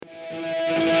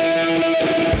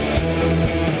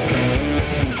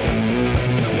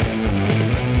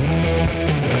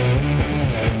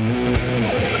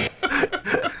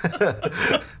What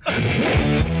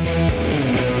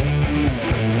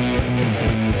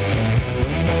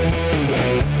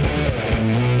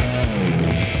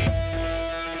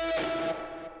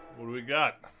do we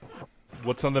got?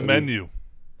 What's on the menu?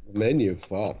 Menu.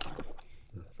 Well,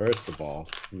 first of all,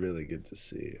 really good to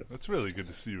see you. It's really good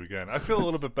to see you again. I feel a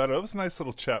little bit better. It was a nice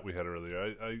little chat we had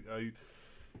earlier.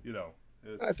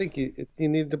 I think you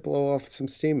need to blow off some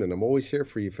steam, and I'm always here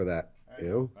for you for that. I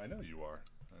know you are.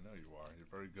 You're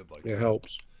very good like that. It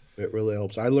helps. It really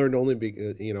helps. I learned only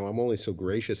I'm only so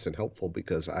gracious and helpful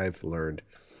because I've learned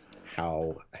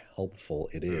how helpful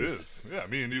it is. It is. Yeah,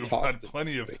 me and you have had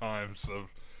plenty of times of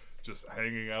just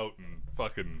hanging out and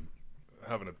fucking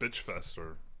having a bitch fest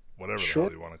or whatever the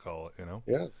hell you want to call it,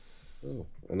 Yeah. Oh,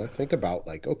 and I think about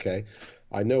okay,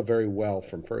 I know very well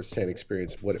from firsthand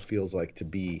experience what it feels like to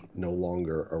be no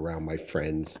longer around my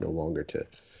friends, no longer to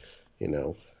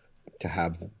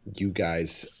have you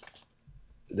guys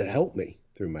that help me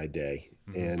through my day.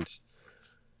 Mm-hmm. And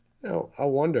I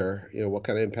wonder, what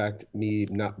kind of impact me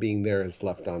not being there has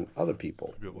left on other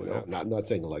people. Not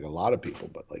saying like a lot of people,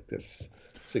 but like this.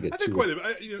 I think quite a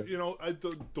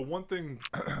bit. The one thing,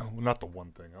 not the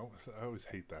one thing. I always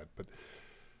hate that, but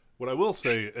what I will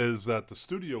say is that the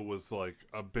studio was like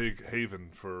a big haven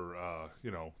for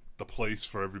the place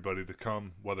for everybody to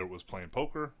come, whether it was playing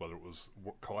poker, whether it was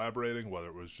collaborating, whether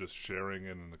it was just sharing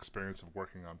in an experience of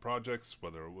working on projects,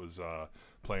 whether it was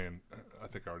playing. I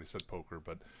think I already said poker,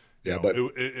 but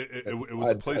it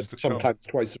was a place to sometimes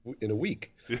come. Twice in a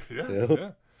week.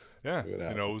 Yeah.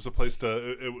 It was a place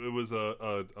to. It was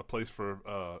a place for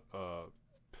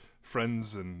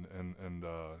friends and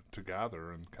to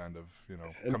gather and kind of and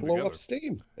come blow together. Off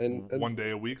steam and one day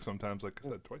a week, sometimes like I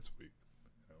said, twice a week.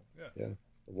 Yeah.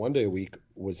 One day a week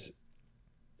was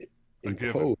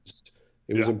imposed.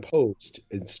 It was imposed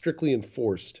and strictly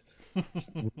enforced,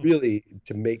 really,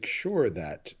 to make sure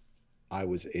that I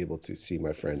was able to see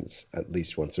my friends at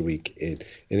least once a week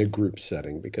in a group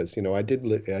setting, because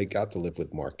I got to live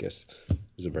with Marcus, who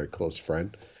was a very close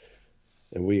friend,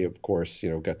 and we of course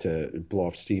got to blow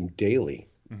off steam daily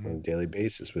on a daily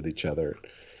basis with each other.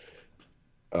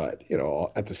 At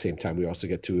the same time, we also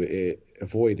get to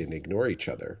avoid and ignore each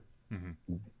other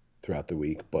throughout the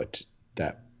week. But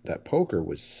that poker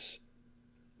was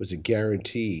a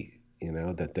guarantee,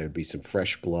 that there'd be some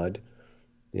fresh blood,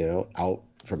 out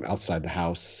from outside the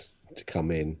house to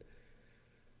come in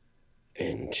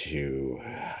and to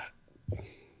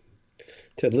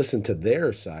listen to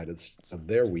their side of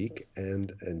their week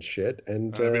and shit.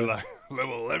 And I'd be like,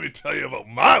 let me tell you about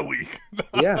my week.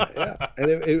 yeah. And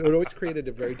it always created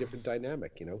a very different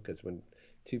dynamic, because when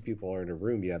two people are in a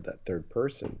room, you have that third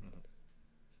person.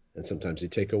 And sometimes you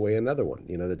take away another one.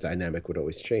 The dynamic would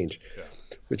always change,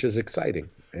 which is exciting.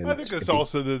 And I think it's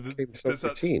also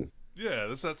routine. Yeah,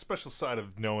 there's that special side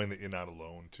of knowing that you're not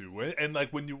alone too, and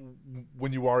like when you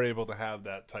are able to have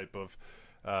that type of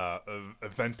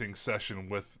venting session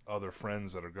with other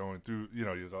friends that are going through, you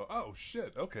go, oh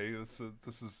shit, okay, this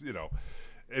is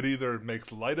it either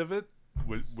makes light of it,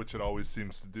 which it always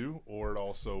seems to do, or it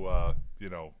also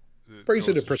brings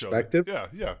it into perspective.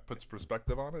 Puts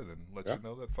perspective on it and lets you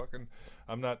know that fucking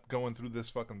I'm not going through this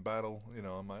fucking battle,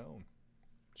 on my own.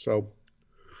 So,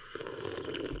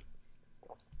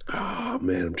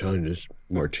 man, I'm telling you, this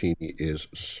martini is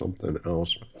something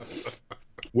else.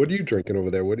 What are you drinking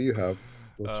over there? What do you have?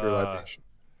 What's your libation?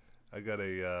 I got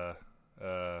a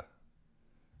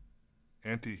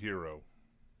anti-hero.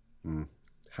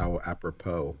 How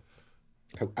apropos.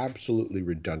 How absolutely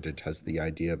redundant has the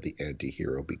idea of the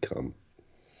anti-hero become?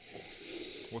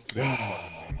 What's the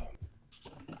fucking name?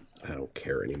 I don't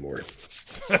care anymore.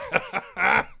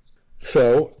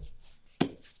 So,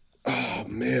 oh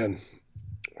man,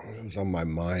 what was on my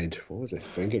mind? What was I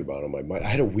thinking about on my mind? I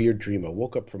had a weird dream. I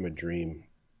woke up from a dream.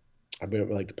 I've been,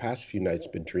 like, the past few nights,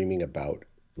 been dreaming about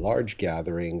large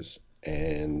gatherings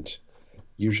and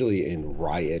usually in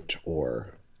riot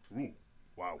or...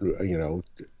 Wow.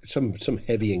 Some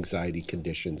heavy anxiety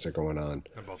conditions are going on.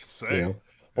 I'm about to say.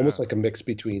 Almost like a mix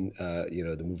between,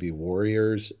 the movie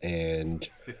Warriors and...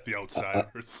 The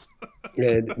Outsiders.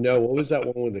 And no, what was that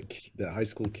one with the high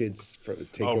school kids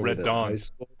take over Red the Dawn. high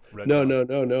school? Red No.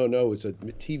 Dawn. It was a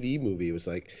TV movie. It was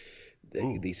like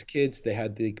these kids. They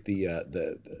had they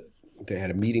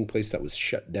had a meeting place that was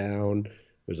shut down.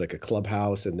 It was like a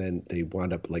clubhouse, and then they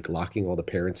wound up like locking all the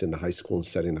parents in the high school and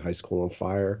setting the high school on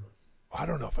fire. I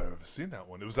don't know if I've ever seen that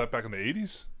one. Was that back in the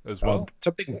 80s as well?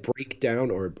 Something breakdown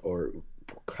or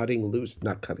cutting loose.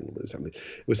 Not cutting loose. I mean,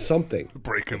 it was something.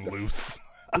 Breaking loose.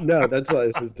 No, that's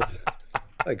like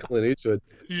like Clint Eastwood.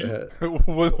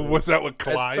 Was that with And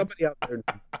Clyde? somebody out there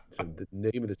knows the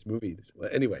name of this movie.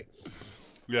 Anyway,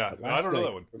 Yeah, but I last don't know night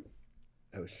that one.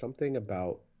 there was something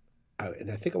about,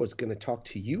 and I think I was going to talk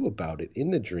to you about it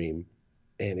in the dream,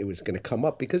 and it was going to come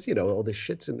up because all this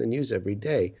shit's in the news every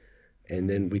day, and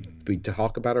then we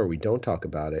talk about it or we don't talk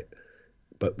about it,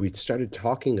 but we started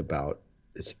talking about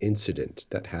this incident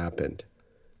that happened.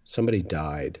 Somebody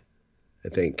died, I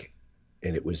think,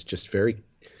 and it was just very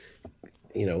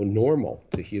normal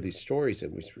to hear these stories.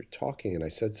 And we were talking, and I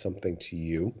said something to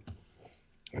you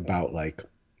about like,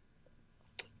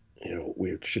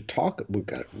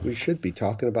 we should be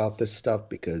talking about this stuff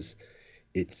because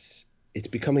it's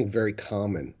becoming very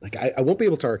common. Like I won't be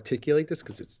able to articulate this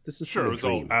because this is Sure, from it a was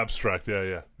all dream. abstract.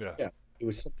 Yeah. Yeah, it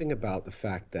was something about the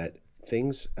fact that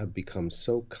things have become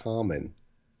so common,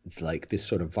 like this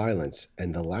sort of violence,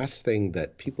 and the last thing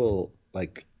that people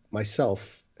like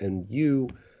myself and you,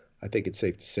 I think it's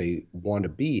safe to say, want to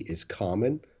be is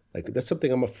common. Like that's something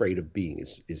I'm afraid of being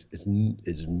is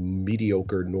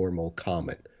mediocre, normal,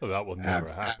 common, Well, that will never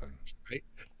happen. average, right?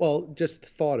 Well, just the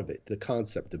thought of it, the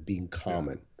concept of being Yeah.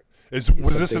 common is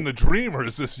Was this in something. the dream or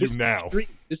is this you This is now? the dream.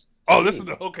 This is the Oh, this is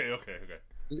dream. the okay.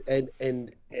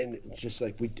 And just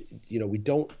like we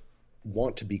don't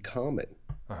want to be common,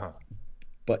 Uh-huh.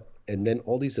 but and then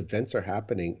all these events are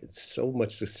happening. It's so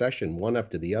much succession, one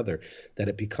after the other, that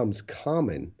it becomes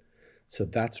common. So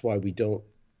that's why we don't.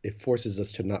 It forces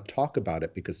us to not talk about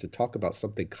it because to talk about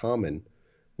something common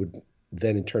would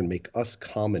then in turn make us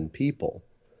common people.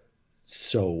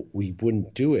 So we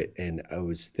wouldn't do it. And I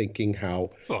was thinking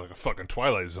how It's like a fucking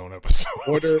Twilight Zone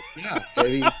episode. yeah, I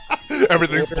mean,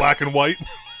 Everything's order black and white.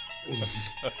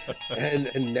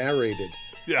 and narrated.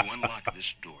 Yeah. To unlock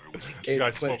this door was a key. And,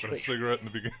 Guy smoking a cigarette in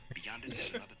the beginning. Beyond it is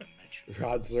another dimension.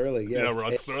 Rod Serling, yes. Yeah,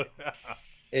 Rod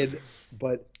Sterling.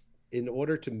 But in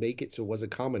order to make it so it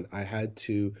wasn't common, I had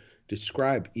to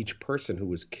describe each person who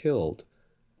was killed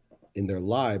in their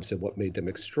lives and what made them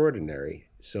extraordinary.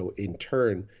 So in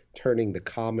turn, turning the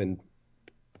common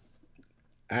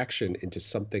action into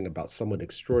something about someone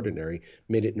extraordinary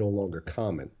made it no longer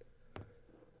common.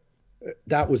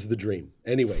 That was the dream.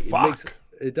 Anyway, Fuck.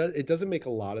 it doesn't make a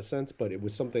lot of sense, but it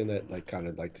was something that like kind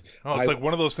of like Oh, it's like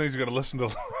one of those things you got to listen to.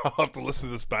 I'll have to listen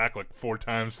to this back like 4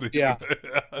 times. Yeah.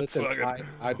 It's Listen, fucking-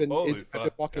 I've been holy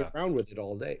fuck, walking yeah. around with it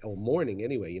all day, all morning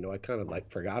anyway. I kind of like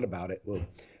forgot about it. Well,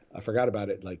 I forgot about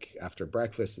it like after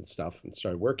breakfast and stuff and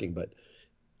started working, but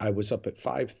I was up at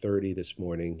 5:30 this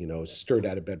morning, stirred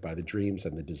out of bed by the dreams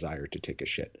and the desire to take a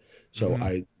shit. So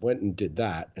I went and did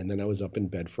that, and then I was up in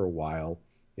bed for a while,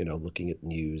 looking at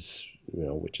news,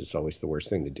 which is always the worst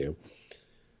thing to do.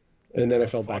 And then I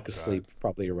fell back fuck that. asleep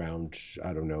probably around,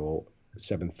 I don't know,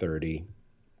 7:30,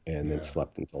 and then Yeah.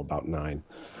 slept until about 9.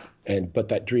 But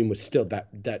that dream was still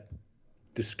that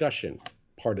discussion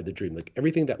part of the dream. Like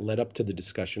everything that led up to the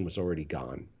discussion was already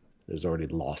gone. It was already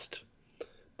lost.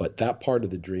 But that part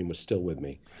of the dream was still with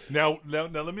me. Now,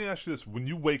 let me ask you this: when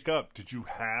you wake up, did you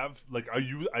have like, are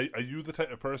you the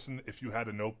type of person if you had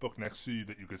a notebook next to you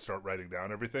that you could start writing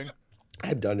down everything?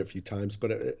 I've done it a few times, but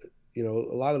a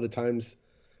lot of the times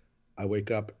I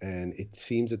wake up and it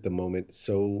seems at the moment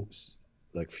so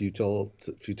like futile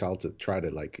to try to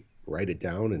like write it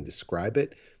down and describe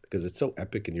it because it's so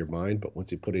epic in your mind. But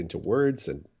once you put it into words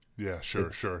and Yeah, sure.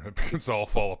 It's all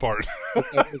fall apart.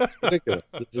 it's ridiculous.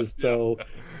 This is so.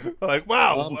 Like,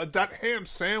 wow, that ham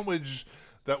sandwich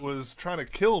that was trying to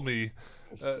kill me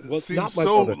Well, seems not my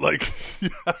so mother. like,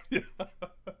 yeah.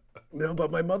 No,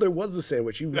 but my mother was the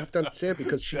sandwich. You have to understand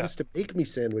because she Yeah. used to make me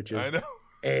sandwiches, I know.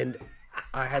 and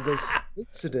I had this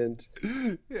incident.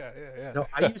 Yeah. No,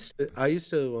 I used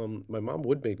to. My mom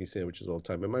would make me sandwiches all the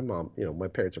time, and my mom, my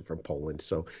parents are from Poland,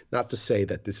 so not to say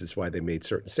that this is why they made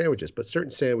certain sandwiches, but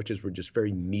certain sandwiches were just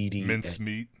very meaty. Mince and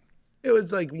meat. it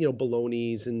was like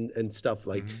bolognas and stuff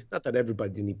like. Mhm. Not that everybody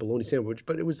didn't eat bologna sandwich,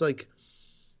 but it was like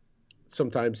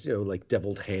sometimes like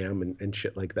deviled ham and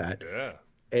shit like that. Yeah.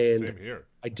 And Same here.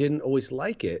 I didn't always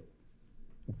like it,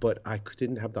 but I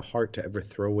didn't have the heart to ever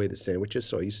throw away the sandwiches,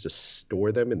 so I used to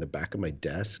store them in the back of my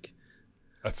desk.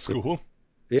 At school.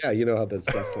 Yeah, you know how those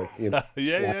desks like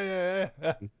Yeah.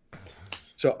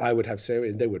 So I would have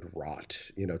sandwiches, and they would rot,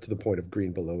 to the point of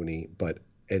green bologna,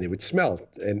 and it would smell,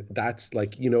 and that's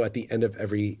like at the end of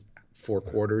every 4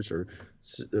 quarters or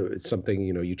something,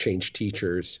 you change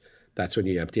teachers. That's when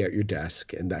you empty out your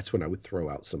desk, and that's when I would throw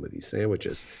out some of these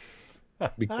sandwiches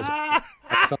because I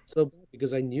felt so bad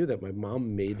because I knew that my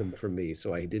mom made them for me,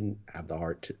 so I didn't have the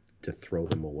heart to throw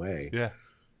them away. Yeah.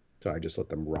 So I just let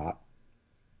them rot.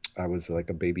 I was like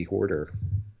a baby hoarder.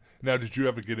 Now, did you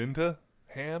ever get into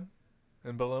ham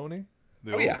and bologna?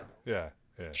 Oh, yeah. Yeah.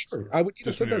 Yeah. Sure, I would.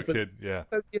 Just when you're a Sometimes, kid, yeah.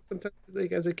 sometimes,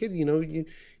 like as a kid, you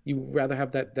rather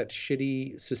have that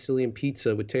shitty Sicilian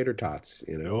pizza with tater tots.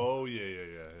 Oh yeah.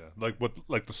 Like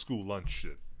the school lunch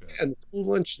shit. Yeah. And the school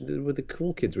lunch with the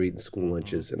cool kids were eating school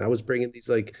lunches, and I was bringing these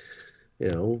you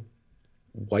know,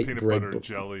 white Peanut bread, butter and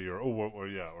jelly, or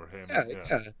ham.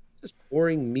 yeah, just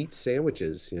boring meat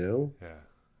sandwiches, Yeah.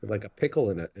 with like a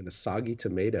pickle and a soggy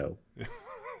tomato.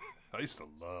 I used to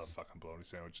love fucking bologna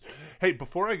sandwiches. Hey,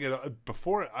 before I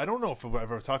don't know if I've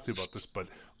ever talked to you about this, but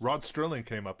Rod Sterling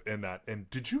came up in that, and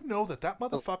did you know that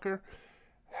motherfucker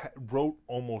wrote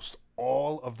almost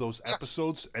all of those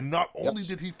episodes? And not only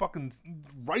did he fucking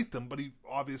write them, but he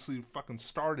obviously fucking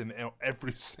starred in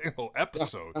every single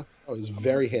episode. Oh, it was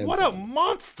very hands-on. What a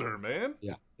monster, man!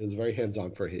 Yeah, it was very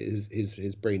hands-on for his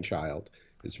brainchild.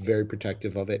 He's very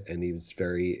protective of it, and he was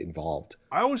very involved.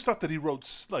 I always thought that he wrote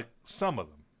like some of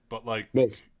them. But like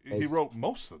he wrote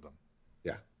most of them.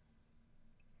 Yeah.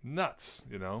 Nuts,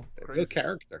 Crazy. Real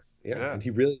character. Yeah. And he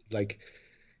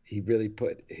really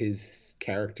put his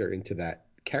character into that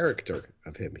character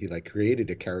of him. He created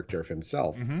a character of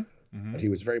himself. But he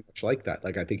was very much like that.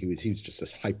 Like I think he was just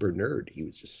this hyper nerd. He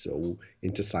was just so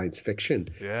into science fiction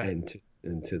and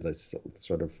into this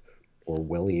sort of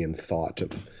Orwellian thought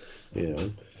of,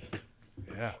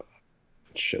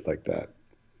 shit like that.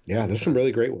 Yeah, there's some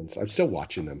really great ones. I'm still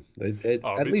watching them.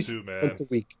 At least too, man. Once a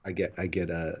week, I get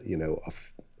a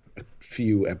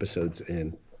few episodes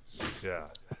in. Yeah,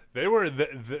 they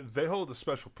hold a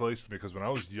special place for me because when I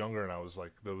was younger and I was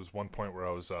there was one point where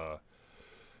I was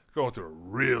going through a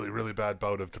really, really bad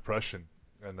bout of depression,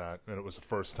 and it was the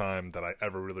first time that I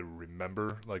ever really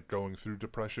remember going through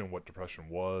depression, what depression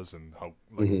was, and how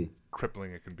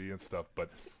crippling it can be and stuff. But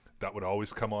that would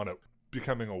always come on at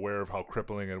becoming aware of how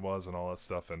crippling it was and all that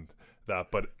stuff and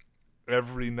that. But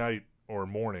every night or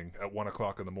morning at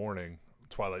 1:00 in the morning,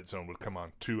 Twilight Zone would come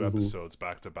on 2 episodes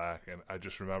back to back, and I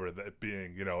just remember that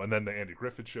being, and then the Andy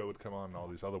Griffith Show would come on and all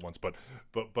these other ones. But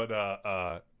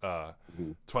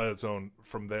Twilight Zone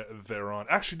from there on.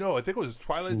 Actually, no, I think it was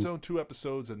Twilight Zone 2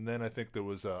 episodes, and then I think there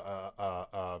was might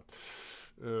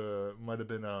have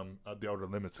been The Outer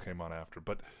Limits came on after.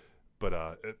 But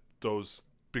those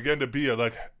began to be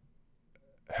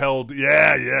held,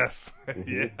 yes.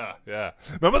 yeah.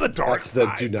 Remember the dark side?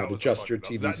 That's the do not adjust your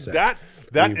TV set.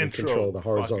 That you intro control the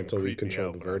horizontal, we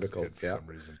control the vertical. For some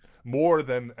reason, more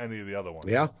than any of the other ones.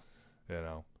 Yeah,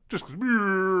 just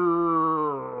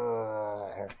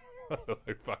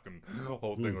fucking the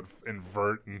whole thing would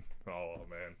invert and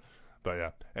man. But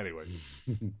yeah. Anyway,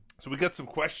 so we got some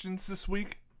questions this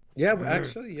week. Yeah,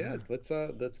 actually, Let's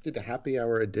do the happy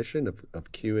hour edition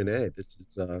of Q&A. This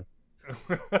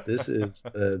is,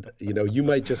 you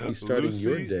might just be starting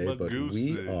your day, but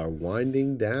we are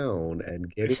winding down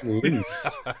and getting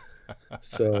loose.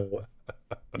 So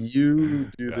you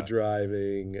do the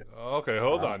driving. Okay,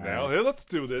 hold on now. Here, let's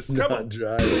do this. Come on.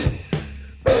 Driving.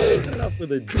 Let's start off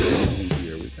with a doozy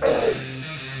here.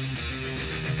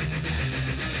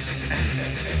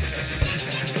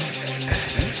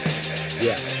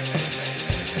 Yes.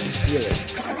 Feel it.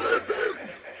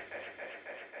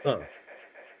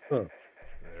 There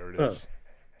it is.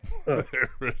 There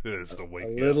it is. The wake. A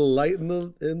little light in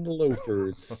the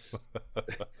loafers.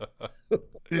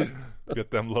 Get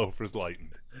them loafers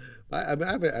lightened. I'm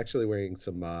actually wearing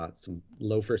some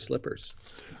loafer slippers.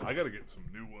 I got to get some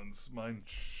new ones. Mine,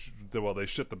 they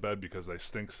shit the bed because they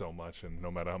stink so much, and no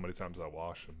matter how many times I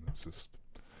wash them, it's just.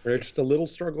 They're just the little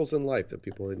struggles in life that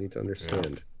people need to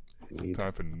understand. Yeah.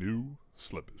 Time for new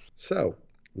slippers. So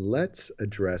let's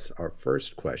address our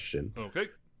first question. Okay.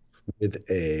 With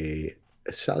a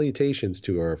salutations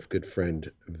to our good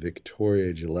friend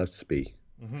Victoria Gillespie,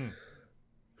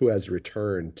 who has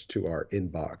returned to our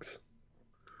inbox.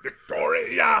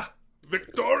 Victoria!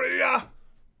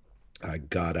 I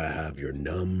gotta have your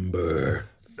number.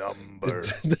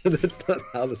 That's not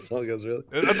how the song goes, really.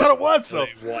 I thought it was, so. I'm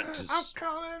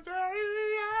calling Victoria.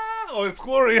 Oh, it's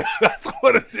Gloria. That's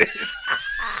what it is.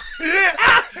 Yeah,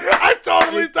 I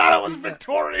totally thought it was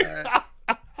Victoria.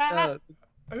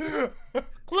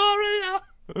 Gloria.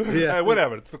 Yeah. Hey,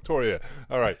 whatever. It's Victoria.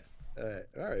 All right.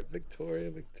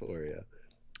 Victoria.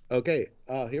 Okay.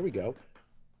 Here we go.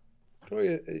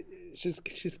 Victoria, she's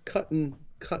cutting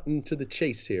to the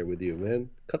chase here with you, man.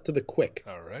 Cut to the quick.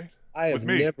 All right. I have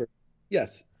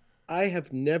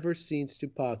never seen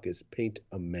Stupakis paint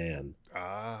a man.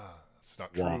 That's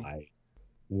not true.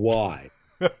 Why?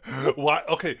 Why?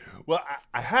 Okay. Well,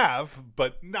 I have,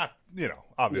 but not,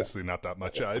 obviously not that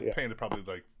much. I painted probably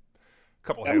a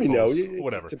couple handfuls,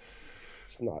 whatever.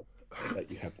 It's not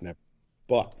that you have never.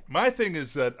 But my thing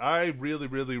is that I really,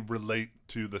 really relate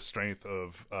to the strength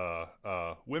of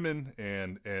women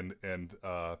and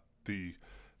the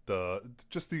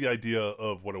just the idea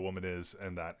of what a woman is,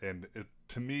 and that, and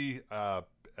to me, I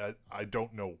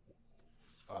don't know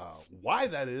why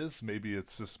that is. Maybe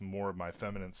it's just more of my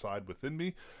feminine side within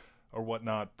me or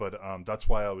whatnot, but that's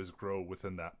why I always grow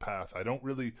within that path. I don't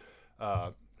really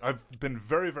I've been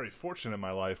very, very fortunate in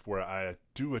my life where I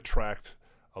do attract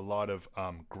a lot of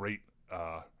great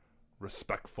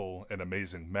respectful and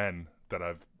amazing men that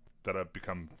I've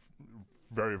become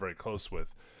very, very close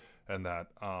with, and that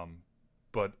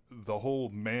but the whole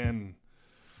man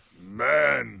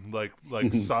like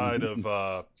side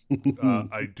of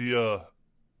idea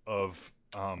of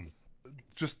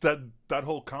just that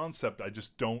whole concept, I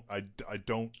just don't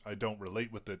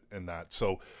relate with it in that.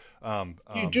 So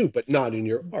you do, but not in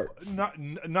your art. Not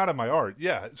in my art.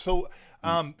 Yeah. So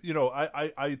you know,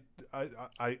 I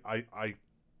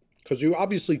because you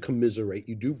obviously commiserate.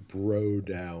 You do bro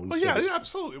down. Well, yeah,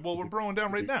 absolutely. Well, we're broing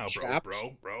down right now,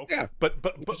 bro. Yeah. But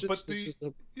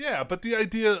the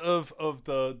idea of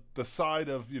the side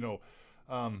of, you know,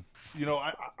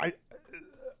 I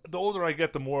the older I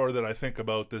get, the more that I think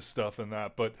about this stuff and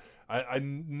that. But I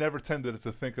never tended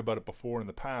to think about it before in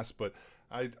the past. But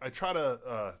I try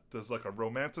to there's like a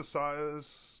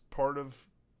romanticize part of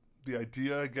the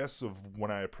idea, I guess, of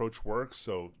when I approach work.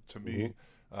 So to me,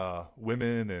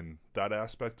 women and that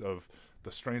aspect of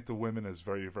the strength of women is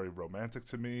very, very romantic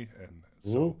to me, and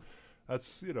so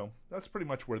that's, you know, that's pretty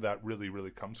much where that really, really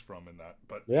comes from in that.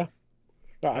 But yeah,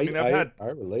 I mean, I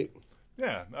relate.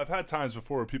 Yeah, I've had times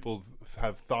before where people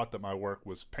have thought that my work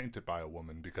was painted by a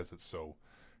woman because it's so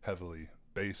heavily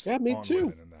based on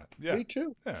women and that. Yeah, me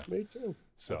too. Yeah, me too.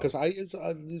 So because I use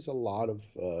a lot of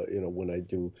you know, when I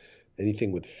do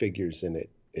anything with figures in it,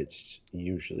 it's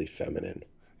usually feminine.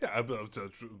 Yeah,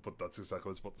 but that's exactly what I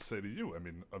was about to say to you.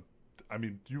 I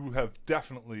mean, you have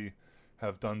definitely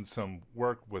have done some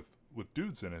work with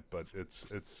dudes in it, but it's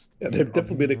there've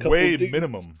definitely been a couple way dudes,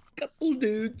 minimum. Couple of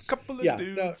dudes.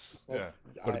 No, yeah,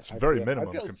 but it's very minimum.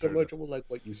 I feel similar to like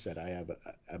what you said. I have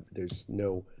there's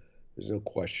no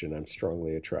question. I'm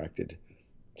strongly attracted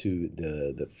to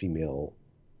the female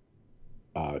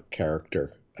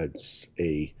character as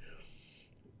a.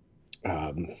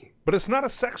 But it's not a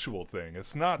sexual thing.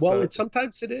 It's not. Well,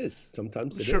 sometimes it is.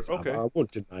 Sometimes it is. Okay. I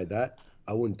won't deny that.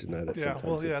 Yeah. Sometimes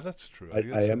Well, yeah, that's true.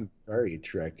 I am very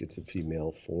attracted to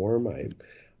female form.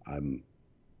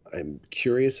 I'm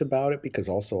curious about it because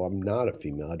also I'm not a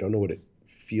female. I don't know what it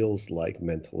feels like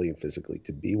mentally and physically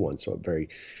to be one. So I'm very,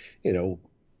 you know,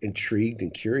 intrigued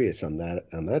and curious on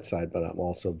that side. But I'm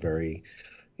also very,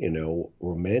 you know,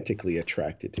 romantically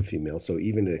attracted to females. So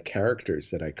even in the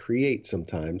characters that I create,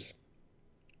 sometimes,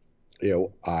 you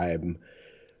know, I'm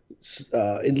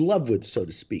in love with, so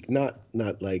to speak, not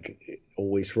like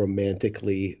always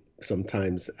romantically,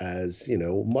 sometimes as, you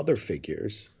know, mother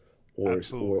figures or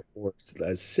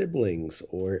as siblings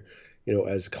or, you know,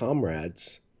 as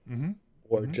comrades,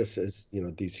 or just as, you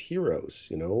know, these heroes,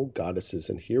 you know, goddesses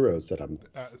and heroes that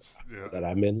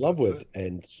I'm in love with.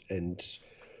 And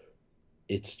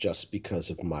it's just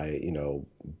because of my, you know,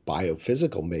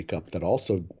 biophysical makeup that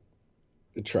also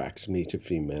attracts me to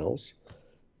females,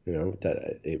 you know,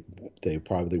 that they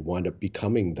probably wind up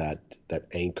becoming that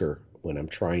anchor when I'm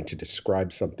trying to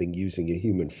describe something using a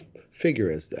human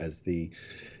figure as the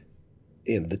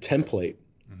template.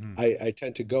 I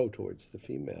tend to go towards the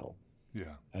female,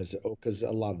 because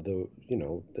a lot of the, you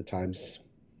know, the times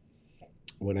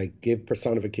when I give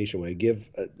personification, when I give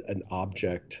an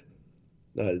object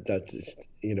that is,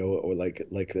 you know, or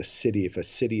like the city, if a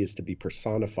city is to be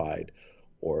personified,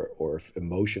 or if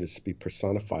emotion is to be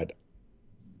personified,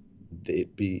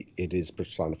 it is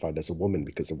personified as a woman,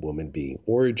 because a woman being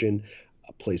origin,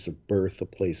 a place of birth, a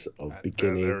place of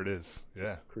beginning. There it is.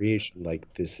 Yeah. Creation.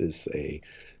 Like this is the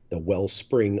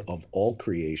wellspring of all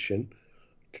creation.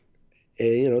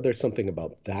 And, you know, there's something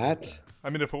about that. I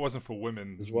mean, if it wasn't for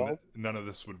women as well, none of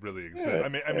this would really exist. Yeah,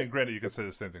 I mean, granted, you could say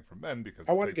the same thing for men, because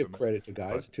I want to give credit to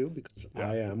guys too, because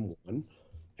I am one,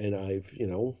 and I've, you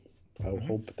know, I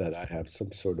hope that I have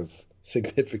some sort of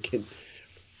significant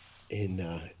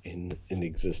in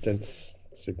existence,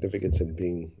 significance in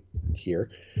being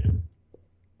here.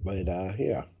 But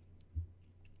yeah.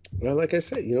 Well, like I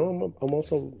said, you know, I'm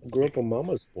also grew up a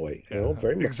mama's boy. You know,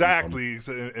 very much. Exactly,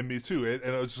 and me too.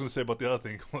 And I was just going to say about the other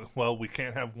thing. Well, we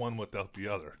can't have one without the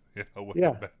other. You know, with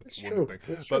that's true.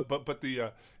 That's true. But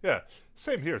the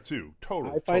same here too.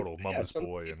 Total mama's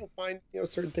boy. People find, you know,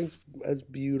 certain things as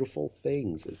beautiful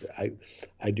things.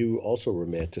 I do also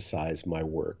romanticize my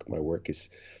work. My work is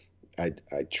I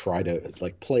try to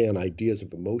like play on ideas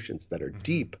of emotions that are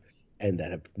deep and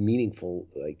that have meaningful,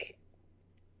 like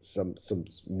some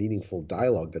meaningful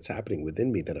dialogue that's happening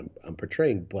within me that I'm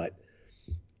portraying, but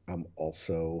I'm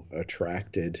also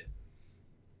attracted,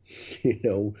 you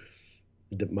know,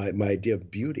 my idea of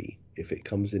beauty, if it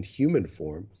comes in human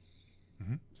form,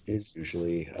 Mhm. is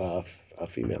usually a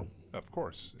female. Of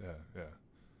course, yeah.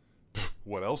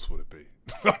 What else would it be?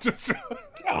 Yeah,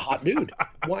 a hot dude.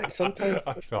 Why sometimes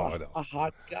No, I know. a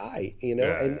hot guy,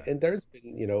 Yeah. and there's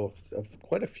been,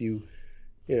 quite a few,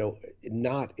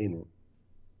 not in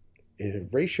a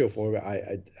ratio form.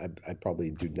 I'd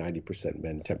probably do 90%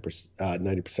 men, 10%,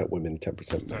 90% women,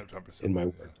 10% men 10%. in my Yeah.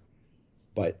 work.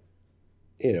 But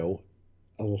you know,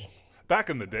 oh, Back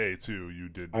in the day too, you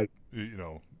did. I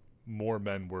More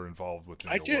men were involved within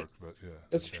I your did. work, but yeah,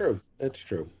 That's true. That's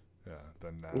true. yeah.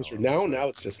 Then That's now, true. it's, Now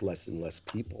it's just less and less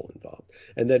people involved.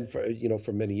 And then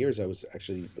for many years, I was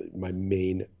actually my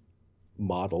main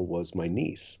model was my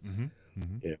niece. mm-hmm.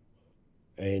 You know,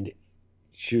 and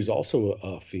she was also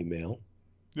a female.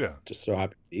 Yeah. Just so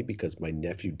happened to be because my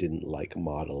nephew didn't like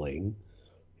modeling.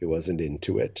 He wasn't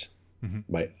into it. Mm-hmm.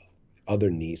 My other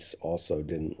niece also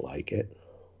didn't like it.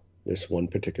 This one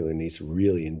particular niece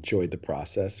really enjoyed the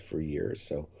process for years.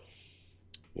 So,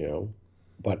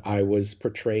 but I was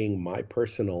portraying my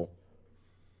personal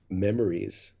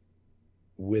memories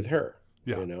with her,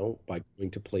 Yeah. by going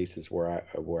to places where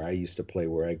I used to play,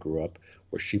 where I grew up,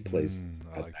 where she plays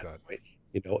I at like that that.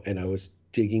 point, and I was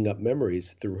digging up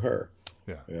memories through her,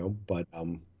 Yeah. but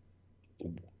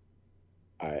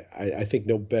I think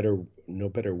no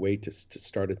better way to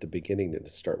start at the beginning than to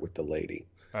start with the lady.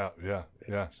 Yeah.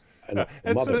 And the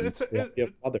It's mother, it's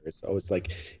mother is always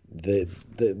like the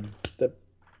the the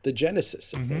the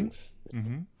genesis of Mhm. things.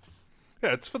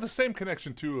 Yeah, it's for the same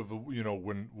connection too of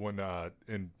when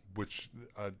in which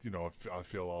I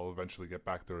feel I'll eventually get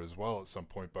back there as well at some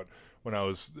point. But when I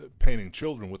was painting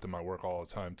children within my work all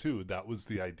the time too, that was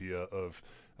the idea of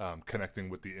connecting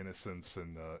with the innocence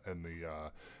and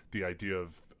the idea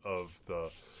of the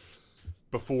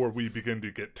before we begin to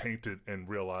get tainted and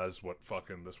realize what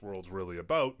fucking this world's really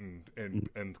about,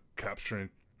 and capturing.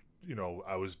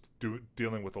 I was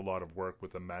dealing with a lot of work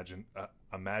with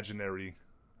imagination.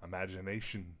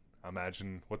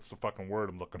 Imagine what's the fucking word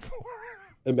I'm looking for?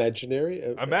 Imaginary.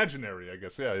 Imaginary, I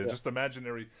guess. Yeah, just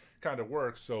imaginary kind of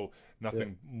work. So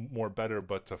nothing more better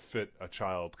but to fit a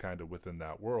child kind of within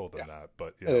that world and that.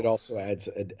 But And it also adds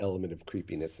an element of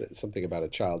creepiness. Something about a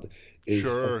child is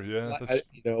sure, yeah,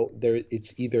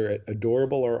 it's either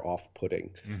adorable or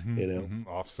off-putting.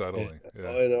 off-settling.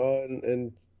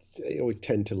 And I always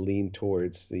tend to lean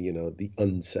towards the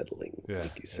unsettling,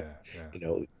 like you said.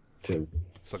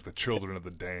 It's like the children of the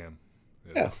dam.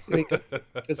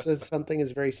 Because something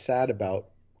is very sad about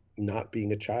not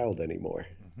being a child anymore.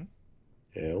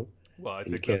 Well, I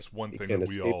And think that's one thing that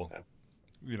we all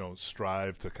that.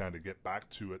 strive to kind of get back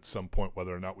to at some point,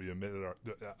 whether or not we admit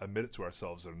it to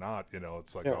ourselves or not.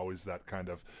 It's like always that kind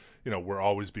of, we're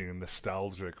always being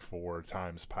nostalgic for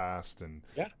times past and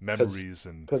memories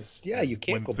because you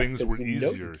can't when go things back were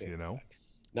easier.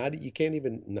 You can't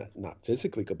even not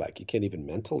physically go back. You can't even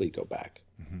mentally go back.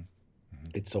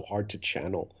 It's so hard to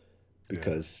channel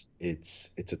because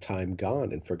it's a time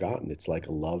gone and forgotten. It's like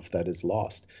a love that is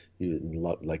lost. You're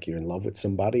in love with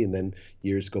somebody, and then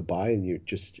years go by, and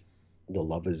the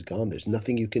love is gone. There's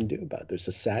nothing you can do about it. There's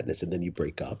a sadness, and then you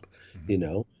break up,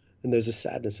 and there's a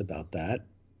sadness about that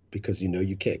because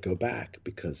you can't go back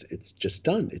because it's just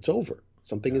done. It's over.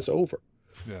 Something is over.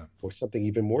 Yeah. Or something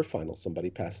even more final. Somebody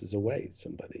passes away.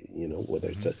 Somebody, whether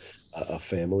it's a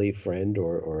family friend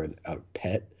or a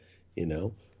pet,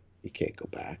 you can't go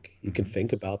back. You can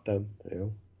think about them,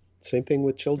 Same thing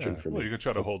with children for me. Well, you can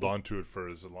try to hold on to it for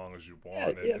as long as you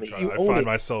want. I find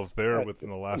myself there within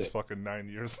the last fucking 9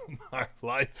 years of my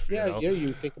life.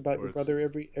 You think about your brother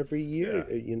every year,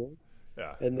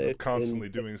 Yeah, and I'm constantly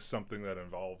doing something that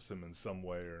involves him in some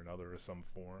way or another, or some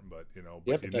form. But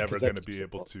but you're never going to be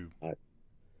able to.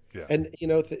 Yeah. And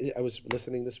I was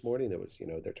listening this morning. There was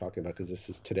they're talking about,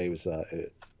 because today was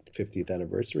 50th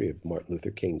anniversary of Martin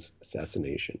Luther King's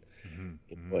assassination,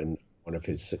 when one of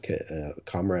his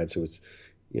comrades who was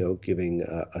giving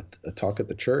a talk at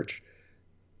the church,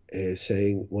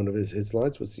 saying one of his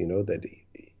lines was that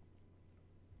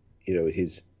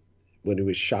his when he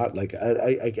was shot, like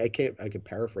I can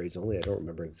paraphrase only, I don't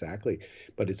remember exactly,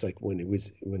 but it's like when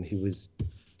he was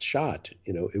shot,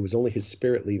 it was only his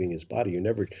spirit leaving his body. You're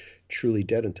never truly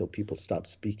dead until people stop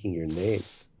speaking your name,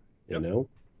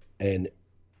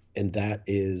 and that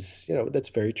is, that's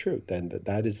very true. Then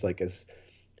that is like, as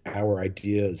our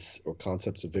ideas or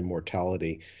concepts of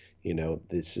immortality,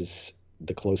 this is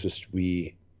the closest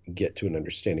we get to an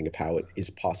understanding of how it is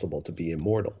possible to be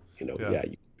immortal. You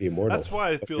can be immortal. That's why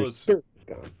I but feel your it's spirit is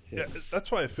gone. yeah.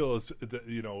 That's why I feel it's that,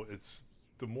 it's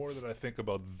the more that I think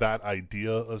about that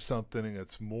idea of something,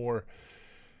 it's more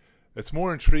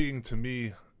intriguing to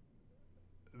me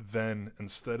than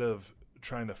instead of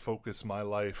trying to focus my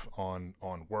life on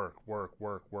work,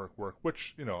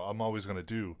 which I'm always going to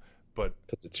do. But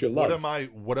because it's your love.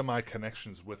 What am I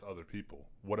connections with other people?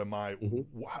 What am I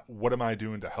what am I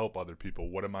doing to help other people?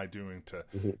 What am I doing to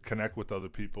connect with other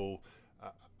people?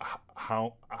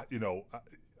 How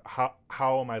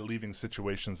am I leaving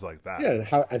situations like that?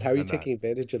 Yeah, and how are you taking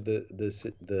advantage of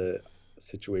the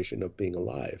situation of being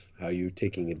alive? How are you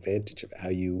taking advantage of it? How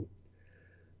you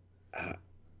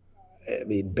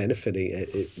benefiting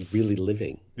it, really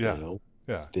living,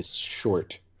 this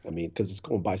short, because it's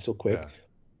going by so quick,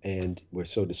 and we're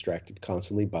so distracted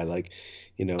constantly by the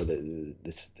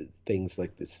things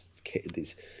like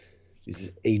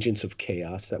these agents of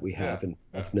chaos that we have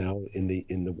now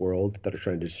in the world that are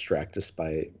trying to distract us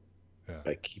by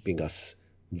keeping us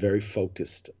very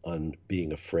focused on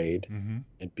being afraid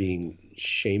and being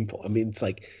shameful. It's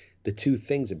like the two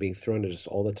things that are being thrown at us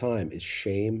all the time is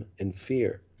shame and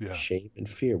fear. Yeah. Shame and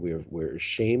fear. We're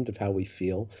ashamed of how we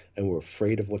feel, and we're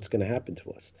afraid of what's going to happen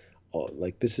to us.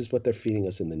 This is what they're feeding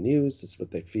us in the news. This is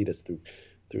what they feed us through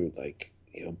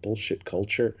bullshit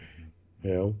culture,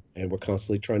 and we're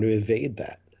constantly trying to evade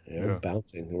that,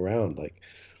 bouncing around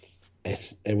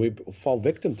and we fall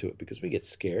victim to it because we get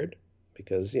scared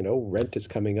because rent is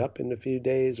coming up in a few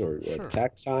days or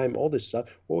tax time, all this stuff.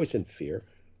 We're always in fear,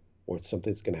 or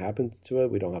something's going to happen to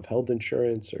it. We don't have health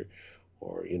insurance, or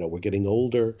we're getting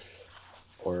older,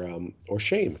 or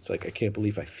shame. It's like, I can't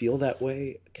believe I feel that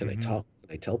way. Can I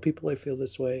tell people I feel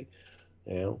this way?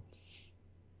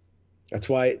 That's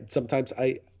why sometimes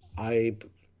I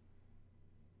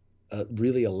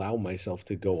really allow myself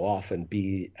to go off and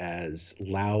be as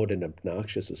loud and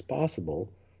obnoxious as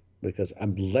possible, because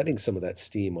I'm letting some of that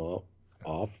steam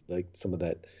off, like some of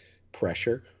that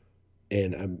pressure,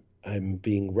 and I'm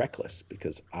being reckless,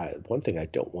 because one thing I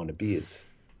don't want to be is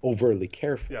overly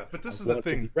careful. Yeah, but this is the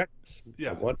thing. I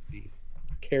want to be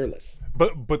careless.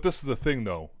 But this is the thing,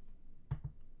 though.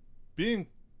 Being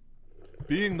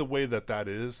the way that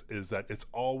is that it's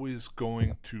always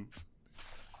going to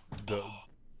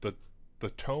the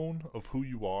tone of who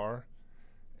you are,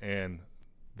 and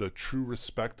the true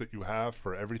respect that you have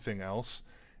for everything else,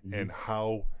 and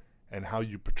how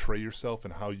you portray yourself,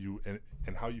 and how you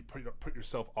put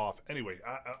yourself off. Anyway,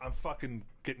 I'm fucking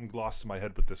getting lost in my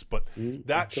head with this, but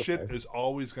that shit is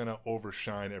always gonna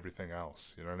overshine everything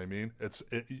else. You know what I mean?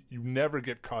 You never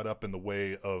get caught up in the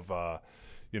way of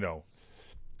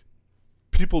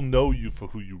people know you for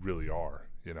who you really are.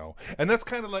 And that's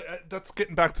kind of that's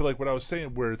getting back to what I was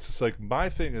saying, where it's just my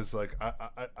thing is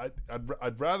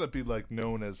I'd rather be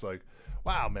known as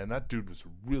wow, man, that dude was a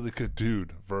really good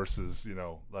dude, versus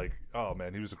oh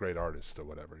man, he was a great artist or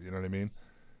whatever. You know what I mean?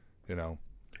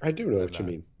 I do know what you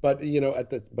mean, but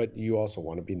but you also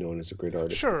want to be known as a great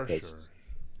artist, sure,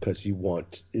 because you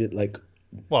want it,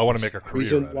 well, I want to make a career.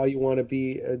 Reason why you want to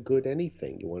be a good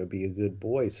anything. You want to be a good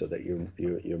boy, so that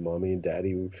your mommy and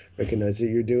daddy recognize that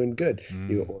you're doing good.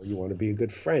 Or you want to be a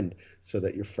good friend, so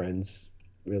that your friends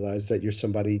realize that you're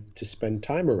somebody to spend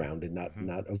time around and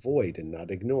not avoid and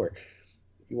not ignore.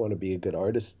 You want to be a good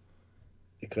artist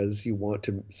because you want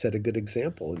to set a good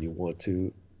example, and you want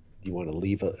to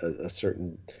leave a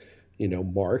certain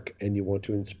mark, and you want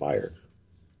to inspire.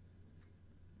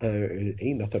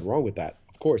 Ain't nothing wrong with that,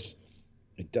 of course.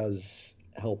 It does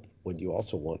help when you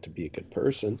also want to be a good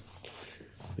person,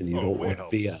 and you don't want to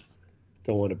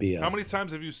be a How many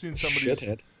times have you seen somebody's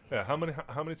shithead? Yeah, how many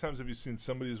times have you seen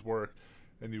somebody's work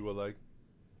and you were like,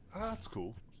 that's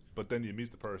cool, but then you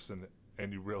meet the person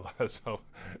and you realize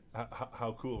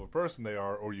how cool of a person they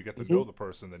are, or you get to know the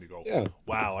person, then you go,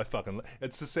 wow,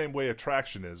 it's the same way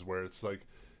attraction is, where it's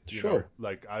you know,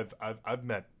 I've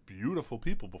met beautiful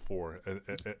people before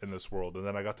in this world, and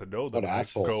then I got to know them, and I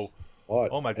go,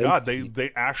 oh my god,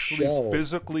 they actually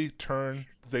physically turn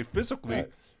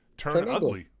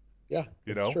ugly. Yeah,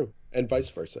 it's true, and vice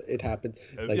versa. It happens.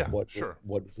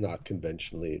 What is not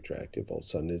conventionally attractive all of a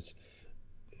sudden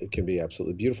it can be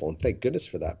absolutely beautiful, and thank goodness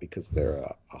for that, because there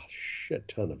are a shit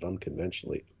ton of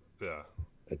unconventionally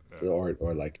or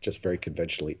just very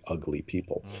conventionally ugly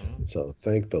people. So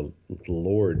thank the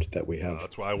Lord that we have.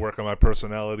 That's why I work on my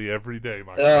personality every day,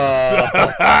 my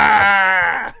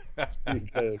You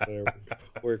gotta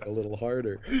work a little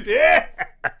harder. Yeah.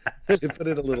 You put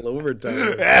in a little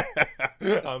overtime.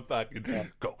 I'm fucking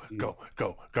go.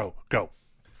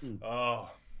 Oh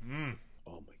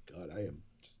my God, I am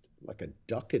just like a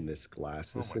duck in this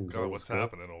glass. Oh This my thing's God, almost what's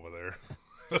happening over there?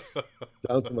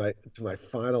 down to my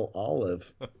final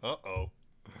olive. Uh-oh.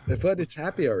 But it's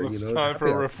happy hour, It's It's time for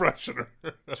happy a hour. refresher.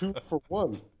 2 for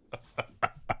 1.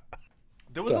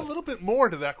 There was a So, little bit more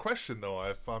to that question, though,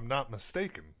 if I'm not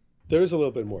mistaken. there's a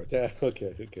little bit more. Yeah,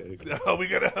 okay. Oh, we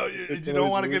gotta. You don't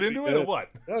want to get into it, or what?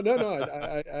 No.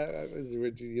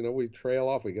 We trail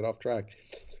off. We get off track.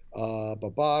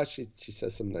 Baba, she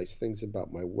says some nice things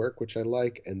about my work, which I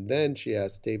like, and then she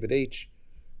asks David H,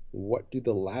 "What do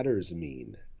the ladders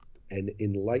mean?" And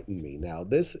enlighten me. Now,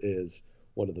 this is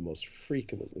one of the most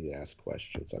frequently asked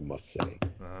questions, I must say.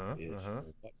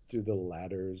 What do the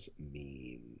ladders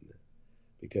mean?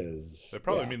 Because They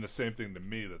probably mean the same thing to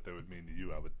me that they would mean to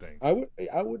you, I would think. I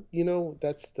would,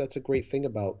 that's a great thing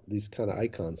about these kind of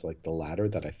icons like the ladder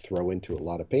that I throw into a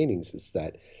lot of paintings is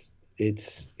that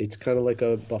it's kind of like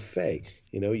a buffet.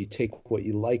 You take what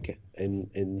you like and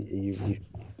you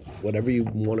whatever you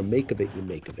want to make of it, you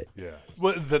make of it. Yeah,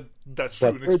 well, that's true,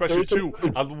 and especially too,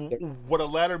 what a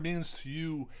ladder means to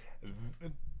you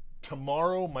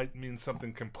tomorrow might mean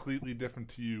something completely different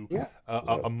to you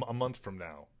a month from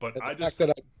now. But the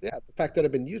fact that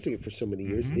I've been using it for so many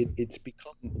years, it's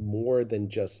become more than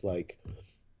just like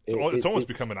it's almost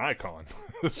become an icon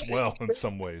as well in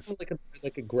some ways.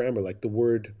 Like a grammar, like the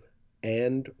word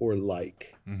and or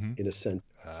like in a sentence.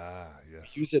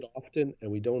 Yes. We use it often,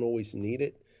 and we don't always need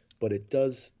it, but it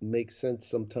does make sense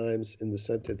sometimes in the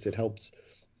sentence. It helps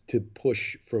to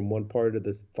push from one part of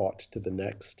the thought to the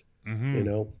next.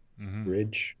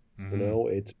 Bridge.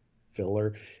 It's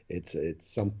filler. It's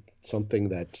something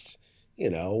that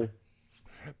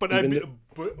But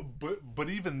but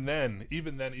even then,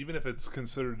 even if it's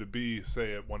considered to be,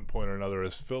 say, at one point or another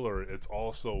as filler, it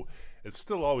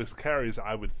still always carries,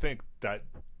 I would think, that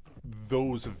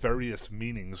those various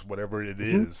meanings, whatever it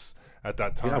is at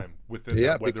that time, within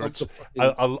that, whether it's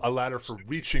a ladder for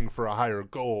reaching for a higher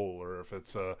goal, or if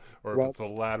it's a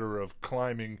ladder of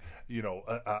climbing,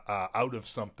 out of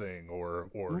something, or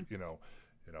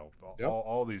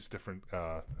all these different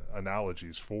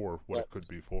analogies for what it could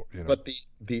be for. But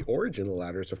the origin of the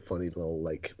ladder is a funny little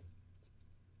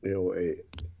a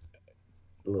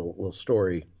little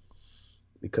story,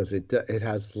 because it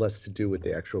has less to do with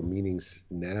the actual meanings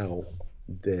now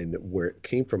than where it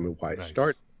came from and why it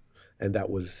started. And that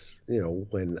was,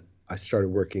 when I started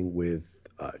working with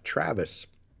Travis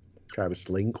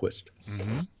Lindquist,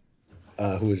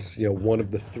 who was, one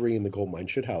of the 3 in the Goldmine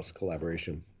Shithouse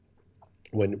collaboration.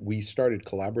 When we started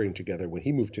collaborating together, when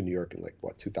he moved to New York in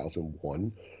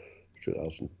 2001,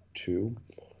 2002,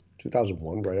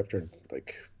 2001, right after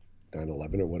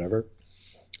 9/11 or whatever.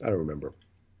 I don't remember.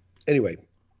 Anyway,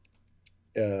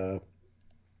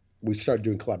 we started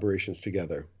doing collaborations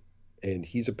together, and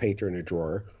he's a painter and a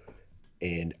drawer,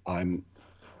 and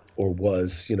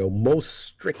was, more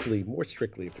strictly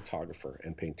a photographer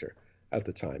and painter at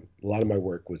the time. A lot of my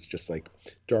work was just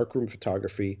darkroom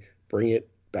photography, bring it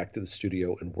back to the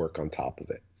studio and work on top of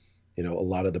it. A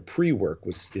lot of the pre-work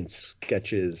was in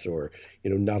sketches or,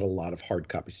 not a lot of hard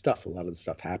copy stuff. A lot of the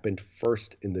stuff happened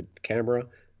first in the camera,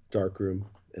 darkroom,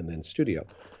 and then studio.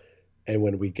 And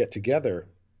when we get together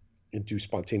and do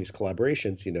spontaneous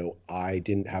collaborations, I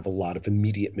didn't have a lot of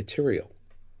immediate material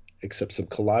except some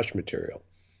collage material,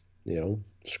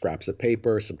 scraps of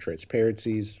paper, some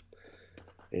transparencies,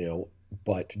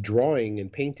 but drawing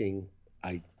and painting,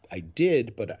 I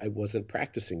did, but I wasn't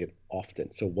practicing it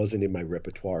often. So it wasn't in my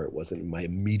repertoire. It wasn't in my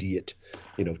immediate,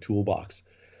 toolbox.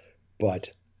 But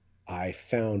I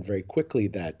found very quickly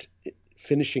that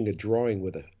finishing a drawing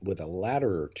with a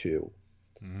ladder or two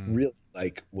really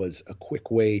was a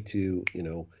quick way to,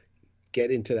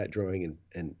 get into that drawing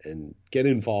and get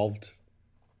involved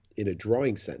in a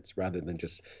drawing sense rather than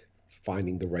just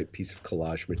finding the right piece of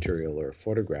collage material or a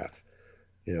photograph,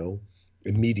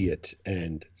 immediate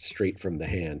and straight from the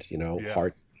hand,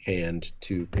 heart hand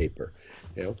to paper,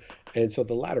 and so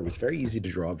the ladder was very easy to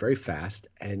draw, very fast,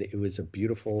 and it was a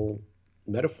beautiful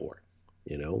metaphor,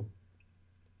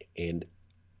 and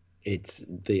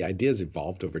the ideas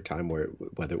evolved over time,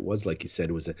 whether it was, like you said,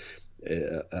 it was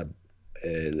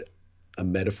a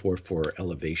metaphor for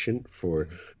elevation, for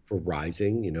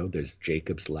rising. There's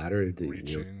Jacob's ladder,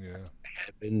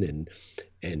 heaven,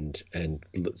 and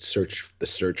search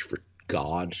for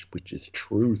God, which is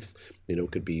truth,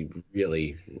 could be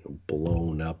really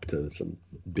blown up to some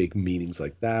big meanings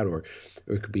like that, or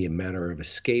it could be a manner of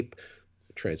escape,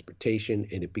 transportation,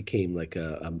 and it became like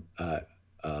a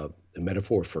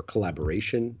metaphor for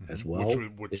collaboration as well,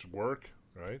 which work,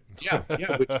 right?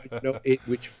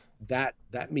 which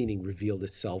that meaning revealed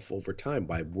itself over time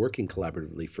by working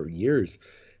collaboratively for years.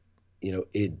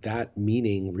 that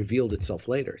meaning revealed itself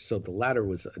later. So the ladder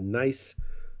was a nice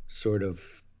sort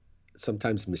of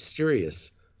sometimes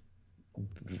mysterious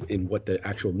in what the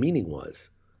actual meaning was,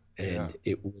 Yeah. and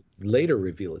it would later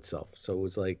reveal itself. So it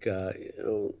was like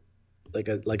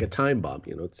like a time bomb.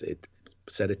 It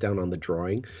set it down on the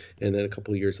drawing, and then a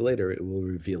couple of years later, it will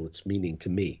reveal its meaning to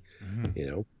me. Hmm. You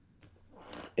know,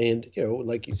 and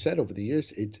like you said, over the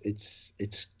years,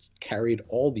 it's carried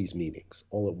all these meanings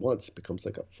all at once. Becomes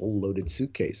like a full loaded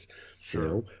suitcase.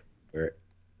 Sure. Where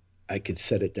I could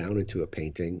set it down into a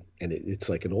painting, and it's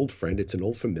like an old friend. It's an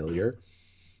old familiar,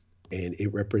 and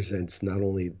it represents not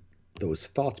only those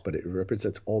thoughts, but it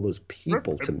represents all those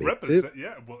people to me too.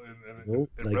 Yeah, well, and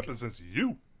it Like represents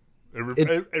you.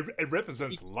 it, It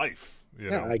represents life.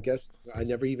 yeah, I guess I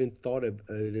never even thought of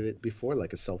it before,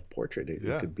 like a self-portrait. It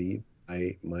Yeah. could be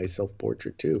my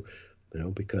self-portrait too,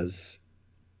 because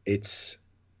it's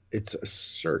a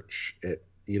search.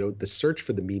 The search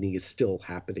for the meaning is still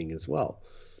happening as well.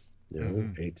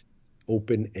 It's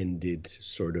open-ended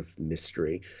sort of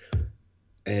mystery,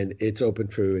 and it's open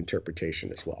for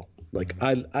interpretation as well. Like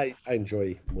I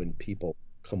enjoy when people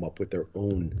come up with their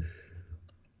own,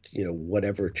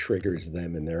 whatever triggers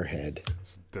them in their head.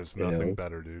 There's nothing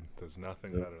better, dude. There's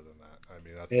nothing better than that. I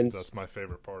mean, that's my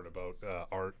favorite part about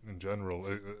art in general,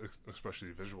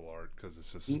 especially visual art, because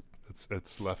it's just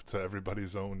it's left to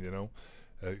everybody's own,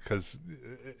 because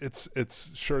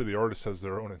it's sure the artist has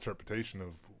their own interpretation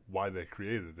of why they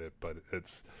created it, but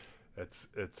it's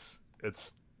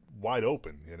wide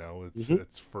open,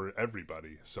 it's for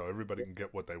everybody, so everybody can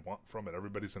get what they want from it.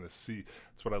 Everybody's going to see.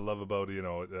 That's what I love about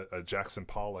Jackson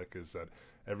Pollock, is that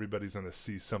everybody's going to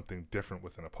see something different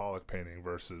within a Pollock painting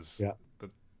versus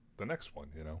the next one.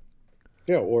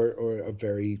 Yeah, or a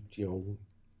very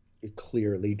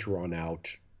clearly drawn out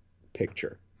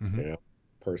picture.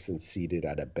 Person seated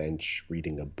at a bench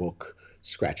reading a book,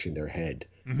 scratching their head.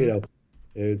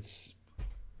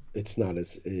 It's not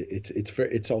as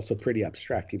it's also pretty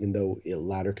abstract. Even though a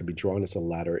ladder can be drawn as a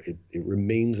ladder, it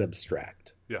remains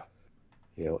abstract. Yeah.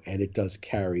 And it does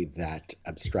carry that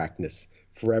abstractness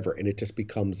forever, and it just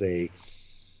becomes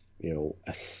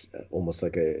almost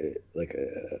like an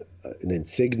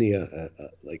insignia.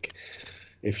 Like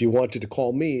if you wanted to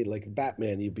call me like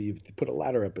Batman, you'd put a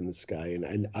ladder up in the sky,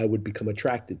 and I would become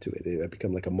attracted to it. I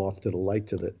become like a moth to the light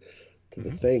to the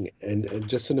thing, and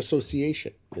just an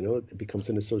association. It becomes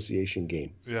an association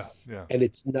game. Yeah. And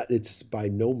it's by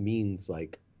no means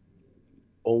like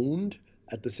owned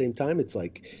at the same time. It's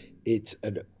like it's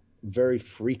a very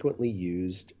frequently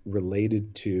used,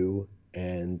 related to,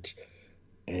 and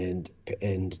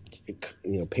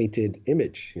painted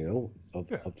image of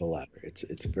the ladder.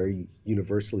 It's very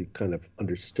universally kind of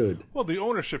understood. Well, the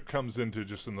ownership comes into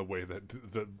just in the way that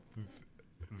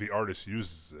the artist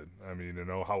uses it. I mean,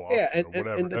 how often or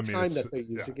whatever. And the time that they're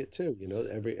using it too.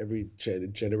 Every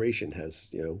generation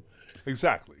has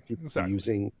exactly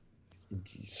using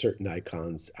certain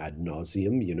icons ad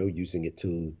nauseum. Using it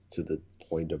to the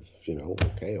point of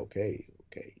okay,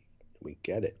 we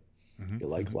get it. You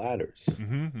like ladders,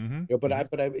 but I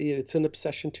it's an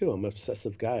obsession too. I'm an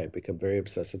obsessive guy. I become very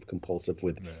obsessive compulsive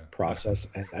with process,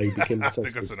 and I became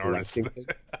obsessive with collecting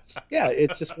things. Yeah,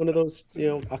 it's just one of those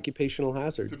occupational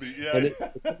hazards, and it's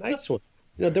a nice one.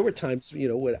 There were times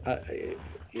when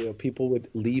people would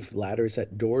leave ladders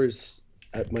at doors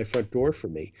at my front door for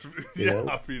me, and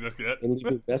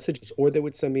leave messages, or they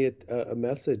would send me a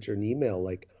message or an email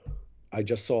like, "I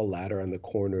just saw a ladder on the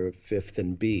corner of 5th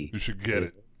and B. You should get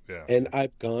it." Yeah. And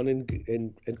I've gone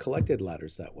and collected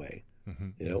ladders that way,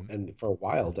 and for a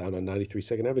while down on 93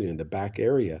 2nd Avenue in the back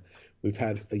area, we've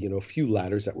had a few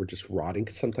ladders that were just rotting.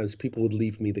 Sometimes people would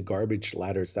leave me the garbage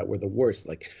ladders that were the worst,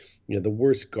 like the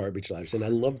worst garbage ladders, and I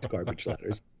loved garbage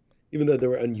ladders, even though they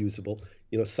were unusable.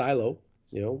 Silo,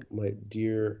 my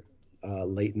dear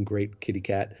late and great kitty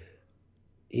cat,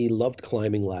 he loved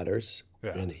climbing ladders,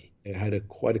 and it had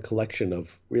quite a collection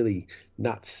of really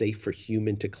not safe for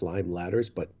human to climb ladders,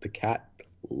 but the cat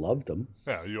loved them.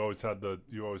 Yeah, you always had the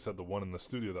one in the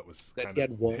studio that was kind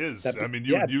of his.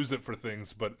 You would use it for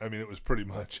things, but it was pretty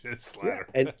much his ladder.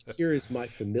 Yeah. And here is my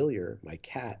familiar, my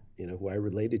cat, who I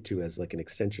related to as like an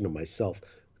extension of myself,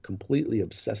 completely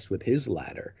obsessed with his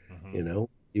ladder.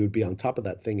 He would be on top of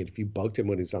that thing, and if you bugged him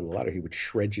when he was on the ladder, he would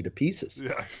shred you to pieces.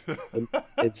 Yeah.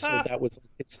 and so that was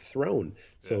his throne.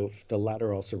 So the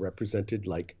ladder also represented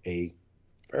like a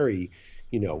very,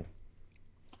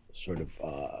 sort of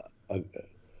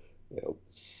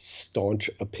staunch,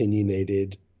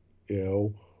 opinionated,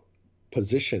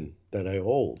 position that I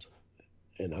hold,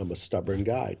 and I'm a stubborn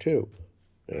guy too.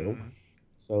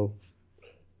 So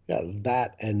Yeah,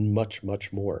 that and much,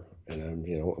 much more. And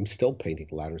I'm still painting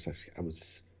ladders. I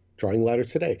was drawing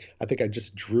ladders today. I think I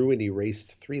just drew and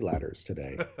erased 3 ladders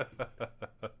today.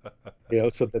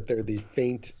 So that they're the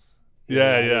faint,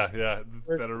 Yeah, ladders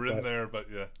that are in there, but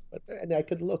yeah. and I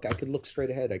could look straight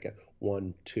ahead. I got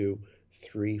 1, 2,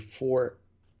 3, 4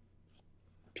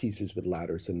 pieces with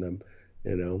ladders in them,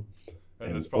 And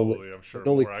there's probably, I'm sure,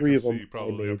 only more 3 I of can them see.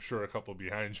 Probably, I I'm sure a couple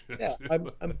behind you. Yeah,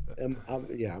 too.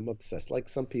 I'm obsessed. Like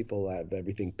some people have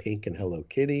everything pink and Hello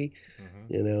Kitty,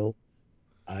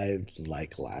 I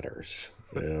like ladders,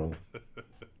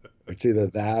 It's either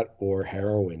that or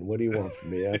heroin. What do you want from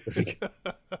me?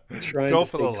 I'm trying Go to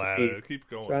for stay the ladder. clean. Keep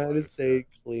going. Trying to stay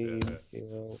clean,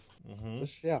 Mm-hmm.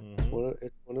 Just, yeah, Mm-hmm.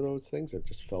 it's one of those things that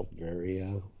just felt very,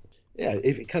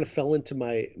 it kind of fell into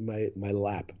my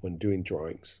lap when doing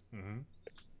drawings, Mm-hmm.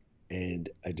 and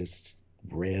I just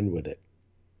ran with it.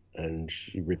 And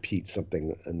you repeat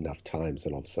something enough times,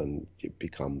 and all of a sudden it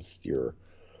becomes your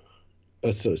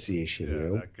association,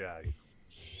 Yeah, that guy.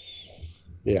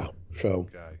 Yeah, so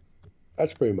That guy.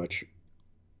 that's pretty much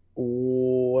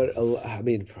what I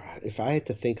mean. If I had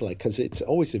to think, like, because it's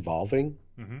always evolving,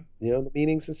 Mm-hmm. the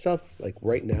meanings and stuff. Like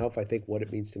right now, if I think what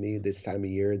it means to me this time of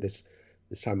year, this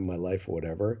time of my life, or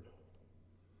whatever,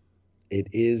 it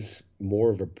is more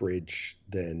of a bridge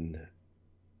than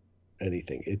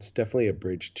anything. It's definitely a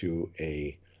bridge to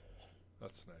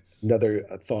That's nice. another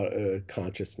thought,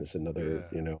 consciousness, another,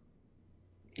 Yeah.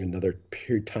 Another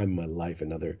period time in my life,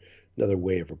 another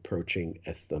way of approaching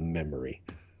the memory.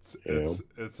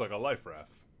 It's like a life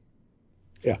raft.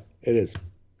 Yeah, it is.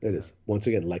 It is. Once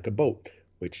again, like a boat,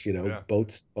 which, Yeah.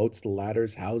 boats,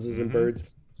 ladders, houses, and Mhm. birds,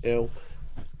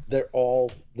 they're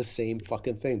all the same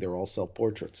fucking thing. They're all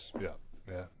self-portraits. Yeah.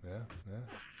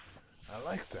 I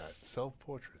like that.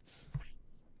 Self-portraits.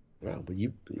 Wow, but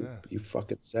you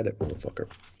fucking said it, motherfucker.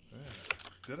 Yeah.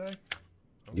 Did I?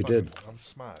 You did. I'm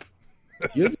smart.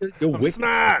 You're I'm wicked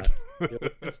smart. You're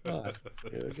wicked smart.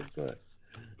 You're wicked smart.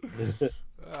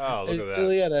 Oh, look Hey, at that.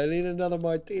 Juliet, I need another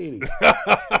martini.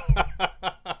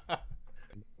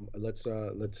 Let's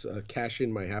cash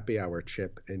in my happy hour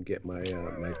chip and get my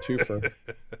my twofer,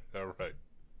 All right.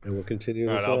 and we'll continue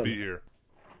All this right, I'll on. be here.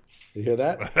 You hear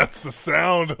that? That's the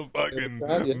sound of Hear the fucking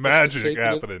sound? Yeah, magic shaking it.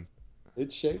 happening.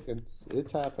 It's shaking.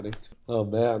 It's happening. Oh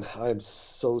man, I am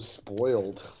so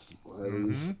spoiled by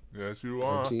these Yes, you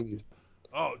are. martinis.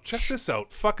 Oh, check this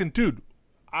out. Fucking dude,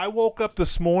 I woke up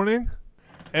this morning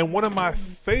and one of my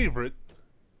favorite.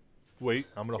 Wait,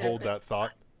 I'm going to hold that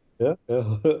thought. Yeah,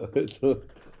 it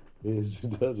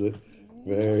does it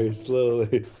very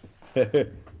slowly. There it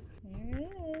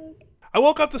is. I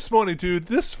woke up this morning, dude.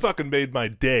 This fucking made my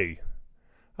day.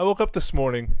 I woke up this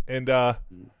morning and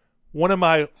one of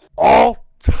my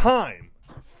all-time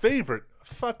favorite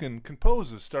fucking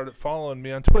composers started following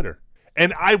me on Twitter.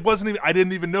 And I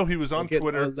didn't even know he was on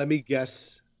Twitter. Let me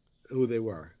guess who they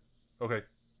were. Okay.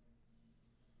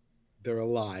 They're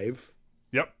alive.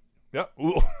 Yep.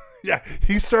 Ooh. Yeah,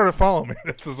 he started following me.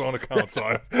 That's his own account,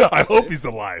 so I hope he's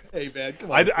alive. Hey man, come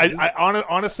on.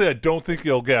 Honestly, I don't think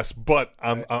you'll guess, but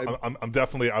I'm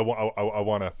definitely I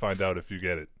want to find out if you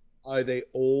get it. Are they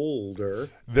older?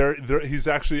 He's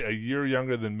actually a year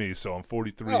younger than me, so I'm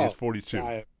 43. He's 42.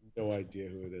 I have no idea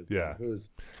who it is. Yeah. Who's?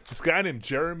 This guy named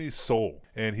Jeremy Soule,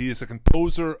 and he is a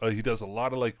composer. He does a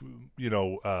lot of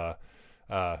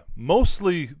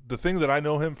mostly the thing that I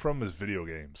know him from is video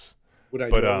games. Would I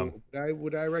But, know?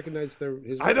 Would I recognize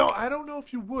his? I don't know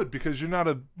if you would, because you're not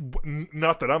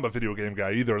that I'm a video game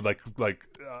guy either. Like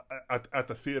at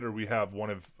the theater we have one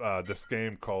of this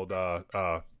game called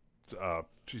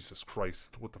Jesus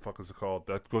Christ, what the fuck is it called?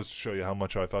 That goes to show you how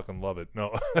much I fucking love it.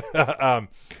 No,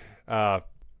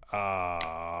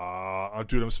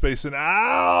 dude, I'm spacing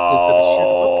out.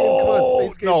 Come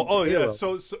on, Space No, Game. oh yeah. Halo.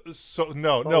 So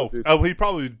no, Oh, no. dude. He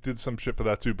probably did some shit for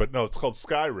that too, but no, it's called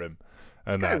Skyrim.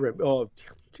 And Skyrim. Oh,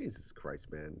 Jesus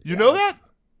Christ, man! you know that?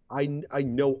 I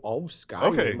know of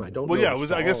Skyrim. Okay. I don't. Well, know yeah.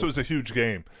 the I guess it was a songs. huge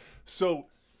game. So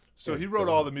Yeah, he wrote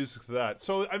go all on. the music to that.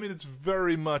 So I mean, it's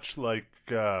very much like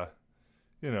I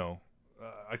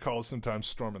call it sometimes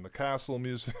Storming the Castle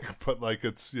music, but like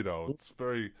it's it's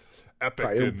very epic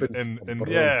Triumphant. and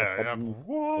yeah,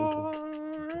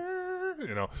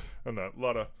 and a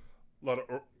lot of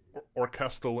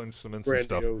orchestral instruments and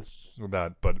Grandiose. stuff and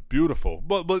that, but beautiful.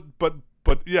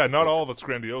 But yeah, not all of it's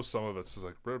grandiose. Some of it's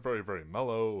like very, very, very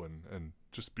mellow and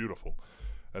just beautiful.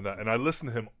 And I listen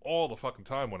to him all the fucking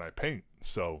time when I paint.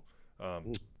 So I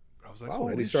was like, Wow,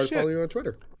 holy and he started shit. following you on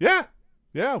Twitter. Yeah.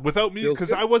 Yeah, without me, Feels because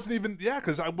good. I wasn't even. Yeah,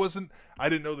 because I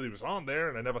didn't know that he was on there,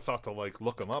 and I never thought to like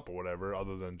look him up or whatever,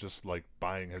 other than just like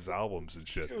buying his albums and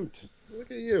shit. Cute. Look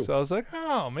at you. So I was like,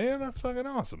 oh man, that's fucking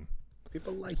awesome.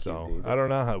 People like So you, David. I don't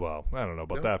know how. Well, I don't know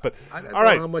about No, that, but I don't all know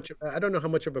right. how much. I don't know how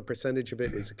much of a percentage of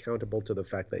it is accountable to the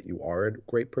fact that you are a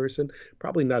great person.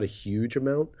 Probably not a huge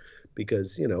amount,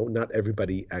 because not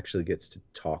everybody actually gets to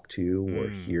talk to you or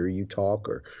hear you talk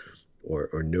or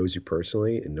knows you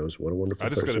personally and knows what a wonderful I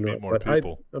just person gotta you meet are. more But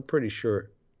people. I'm pretty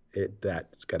sure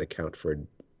that's got to count for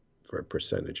a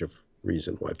percentage of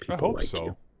reason why I people hope like so.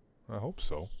 you. I hope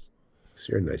so. So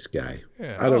you're a nice guy.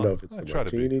 Yeah, I don't know if it's I the try to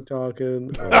be. martini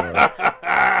talking.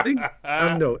 I think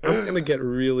I'm gonna get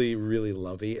really, really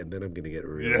lovey, and then I'm gonna get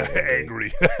really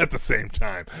angry at the same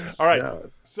time. All right,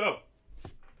 No. so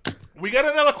we got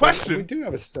another question. We do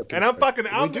have a second, and I'm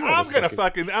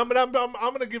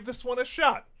gonna give this one a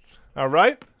shot. All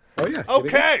right. Oh yeah.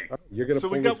 Okay. You're gonna. So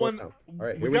pull we got this one. out. All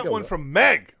right. We Here got go. one from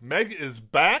Meg. Meg is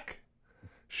back.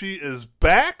 She is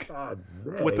back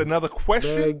Meg. with another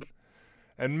question. Meg.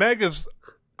 And Meg is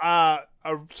a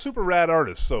super rad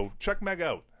artist, so check Meg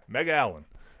out. Meg Allen.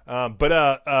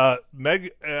 But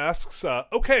Meg asks,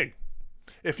 okay,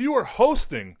 if you were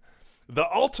hosting the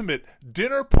ultimate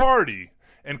dinner party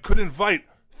and could invite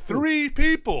 3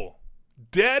 people,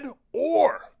 dead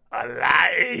or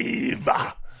alive,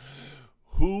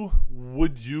 who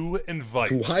would you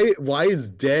invite? Why is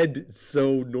dead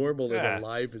so normal Yeah, and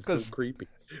alive is so 'cause creepy?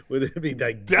 Would it be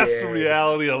like That's dead the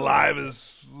reality. Alive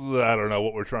is, I don't know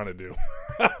what we're trying to do.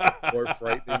 or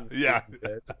frightening? Yeah.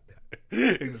 Dead?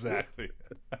 Exactly.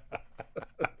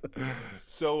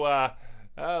 So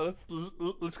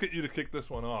let's get you to kick this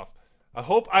one off. I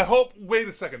hope. Wait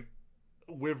a second.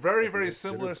 We're very, very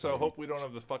similar, so I hope we don't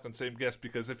have the fucking same guess,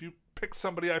 because if you pick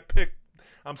somebody I picked,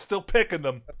 I'm still picking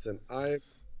them. Listen, I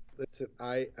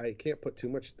can't put too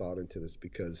much thought into this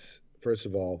because, first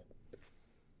of all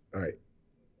right,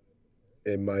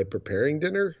 am I preparing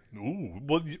dinner? Ooh,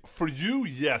 well, for you,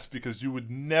 yes, because you would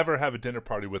never have a dinner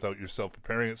party without yourself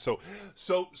preparing it. So.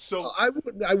 I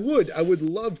would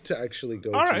love to actually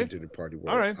go to a dinner party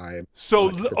where All right. I am So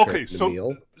preparing the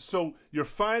meal. So you're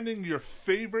finding your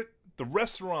favorite. The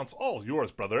restaurant's all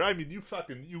yours, brother. I mean, you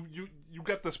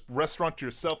got this restaurant to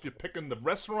yourself. You're picking the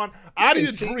restaurant out of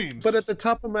your dreams. But at the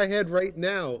top of my head right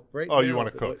now, you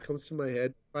want to cook? What comes to my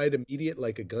head, if I had immediate,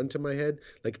 like a gun to my head,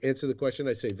 like answer the question,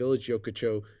 I say Village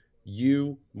Yokocho,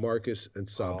 you, Marcus, and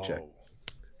Sobchak.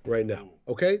 Right now.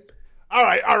 Okay? All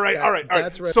right.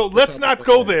 That's right So at the let's top not of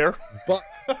go my head. there.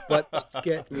 But let's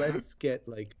get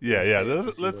like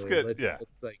Let's get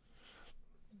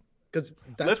because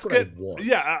that's what I want.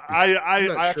 Yeah, I'm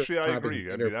not I actually sure I having agree.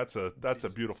 I dinner- mean, that's a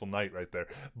beautiful night right there.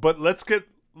 But let's get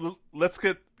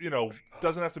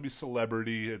doesn't have to be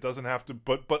celebrity. It doesn't have to.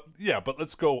 But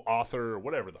let's go author or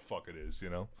whatever the fuck it is.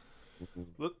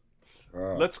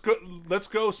 Let's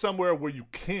go somewhere where you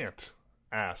can't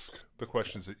ask the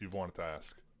questions that you've wanted to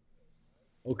ask.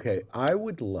 Okay, I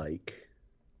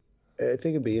think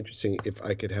it'd be interesting if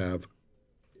I could have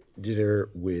dinner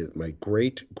with my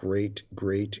great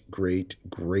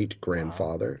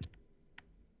grandfather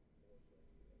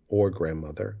or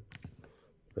grandmother.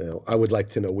 I would like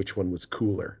to know which one was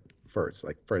cooler first.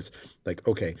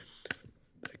 Okay,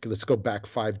 let's go back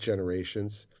 5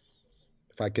 generations.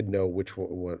 If I could know which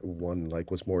one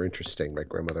was more interesting, my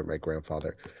grandmother, my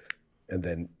grandfather, and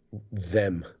then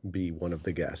them be one of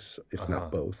the guests, if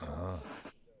not both.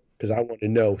 Because I want to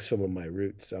know some of my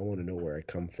roots. I want to know where I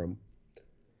come from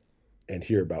and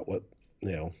hear about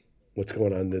what's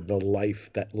going on, the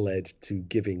life that led to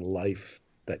giving life,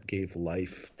 that gave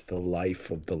life to the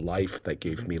life of the life that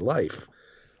gave me life.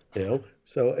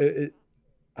 So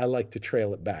I like to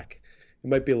trail it back. It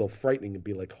might be a little frightening and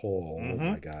be like, oh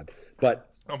my God. But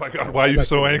oh my God, why are you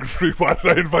so angry? Why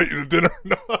did I invite you to dinner?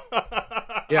 No.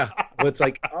 Yeah, but it's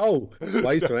like, oh,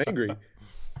 why are you so angry?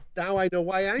 Now I know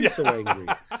why I'm so angry.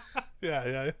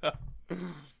 Yeah.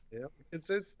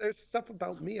 There's stuff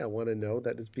about me I want to know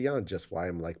that is beyond just why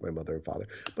I'm like my mother and father.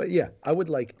 But yeah, I would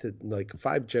like to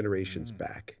 5 generations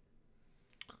back.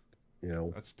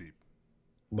 That's deep.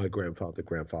 My grandfather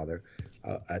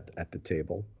at the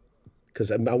table, because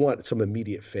I want some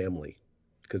immediate family,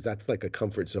 because that's like a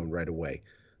comfort zone right away.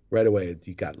 Right away,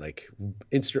 you got like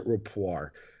instant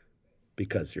rapport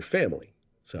because you're family.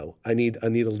 So I need a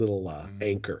little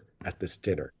anchor at this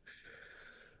dinner.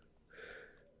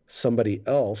 Somebody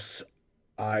else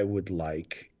I would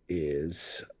like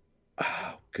is,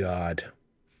 oh God,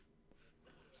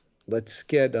 let's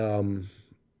get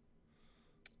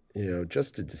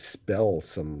just to dispel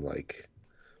some like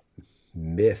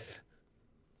myth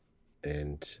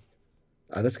and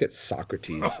Let's get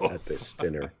Socrates at this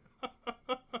dinner.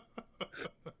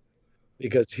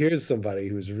 Because here's somebody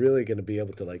who's really going to be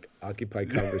able to like occupy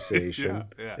conversation.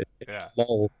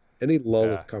 Any lull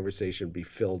of conversation be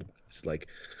filled with this like,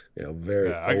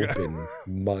 very open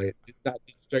mind, not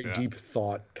this very deep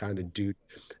thought kind of dude.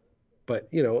 But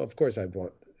of course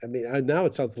now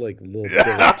it sounds like a little bit.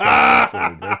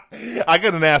 I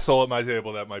got an asshole at my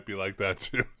table that might be like that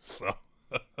too. So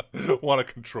want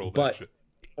to control that shit.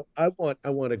 I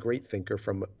want a great thinker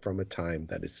from a time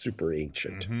that is super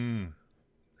ancient. Mm-hmm.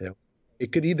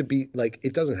 It could either be like,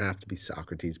 it doesn't have to be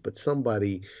Socrates, but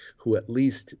somebody who at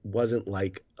least wasn't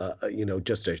like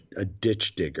just a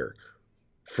ditch digger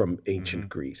from ancient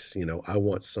Greece. I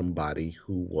want somebody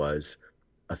who was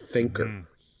a thinker.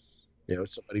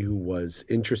 Somebody who was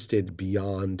interested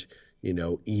beyond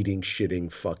eating,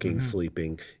 shitting, fucking,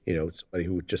 sleeping. Somebody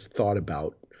who just thought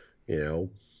about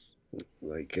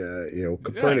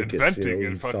Copernicus, inventing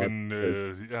and fucking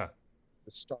the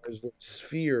stars were a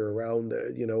sphere around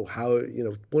the how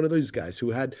one of those guys who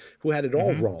had it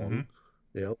all wrong.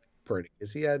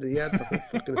 Copernicus, he had the whole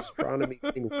fucking astronomy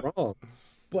thing wrong,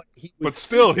 but he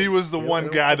was the one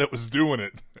guy that was doing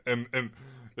it, and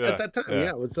at that time,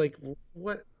 it was like,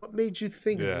 what made you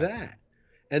think that?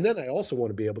 And then I also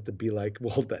want to be able to be like,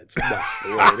 well, that's not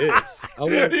the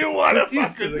way it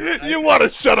is. You want to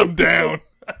shut him down.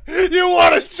 You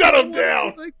want to shut him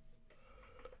down.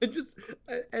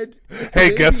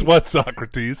 Hey, guess what,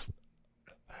 Socrates?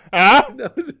 Huh?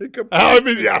 No, I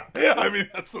mean,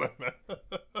 that's what I meant.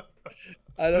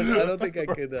 I don't think I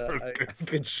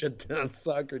could shut down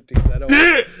Socrates. You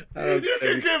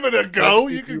can give it a go.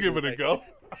 You can give it a go.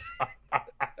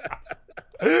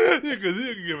 You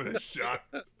can give it a shot.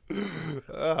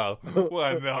 Oh,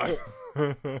 why not?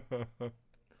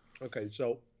 Okay,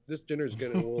 so this dinner is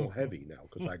getting a little heavy now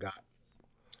because I got,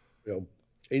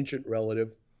 ancient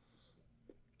relative.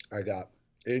 I got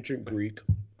ancient Greek.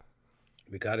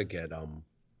 We got to get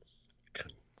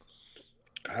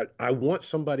I want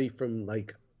somebody from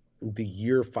like the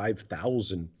year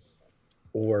 5000,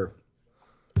 or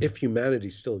if humanity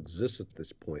still exists at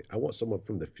this point, I want someone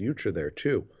from the future there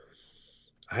too.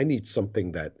 I need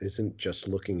something that isn't just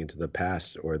looking into the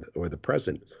past or the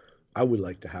present. I would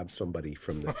like to have somebody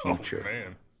from the future. Oh,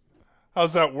 man.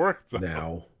 How's that work, though?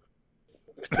 Now,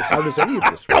 how does any of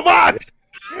this work? Come on!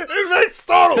 It makes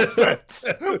total sense!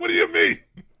 What do you mean?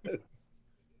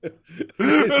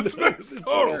 This makes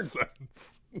total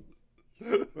sense.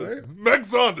 Right?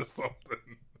 Meg's onto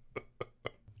something.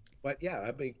 But yeah,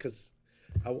 I mean, because...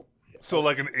 So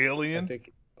like an alien? I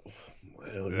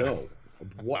don't know.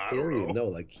 What alien? No,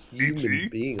 like human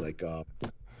being, like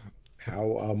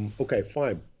okay,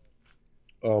 fine.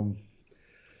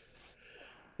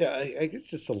 Yeah, I guess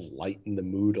just to lighten the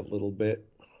mood a little bit.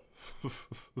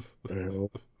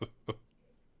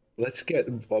 Let's get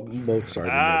Mozart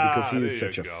in there because he was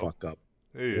such a fuck up.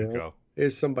 There you go.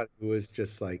 There's somebody who is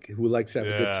just like, who likes to have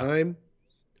a good time.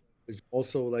 Who's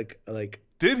also like.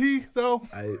 Did he though?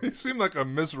 He seemed like a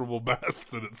miserable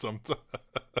bastard at some time.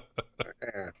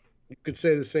 You could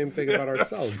say the same thing about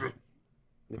ourselves.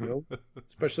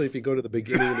 Especially if you go to the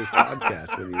beginning of this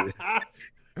podcast.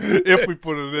 If we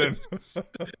put it in.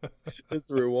 Just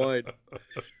rewind.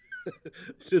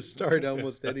 Just start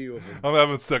almost any of them. I'm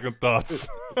having second thoughts.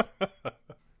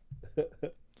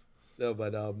 No,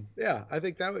 but yeah, I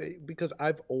think that way, because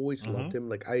I've always loved him.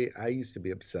 Like I used to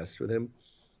be obsessed with him.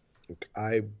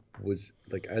 I was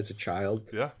like, as a child,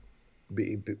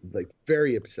 be like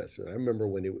very obsessed with it. I remember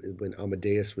when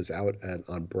Amadeus was out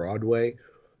on Broadway,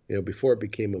 before it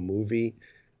became a movie,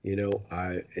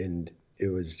 and it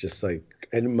was just like,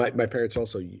 and my parents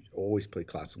also always played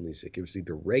classical music. It was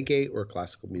either reggae or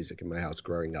classical music in my house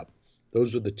growing up.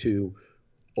 Those were the two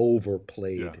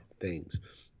overplayed things.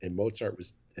 And Mozart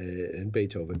was, and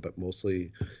Beethoven, but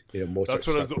mostly, Mozart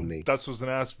stuck with me. That's what's an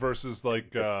ass versus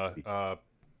like,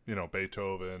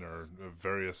 Beethoven or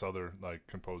various other like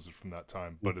composers from that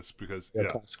time. But it's because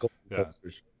classical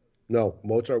composers. No,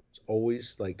 Mozart was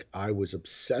always like, I was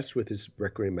obsessed with his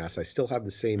Requiem Mass. I still have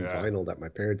the same vinyl that my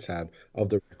parents had of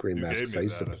the Requiem Mass because I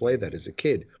used to play that as a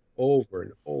kid over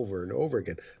and over and over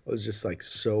again. I was just like,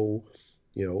 so,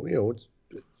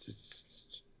 it's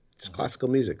classical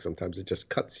music. Sometimes it just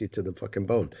cuts you to the fucking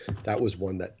bone. That was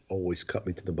one that always cut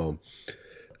me to the bone.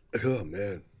 Oh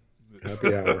man,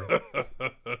 happy hour.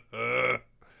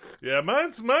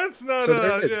 Mine's not.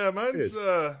 So mine's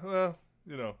well,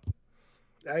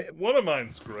 one of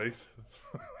mine's great.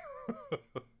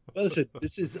 Well, listen,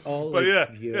 this is all. But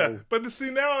But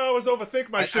see, now I always overthink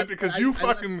my shit because you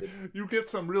get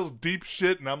some real deep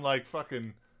shit, and I'm like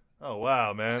fucking. Oh wow,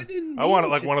 I man! didn't I want it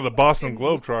mean like to. one of the I Boston didn't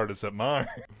mean- Globetrotters at mine.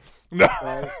 No.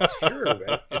 Well, sure.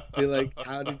 It'd be like,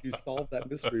 how did you solve that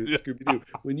mystery with Yeah. Scooby Doo?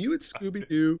 When you at Scooby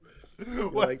Doo, you're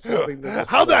What- like solving the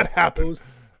How'd that mystery. happen?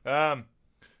 Those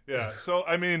Yeah. So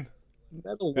I mean,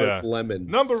 metal Yeah. lemon.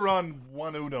 number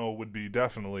one uno would be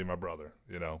definitely my brother.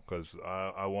 You know, because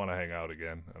I want to hang out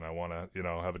again, and I want to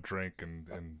have a drink and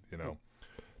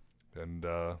and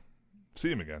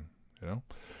see him again. You know.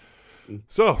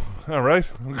 So, all right,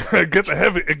 get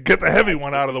the heavy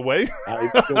one out of the way. I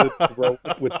feel it throw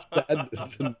with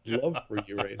sadness and love for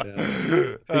you right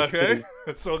now. Okay,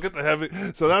 so get the heavy.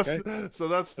 So that's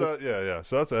the yeah.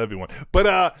 So that's a heavy one.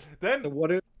 But then So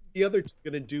what are the other two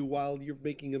going to do while you're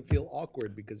making him feel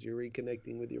awkward because you're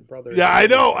reconnecting with your brother? yeah, I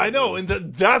know, and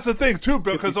that's the thing too.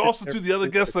 Because also to the other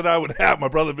guests that I would have, my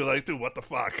brother would be like, "Dude, what the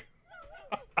fuck?"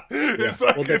 It's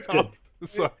like, Well, that's good.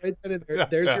 So, Right then and there,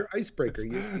 there's your icebreaker.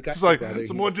 You got it's your like brother.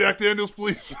 some He's- more Jack Daniels,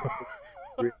 please.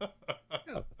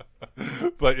 Yeah.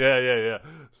 But yeah.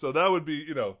 So that would be,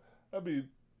 that'd be,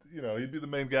 he'd be the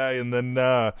main guy, and then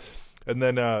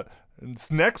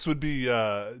next would be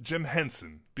Jim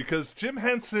Henson, because Jim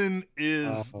Henson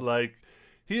is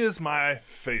he is my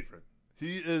favorite.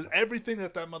 He is everything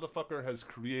that motherfucker has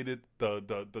created,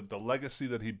 the legacy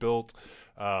that he built,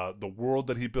 the world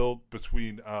that he built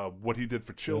between what he did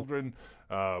for children,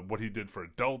 what he did for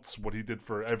adults, what he did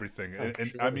for everything. And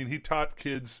sure. I mean, he taught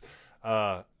kids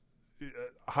how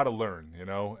to learn,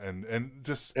 and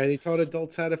just... And he taught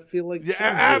adults how to feel like Yeah,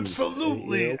 children.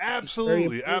 absolutely, It's very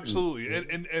absolutely.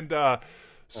 important. And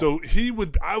so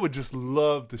I would just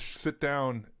love to sit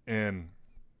down and,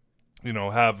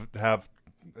 have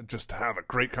a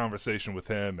great conversation with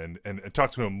him and talk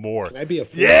to him more. Can I be a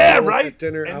Yeah, flower right. at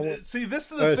dinner? I And, want see,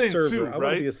 this is a the thing server. too, I want to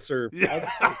right? be a server. Yeah,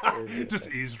 I'll be a server. just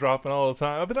eavesdropping all the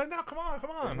time. I'll be like, no, come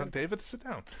on, David, sit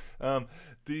down. Can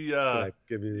I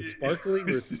give you sparkling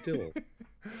or still?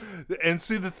 And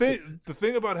see, the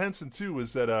thing about Henson too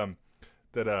is that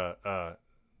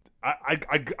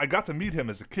I got to meet him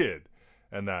as a kid,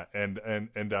 and I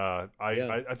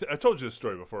told you this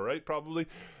story before, right? Probably.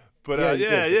 But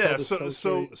Yeah, you did. Tell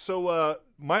the so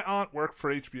my aunt worked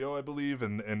for HBO, I believe,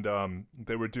 and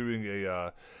they were doing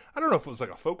I don't know if it was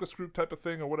like a focus group type of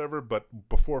thing or whatever, but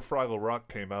before Fraggle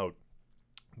Rock came out,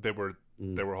 they were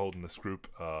holding this group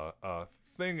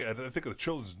thing at, I think, the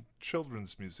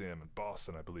Children's Museum in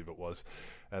Boston, I believe it was,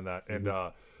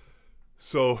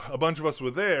 so a bunch of us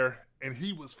were there, and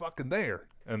he was fucking there,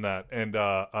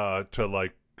 to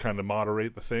like kind of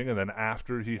moderate the thing, and then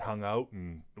after he hung out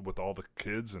and with all the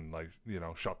kids and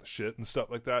shot the shit and stuff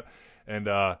like that, and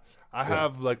I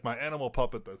have like my animal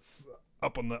puppet that's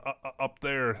up on the up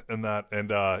there and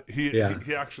he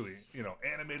actually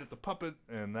animated the puppet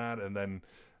and then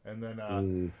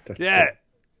That's yeah.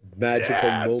 a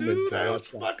magical moment dude, to that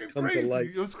watch was that fucking come crazy. to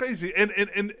life. It was crazy, and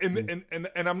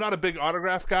I'm not a big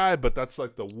autograph guy, but that's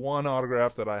like the one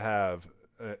autograph that I have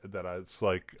that it's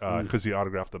like because he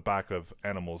autographed the back of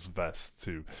Animal's vest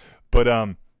too.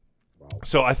 But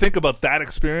so I think about that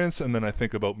experience, and then I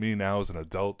think about me now as an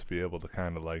adult to be able to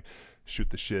kind of like shoot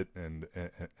the shit and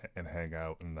hang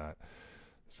out and that.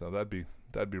 So that'd be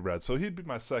rad. So he'd be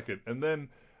my second, and then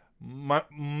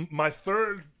my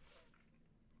third.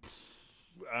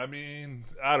 I mean,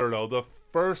 I don't know. The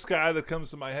first guy that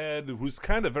comes to my head, who's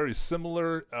kind of very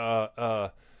similar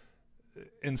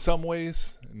in some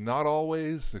ways, not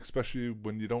always, especially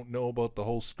when you don't know about the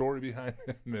whole story behind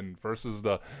him, and versus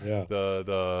the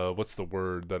what's the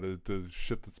word, the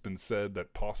shit that's been said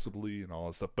that possibly and all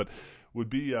that stuff, but would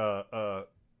be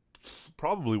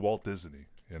probably Walt Disney,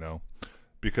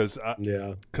 because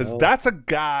that's a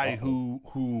guy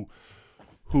who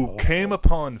came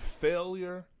upon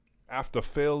failure after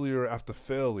failure after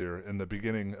failure in the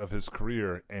beginning of his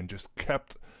career and just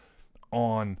kept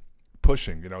on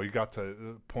pushing. He got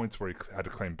to points where he had to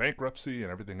claim bankruptcy and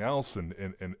everything else, and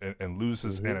lose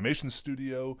his animation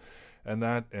studio and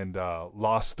that, and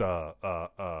lost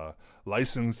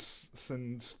license.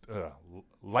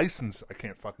 I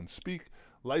can't fucking speak.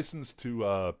 License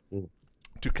to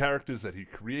characters that he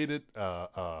created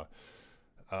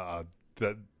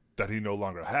that he no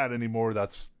longer had anymore.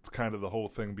 That's kind of the whole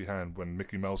thing behind when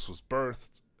Mickey Mouse was birthed.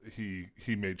 He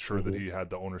made sure that he had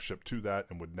the ownership to that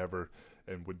and would never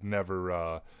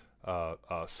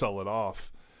sell it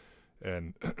off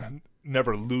and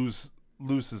never lose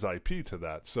his IP to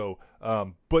that. So,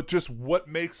 but just what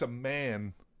makes a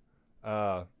man,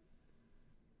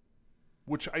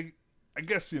 which I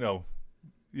guess, you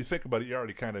think about it, you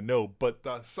already kind of know, but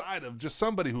the side of just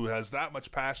somebody who has that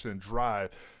much passion and drive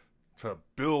to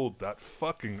build that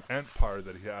fucking empire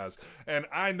that he has. And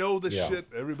I know the shit.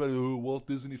 Everybody, Walt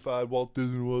Disney 5, Walt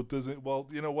Disney. Well,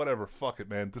 you know, whatever. Fuck it,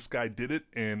 man. This guy did it,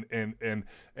 and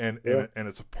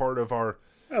it's a part of our.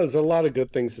 There's a lot of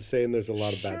good things to say, and there's a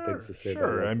lot of bad things to say.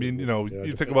 Sure, I mean,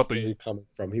 you think about the coming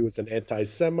from. He was an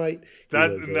anti-Semite.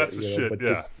 That's the shit.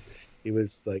 Yeah, he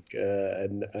was like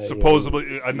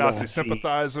supposedly a Nazi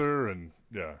sympathizer, and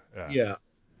yeah.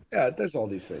 There's all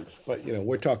these things, but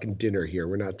we're talking dinner here.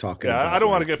 We're not talking. Yeah, about, I don't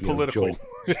want to get political.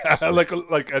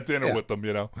 Like at dinner with them,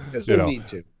 There's no need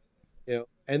to.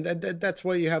 And that's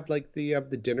why you have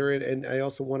the dinner, and I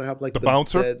also want to have the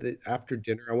bouncer. The after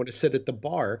dinner, I want to sit at the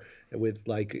bar with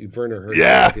Werner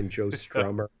Herzog and Joe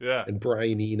Strummer and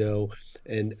Brian Eno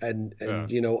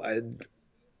and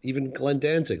even Glenn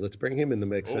Danzig. Let's bring him in the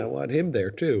mix. I want him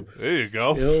there too. There you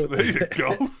go. There you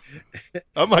go.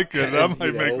 I might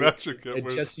make that shit get and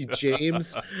worse. Jesse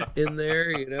James in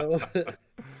there,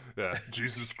 Yeah,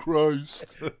 Jesus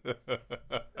Christ.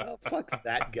 Oh, fuck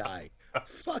that guy.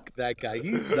 Fuck that guy.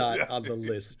 He's not on the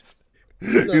list.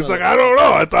 He's like, I don't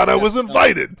know. I thought I was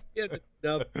invited.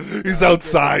 He's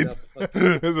outside.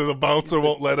 The bouncer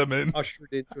won't let him in.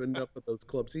 Ushered into enough of those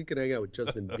clubs. He can hang out with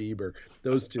Justin Bieber.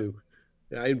 Those two.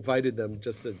 I invited them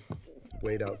just to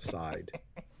wait outside.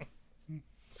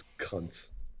 It's cunts.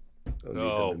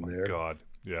 Oh my God.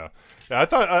 Yeah. I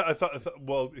thought.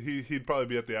 Well, he'd probably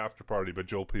be at the after party, but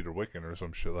Joel Peter Witkin or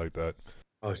some shit like that.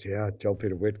 Oh yeah, Joel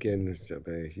Peter Witkin.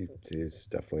 He's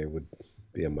definitely would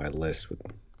be on my list with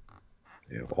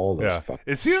all those. Yeah.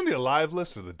 Is he on the alive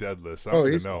list or the dead list? I don't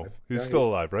even know. Alive. He's still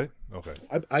alive, right? Okay.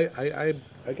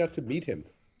 I got to meet him.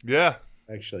 Yeah.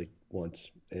 Actually,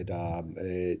 once at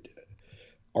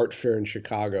art fair in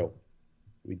Chicago,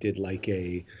 we did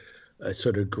a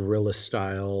sort of guerrilla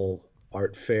style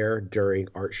art fair during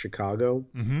Art Chicago.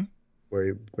 Mm-hmm.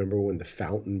 Where remember when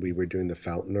we were doing the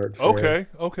fountain art fair?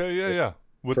 Okay, yeah.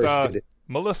 With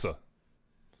Melissa.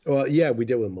 Well, yeah, we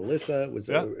did with Melissa. It was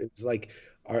like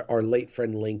our late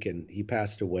friend Lincoln. He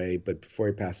passed away, but before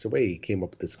he passed away, he came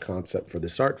up with this concept for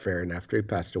this art fair. And after he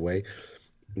passed away,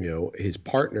 his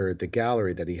partner at the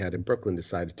gallery that he had in Brooklyn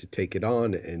decided to take it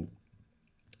on,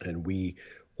 and we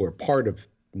were part of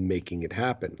making it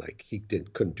happen. Like he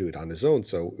couldn't do it on his own,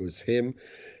 so it was him,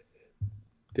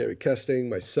 David Kesting,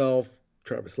 myself,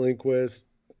 Travis Lindquist,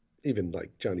 even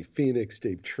Johnny Phoenix,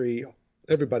 Dave Tree.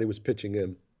 Everybody was pitching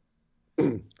in.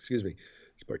 Excuse me,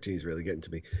 this martini's really getting to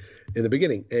me in the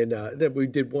beginning. And then we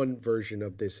did one version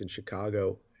of this in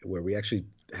Chicago where we actually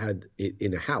had it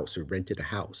in a house. We rented a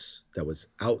house that was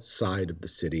outside of the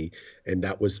city, and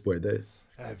that was where the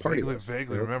party was.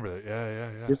 Vaguely remember that.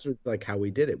 Yeah. This was how we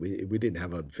did it. We didn't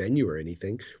have a venue or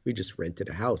anything. We just rented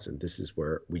a house, and this is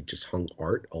where we just hung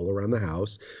art all around the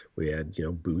house. We had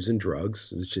booze and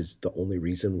drugs, which is the only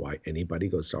reason why anybody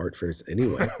goes to art fairs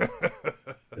anyway.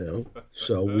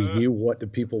 So we knew what the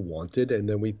people wanted, and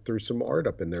then we threw some art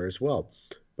up in there as well.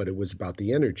 But it was about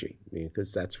the energy,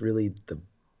 because that's really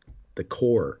the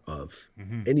core of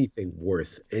anything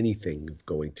worth anything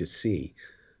going to see.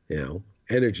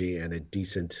 Energy and a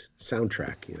decent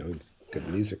soundtrack, it's good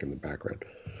music in the background.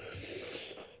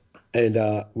 And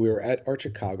we were at Art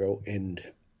Chicago, and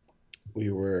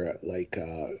we were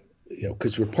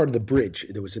because we're part of the Bridge.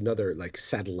 There was another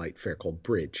satellite fair called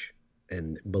Bridge,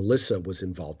 and Melissa was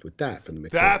involved with that from the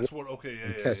McCann. That's what. Okay,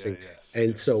 yeah.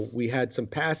 And so we had some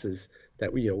passes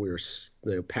that we were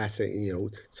passing.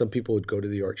 Some people would go to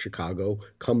the Art Chicago,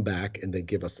 come back, and then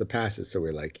give us the passes. So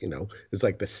we're it's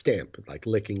like the stamp, like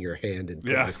licking your hand and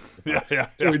yeah. So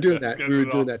we're doing that. We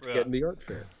were doing that to get in the art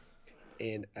fair,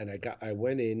 and I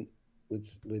went in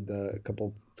with a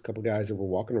couple guys that were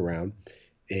walking around,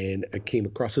 and I came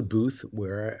across a booth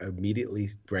where I immediately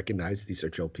recognized these are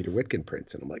Joel Peter Witkin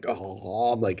prints, and I'm like,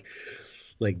 I'm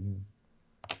like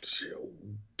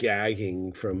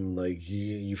gagging from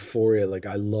euphoria.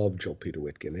 I love Joel Peter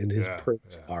Witkin, and his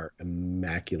prints are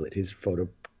immaculate. His photo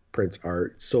prints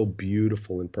are so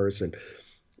beautiful in person,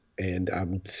 and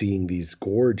I'm seeing these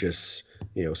gorgeous,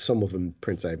 some of them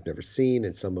prints I've never seen,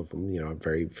 and some of them, I'm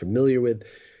very familiar with.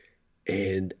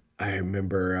 And I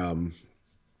remember,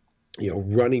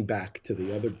 running back to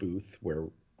the other booth where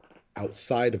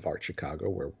outside of Art Chicago,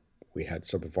 where we had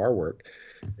some of our work,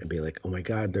 and be like, oh my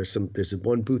God, there's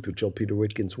one booth with Joel Peter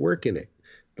Witkin's work in it.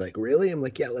 Like, really? I'm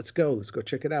like, yeah, let's go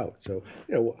check it out. So,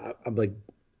 I'm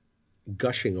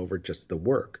gushing over just the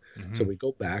work. Mm-hmm. So we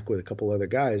go back with a couple other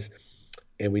guys,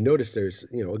 and we notice there's,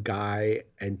 a guy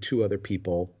and two other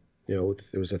people, there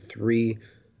was a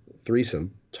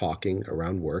threesome talking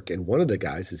around work, and one of the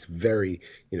guys is very,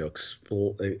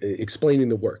 explaining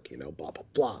the work, blah, blah,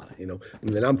 blah, and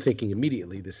then I'm thinking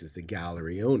immediately this is the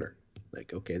gallery owner.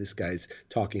 Like, okay, this guy's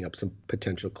talking up some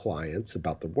potential clients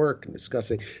about the work and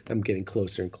discussing. I'm getting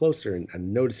closer and closer, and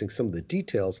I'm noticing some of the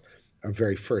details are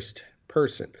very first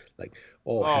person. Like,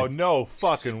 oh, Oh, no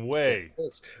fucking way.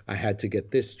 I had to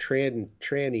get this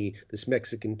tranny, this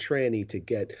Mexican tranny to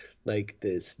get like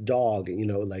this dog,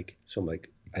 like, so I'm like,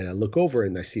 and I look over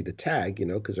and I see the tag,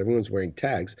 because everyone's wearing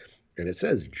tags, and it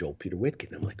says Joel Peter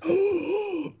Whitkin. I'm like,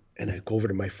 oh, and I go over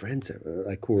to my friends,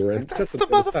 like, who were in. That's the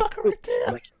motherfucker right there.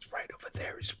 I'm like, he's right over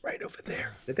there. He's right over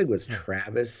there. I think it was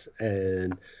Travis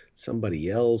and somebody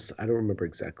else. I don't remember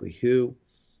exactly who.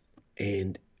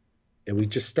 And we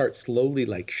just start slowly,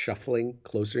 like, shuffling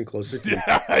closer and closer to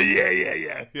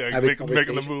yeah.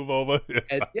 Making the move over.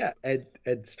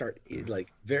 And start,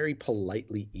 like, very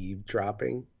politely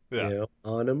eavesdropping,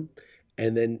 on them,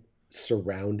 and then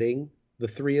surrounding the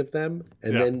three of them,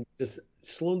 and then just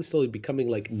slowly becoming,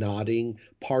 like, nodding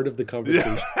part of the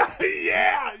conversation.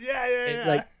 Yeah.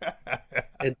 Like,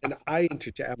 and I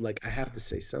interject. I'm like, I have to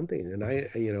say something, and I,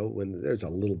 when there's a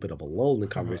little bit of a lull in the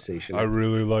conversation, I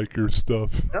really like your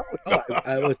stuff. No,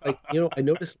 I was like, I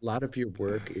noticed a lot of your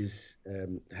work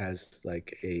has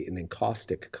like an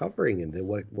encaustic covering, and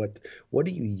what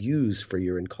do you use for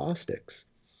your encaustics?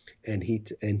 And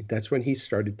that's when he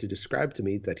started to describe to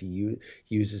me that he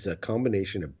uses a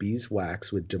combination of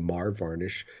beeswax with Damar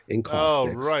varnish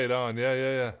encaustics. Oh, right on.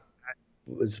 Yeah. That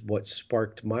was what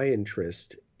sparked my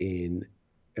interest in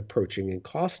approaching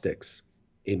encaustics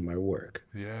in my work.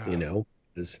 Yeah.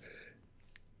 Because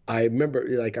I remember,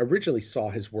 like, I originally saw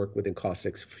his work with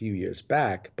encaustics a few years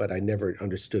back, but I never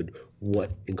understood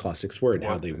what encaustics were and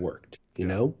how they worked,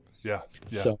 know? Yeah.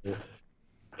 So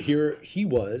here he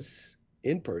was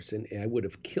in person, and I would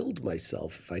have killed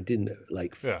myself if I didn't,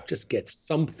 like, just get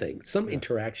some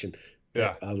interaction.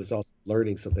 Yeah. I was also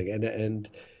learning something, and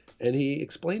he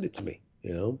explained it to me,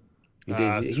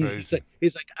 He's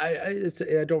like, I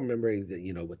don't remember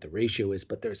what the ratio is,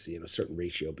 but there's certain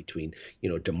ratio between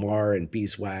Damar and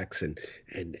beeswax, and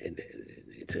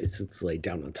it's laid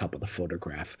down on top of the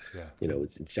photograph.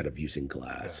 It's instead of using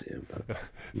glass.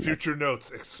 Future notes: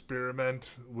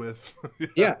 experiment with.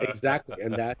 Yeah, exactly,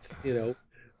 and that's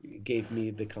gave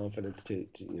me the confidence to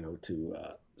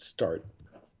start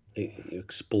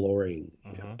exploring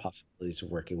possibilities of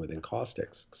working with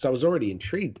encaustics, because I was already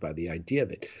intrigued by the idea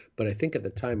of it, but I think at the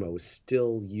time I was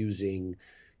still using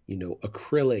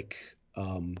acrylic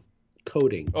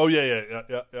coating. Oh yeah,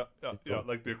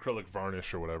 like the acrylic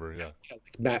varnish or whatever. Yeah,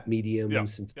 like matte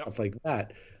mediums and stuff like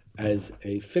that as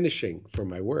a finishing for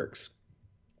my works.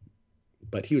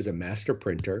 But he was a master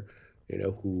printer,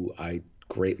 who I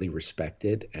greatly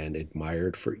respected and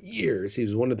admired for years. He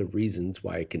was one of the reasons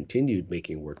why I continued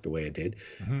making work the way I did,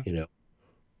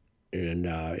 and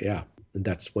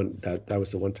that's when that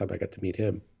was the one time I got to meet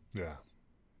him. Yeah.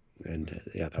 And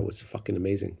that was fucking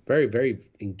amazing. Very, very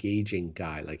engaging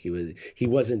guy. Like, he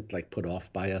wasn't like put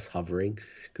off by us hovering,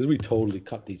 because we totally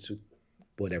cut these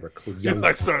whatever.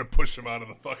 I started pushing him out of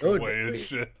the fucking way and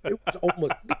shit. It was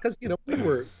almost because we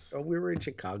were in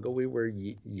Chicago. We were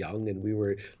young, and we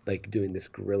were like doing this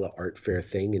guerrilla art fair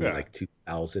thing in like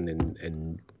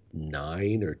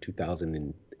 2009 or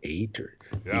 2008 or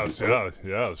it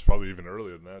was probably even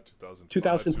earlier than that.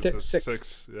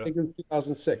 2006. Yeah, I think it was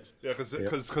 2006. Yeah,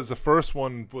 because the first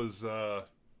one was I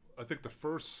think the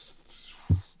first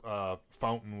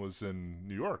fountain was in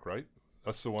New York, right?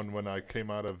 That's the one when I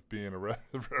came out of being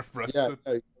arrested. Yeah,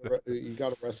 you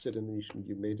got arrested, and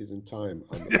you made it in time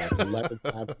on like 11th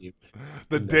Avenue.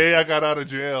 The day I got out of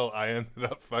jail, I ended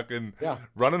up fucking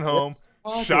running home,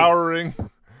 showering,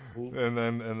 and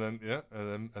then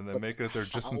making it there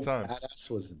just in time. How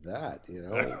badass was that?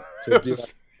 To be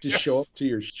like, to show up to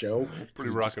your show,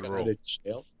 pretty rock and roll.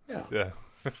 Jail. Yeah.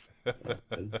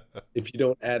 If you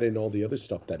don't add in all the other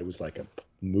stuff, that it was like a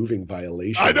moving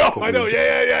violation. I know.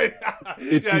 Yeah.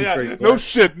 It seems very no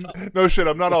shit.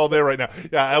 I'm not all there right now.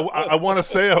 Yeah, I want to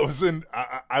say I was in.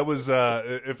 I was.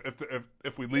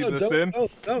 If we leave this in, no.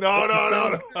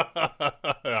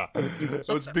 Yeah. It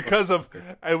was because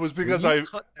I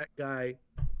cut that guy.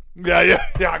 Yeah.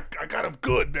 I got him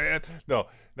good, man. No.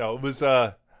 It was.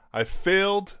 I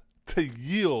failed to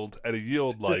yield at a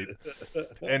yield light,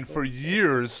 and for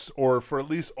years, or for at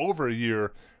least over a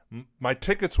year, my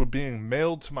tickets were being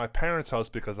mailed to my parents' house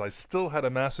because I still had a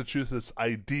Massachusetts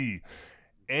ID,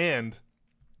 and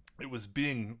it was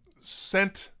being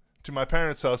sent to my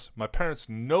parents' house. My parents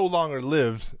no longer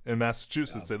lived in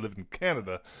Massachusetts. They lived in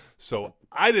Canada, so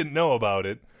I didn't know about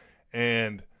it,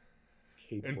 and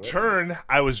in turn,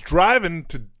 I was driving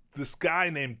to this guy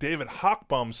named David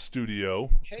Hochbaum's studio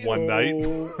one night.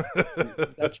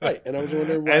 That's right. And I was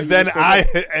wondering why.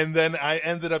 And then I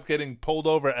ended up getting pulled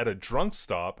over at a drunk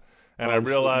stop, and I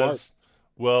realized,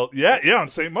 on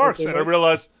St. Mark's, and I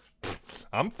realized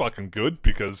I'm fucking good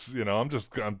because I'm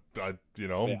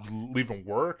leaving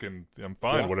work and I'm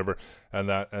fine, whatever.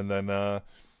 Anyways,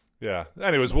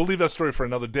 we'll leave that story for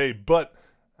another day. But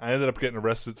I ended up getting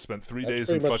arrested, spent 3 days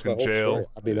in fucking jail.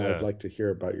 Story. I'd like to hear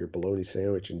about your bologna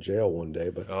sandwich in jail one day,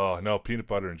 but oh no, peanut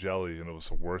butter and jelly, and it was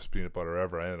the worst peanut butter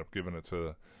ever. I ended up giving it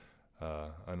to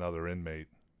another inmate.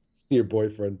 Your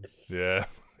boyfriend. Yeah.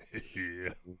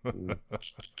 Yeah.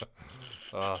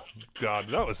 Oh God,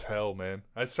 that was hell, man.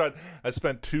 I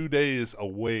spent 2 days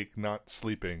awake, not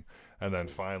sleeping, and then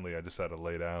finally I just had to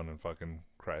lay down and fucking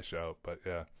crash out. But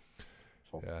yeah.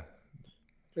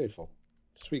 Grateful.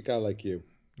 Sweet guy like you.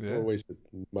 Yeah. Never wasted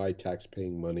my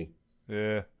tax-paying money.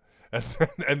 Yeah.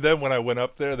 And then when I went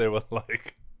up there, they were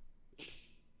like,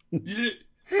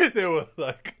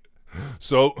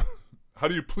 so how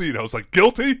do you plead? I was like,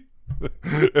 guilty.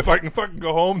 If I can fucking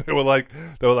go home, they were like,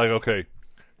 okay,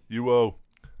 you owe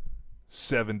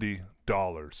 $70,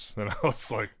 and I was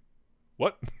like,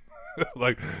 what?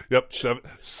 Like, yep,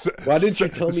 why didn't you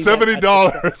tell me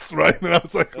 $70, right? And I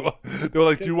was like, well, they were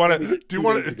like, do you want to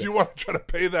try to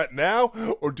pay that now,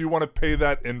 or do you want to pay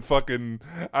that in fucking,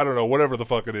 I don't know, whatever the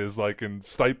fuck it is, like in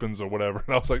stipends or whatever?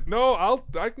 And I was like, no,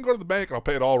 I can go to the bank and I'll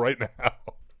pay it all right now. I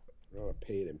want to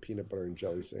pay it in peanut butter and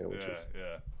jelly sandwiches.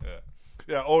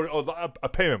 Yeah, or a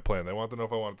payment plan. They wanted to know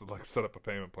if I wanted to like set up a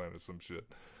payment plan or some shit.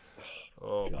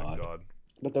 Oh my God.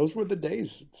 But those were the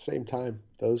days at the same time.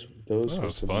 Those were it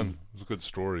was some fun. It was a good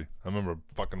story. I remember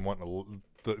fucking wanting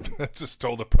to just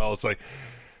told the pal, it's like,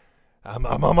 I'm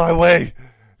on my way.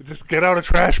 Just get out a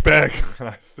trash bag. And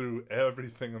I threw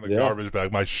everything in the garbage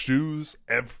bag. My shoes,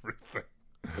 everything.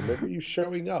 Remember you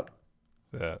showing up.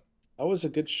 Yeah. That was a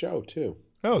good show, too.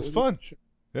 That was fun.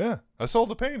 Yeah. I sold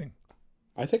the painting.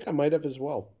 I think I might have as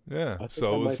well. Yeah.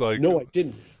 So it was like... No, I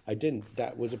didn't.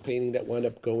 That was a painting that wound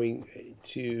up going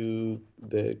to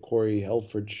the Corey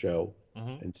Helford show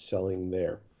and selling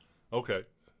there. Okay.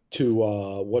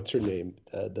 To, what's her name?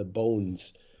 The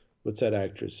Bones. What's that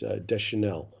actress?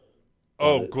 Deschanel.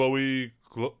 Oh, Chloe...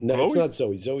 No, Chloe? it's not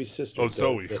Zoe. Zoe's sister. Oh,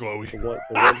 Zoe. Chloe.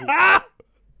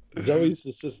 Zoe's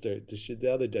the sister.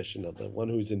 The other Deschanel. The one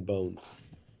who's in Bones.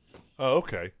 Oh,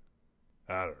 okay.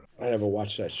 I don't know. I never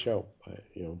watched that show.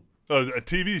 Oh, a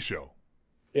TV show.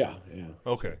 Yeah.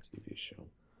 Okay. It's a TV show.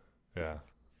 Yeah.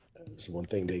 That was one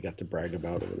thing they got to brag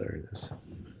about over there.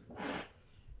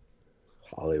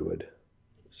 Hollywood.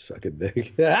 Suck it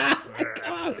big.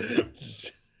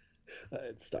 Let's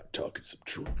start talking some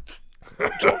truth.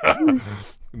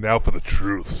 Now for the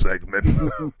truth segment.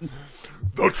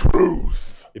 The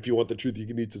truth. If you want the truth,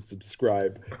 you need to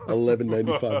subscribe.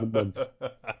 $11.95 a month.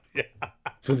 Yeah.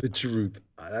 For the truth.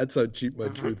 That's how cheap my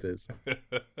truth is.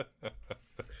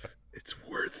 It's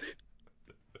worth it.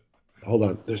 Hold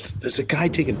on. There's a guy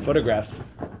taking photographs.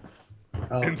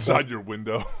 Inside your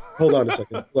window. Hold on a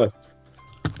second. Look.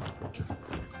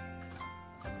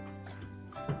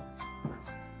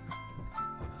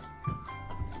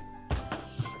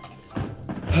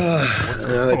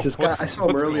 I saw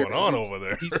him earlier. What's going on over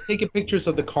there? He's taking pictures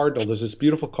of the cardinal. There's this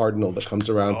beautiful cardinal that comes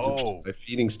around to my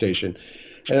feeding station.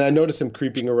 And I noticed him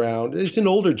creeping around. He's an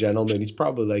older gentleman. He's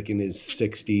probably like in his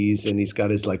 60s, and he's got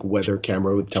his like weather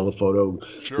camera with telephoto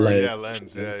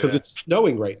lens. Because it's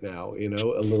snowing right now, a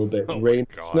little bit. Rain,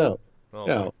 snow. Oh,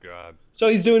 my God. So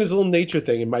he's doing his little nature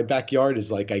thing, and my backyard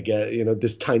is like, I get,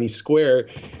 this tiny square.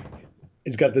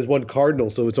 It's got this one cardinal,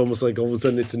 so it's almost like all of a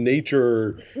sudden it's a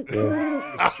nature.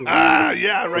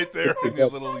 Yeah, right there in your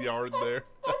little yard there.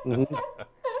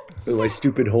 My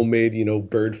stupid homemade,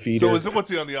 bird feeder. So what's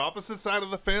he on the opposite side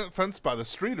of the fence by the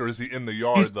street, or is he in the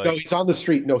yard? No, he's on the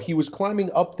street. No, he was climbing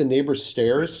up the neighbor's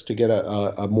stairs to get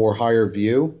a more higher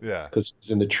view. Yeah, because he was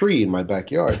in the tree in my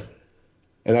backyard,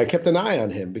 and I kept an eye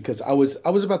on him because I was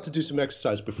about to do some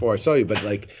exercise before I saw you, but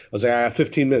I was like, I have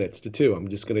 15 minutes to 2. I'm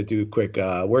just gonna do a quick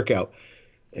workout,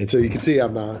 and so you can see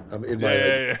I'm in my.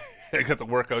 Yeah. I got the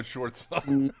workout shorts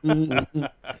on.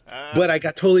 But I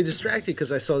got totally distracted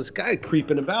because I saw this guy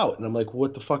creeping about. And I'm like,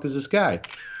 what the fuck is this guy?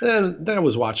 And then I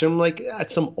was watching. I'm like,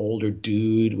 that's some older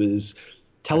dude with his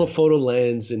telephoto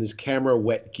lens and his camera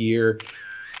wet gear.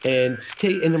 And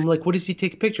I'm like, what does he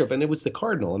take a picture of? And it was the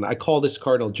cardinal. And I call this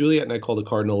cardinal, Juliet and I call the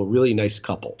cardinal a really nice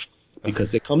couple.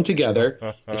 Because they come together.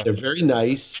 And they're very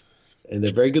nice. And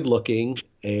they're very good looking.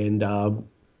 And for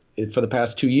the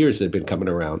past 2 years, they've been coming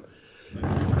around.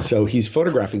 So he's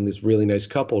photographing this really nice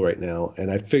couple right now,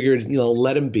 and I figured,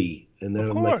 let him be. And then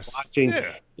I'm like watching.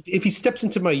 Yeah. If he steps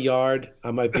into my yard,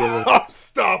 I might be a little. Oh,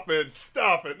 stop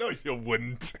it! No, you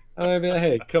wouldn't. I might be like,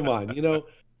 hey, come on,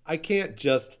 I can't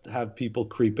just have people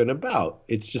creeping about.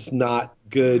 It's just not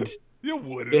good. You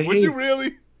wouldn't. Behave. Would you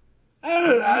really? I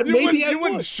don't know. Maybe I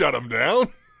wouldn't would. shut him down.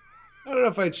 I don't know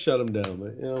if I'd shut him down,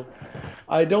 but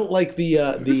I don't like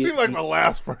the. You seem like the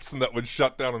last person that would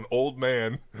shut down an old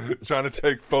man trying to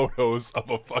take photos of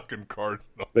a fucking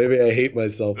cardinal. Maybe I hate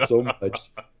myself so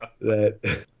much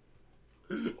that.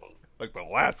 Like the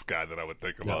last guy that I would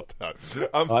think about that.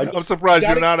 I I'm surprised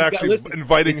you're not gotta actually listen,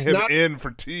 inviting it's him not- in for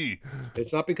tea.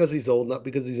 It's not because he's old, not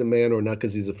because he's a man, or not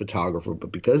because he's a photographer,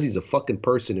 but because he's a fucking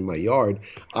person in my yard.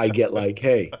 I get like,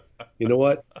 hey, you know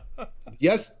what?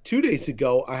 Yes, 2 days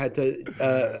ago I had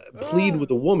to plead with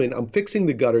a woman. I'm fixing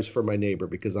the gutters for my neighbor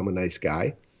because I'm a nice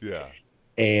guy. Yeah.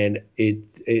 And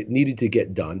it needed to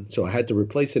get done. So I had to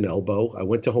replace an elbow. I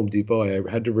went to Home Depot. I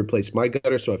had to replace my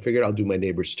gutter, so I figured I'll do my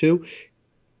neighbor's too.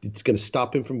 It's going to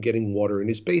stop him from getting water in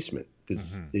his basement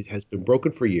because it has been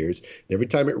broken for years. And every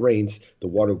time it rains, the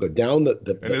water will go down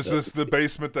Is this the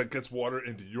basement that gets water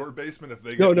into your basement if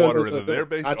they get water into their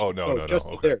basement? No.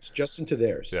 Just Okay. theirs, just into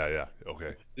theirs. Yeah.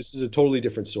 Okay. This is a totally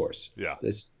different source. Yeah.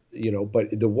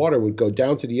 But the water would go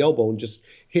down to the elbow and just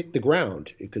hit the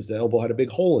ground because the elbow had a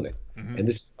big hole in it. And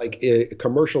this is like a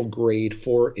commercial grade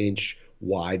 4-inch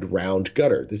wide round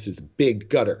gutter. This is a big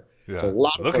gutter. Yeah. So a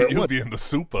lot of Look water at at you once. being the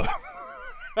super.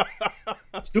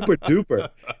 Super duper.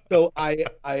 So I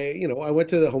went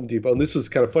to the Home Depot, and this was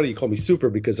kind of funny. You call me super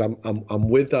because I'm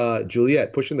with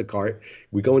Juliet pushing the cart.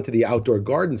 We go into the outdoor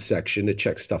garden section to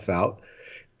check stuff out,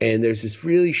 and there's this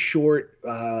really short,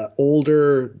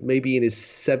 older, maybe in his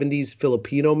 70s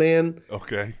Filipino man.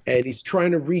 Okay. And he's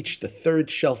trying to reach the third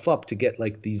shelf up to get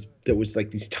like these. There was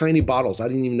like these tiny bottles. I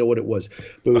didn't even know what it was,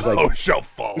 but it was like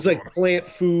shelf it falls. was like plant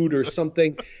food or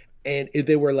something, and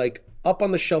they were like up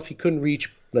on the shelf. He couldn't reach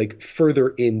like further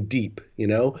in deep,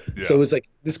 Yeah. So it was like,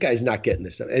 this guy's not getting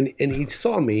this stuff. And he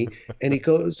saw me and he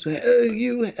goes,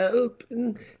 you help,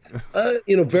 and,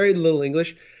 very little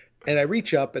English. And I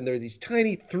reach up and there are these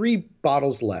tiny 3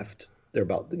 bottles left. They're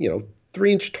about,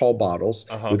 3-inch tall bottles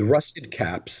with rusted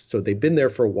caps. So they've been there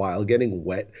for a while, getting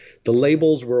wet. The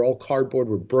labels were all cardboard,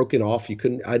 were broken off. I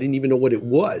didn't even know what it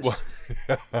was,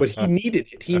 but he needed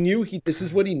it. He knew this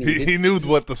is what he needed. He knew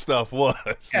what the stuff was.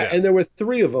 Yeah, and there were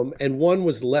 3 of them, and one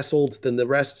was less old than the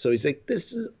rest. So he's like,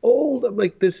 this is old. I'm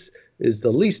like, this is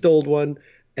the least old one.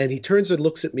 And he turns and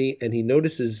looks at me, and he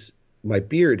notices my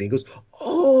beard. And he goes,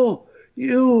 oh,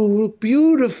 you look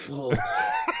beautiful.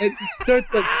 And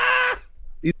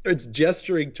he starts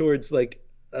gesturing towards like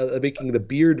making the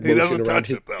beard He motion doesn't around touch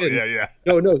his it though. chin. Yeah.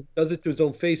 No, he does it to his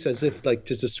own face as if like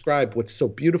to describe what's so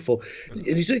beautiful. And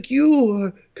he's like,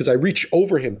 because I reach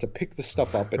over him to pick the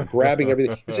stuff up and grabbing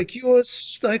everything. He's like, you're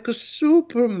like a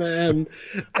Superman.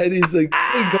 And he's like,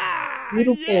 see how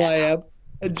beautiful I am.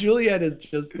 And Juliet is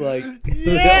just like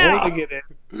holding it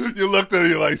in. You looked at it,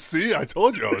 you're like, see, I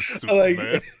told you I was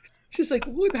Superman. She's like,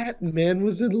 "What? That man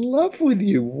was in love with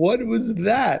you. What was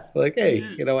that?" Like, hey,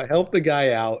 I helped the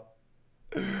guy out.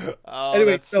 Oh,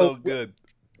 Anyway, that's so good.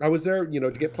 I was there,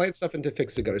 to get plant stuff and to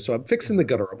fix the gutter. So I'm fixing the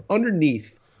gutter. I'm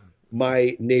underneath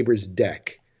my neighbor's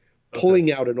deck, pulling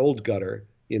out an old gutter,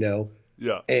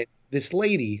 Yeah. And this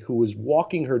lady who was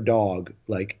walking her dog,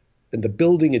 like in the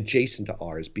building adjacent to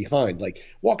ours, behind, like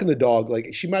walking the dog,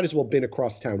 like she might as well have been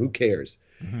across town. Who cares?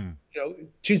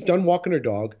 She's done walking her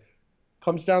dog.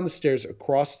 Comes down the stairs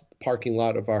across the parking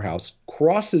lot of our house,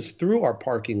 crosses through our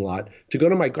parking lot to go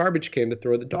to my garbage can to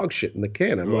throw the dog shit in the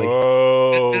can. I'm like,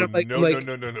 no.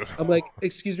 I'm like,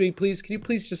 excuse me, please, can you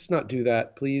please just not do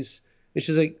that, please? And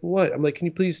she's like, what? I'm like, can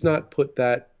you please not put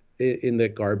that in the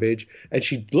garbage? And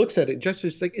she looks at it just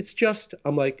like, it's just,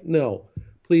 I'm like, no,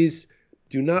 please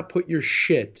do not put your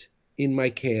shit in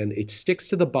my can. It sticks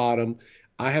to the bottom.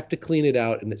 I have to clean it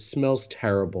out, and it smells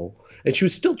terrible. And she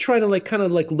was still trying to kind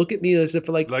of look at me as if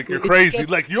like you're crazy.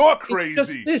 You're crazy.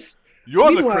 It's just this. You're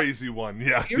Meanwhile, the crazy one.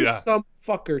 Yeah. Here's some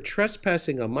fucker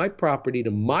trespassing on my property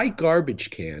to my garbage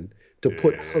can to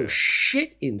put her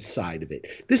shit inside of it.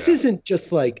 This isn't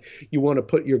just like you want to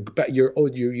put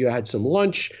you had some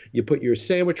lunch, you put your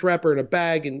sandwich wrapper in a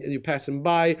bag and you're passing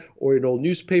by, or an old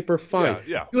newspaper. Fine.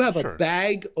 Yeah, you have a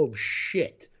bag of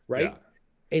shit, right? Yeah.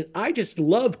 And I just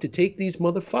love to take these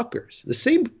motherfuckers. The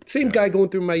same guy going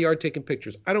through my yard taking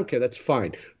pictures. I don't care. That's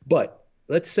fine. But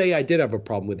let's say I did have a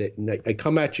problem with it, and I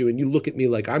come at you and you look at me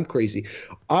like I'm crazy.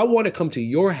 I want to come to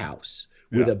your house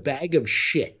with a bag of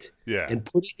shit and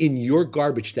put it in your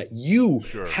garbage that you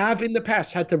have in the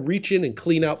past had to reach in and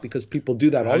clean out because people do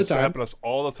that all the time. It happens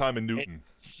all the time in Newton.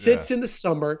 Sits in the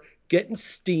summer, getting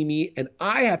steamy, and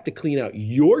I have to clean out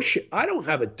your shit. I don't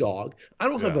have a dog. I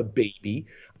don't have a baby,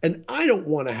 and I don't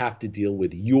want to have to deal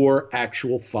with your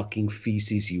actual fucking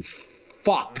feces, you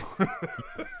fuck.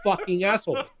 You fucking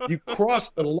asshole. You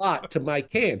crossed the lot to my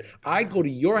can. I go to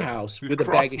your house with a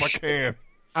bag of my shit. can.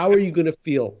 How are you going to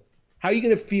feel? How are you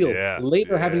going to feel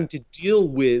later having to deal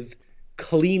with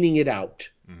cleaning it out,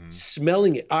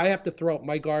 smelling it? I have to throw out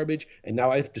my garbage, and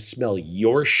now I have to smell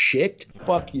your shit?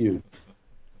 Fuck you.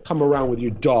 Come around with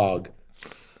your dog.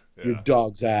 Your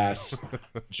dog's ass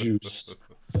juice.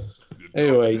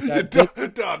 Anyway.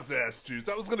 Dog's ass juice.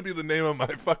 That was going to be the name of my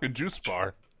fucking juice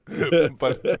bar.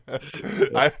 But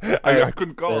I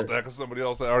couldn't call it that because somebody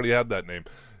else already had that name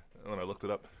when I looked it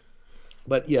up.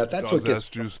 But yeah, that's what gets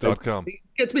dogsassjuice.com. It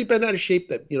gets me bent out of shape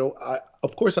that,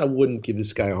 of course I wouldn't give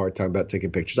this guy a hard time about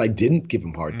taking pictures. I didn't give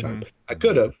him a hard time. I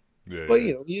could have. But,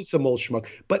 he's some old schmuck.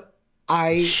 But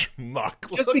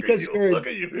schmuck. Just because you're... Look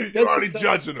at you. You're already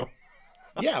judging him.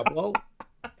 Yeah, well...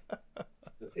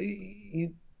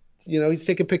 he's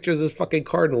taking pictures of this fucking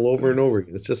cardinal over and over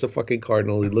again. It's just a fucking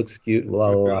cardinal. He looks cute.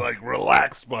 Blah, blah, blah. Like,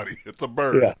 relax, buddy. It's a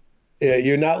bird. Yeah,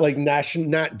 you're not like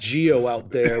Nat Geo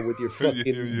out there with your fucking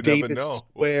you David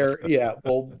Square. Yeah,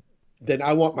 well, then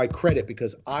I want my credit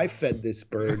because I fed this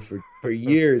bird for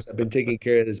years. I've been taking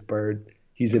care of this bird.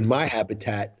 He's in my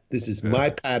habitat. This is my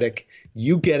paddock.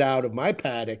 You get out of my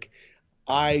paddock.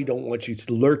 I don't want you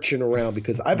lurching around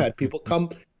because I've had people come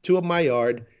to my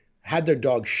yard, had their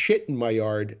dog shit in my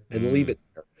yard, and leave it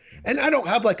there. And I don't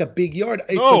have like a big yard.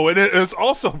 And it's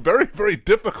also very, very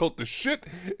difficult to shit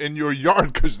in your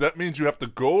yard because that means you have to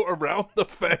go around the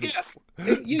fence,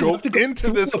 go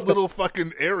into this little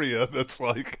fucking area that's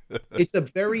like... It's a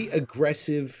very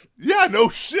aggressive... Yeah, no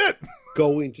shit.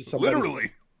 Go into somebody... Literally.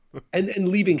 And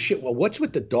leaving shit. Well, what's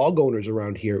with the dog owners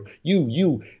around here?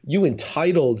 You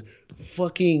entitled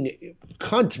fucking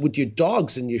cunt with your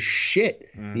dogs and your shit.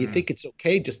 You think it's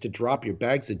okay just to drop your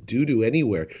bags of doo-doo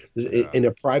anywhere in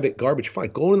a private garbage? Fine.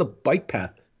 Go on the bike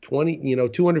path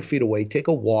 200 feet away. Take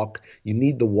a walk. You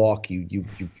need the walk, you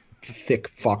thick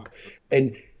fuck.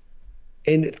 And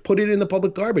put it in the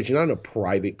public garbage, not in a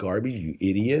private garbage, you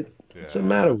idiot. What's the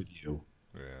matter with you?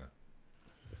 Yeah.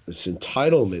 This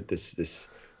entitlement, this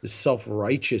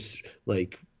self-righteous,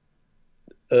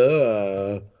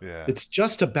 it's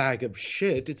just a bag of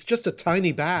shit. It's just a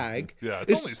tiny bag. Yeah,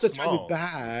 it's only just small. a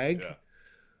tiny bag.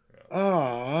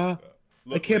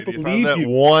 Look, I can't lady, believe if I let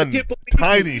one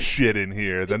tiny shit in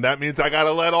here, then that means I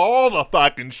gotta let all the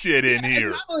fucking shit in here.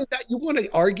 And not only that, you want to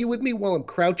argue with me while I'm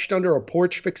crouched under a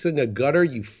porch fixing a gutter,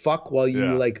 you fuck, while you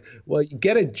you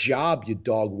get a job, you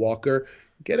dog walker.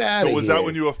 Get out of here. So was that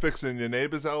when you were fixing your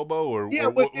neighbor's elbow? Or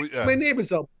my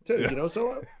neighbor's elbow too,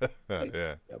 so...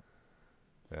 Yeah.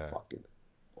 Fucking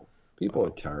people are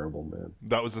terrible, man.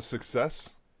 That was a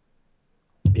success?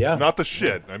 Yeah. Not the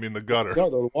shit. I mean the gutter.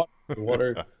 No, the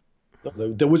water.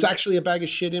 There was actually a bag of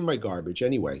shit in my garbage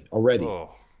anyway already.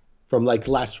 From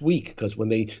last week, because when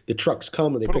the trucks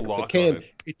come and they pick up the can,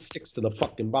 it sticks to the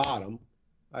fucking bottom.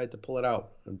 I had to pull it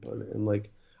out and put it in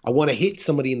I want to hit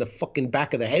somebody in the fucking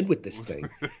back of the head with this thing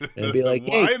and be like,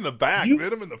 why hey, in the back?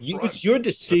 Hit him in the front. It's your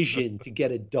decision to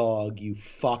get a dog, you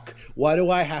fuck. Why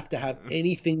do I have to have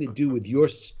anything to do with your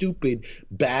stupid,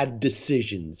 bad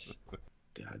decisions?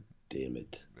 God damn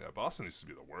it. Yeah, Boston used to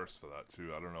be the worst for that,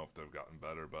 too. I don't know if they've gotten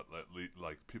better, but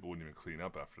people wouldn't even clean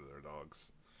up after their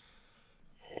dogs.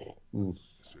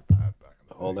 Used to be bad back in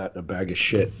the All that in a bag of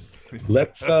shit.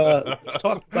 Let's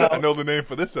talk about... I know the name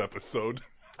for this episode.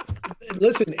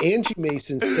 Listen, Angie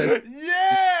Mason said...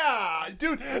 Yeah!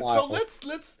 Dude, so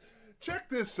let's check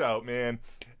this out, man.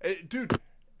 Dude,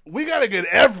 we got to get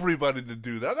everybody to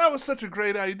do that. That was such a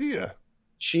great idea.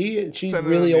 She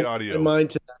really opened my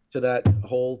mind to that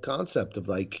whole concept of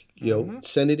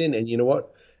send it in. And you know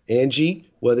what?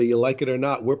 Angie, whether you like it or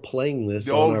not, we're playing this.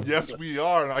 Yes, we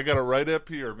are. And I got it right up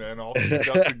here, man. All queued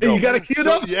up to go. You got it queued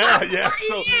up? Yeah.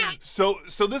 So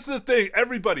this is the thing.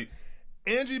 Everybody...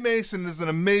 Angie Mason is an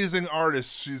amazing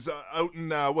artist. She's out in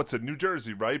New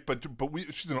Jersey, right? But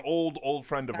she's an old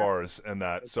friend of ours, and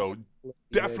that. So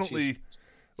definitely,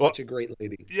 such a great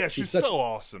lady. Yeah, she's so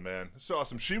awesome, man. So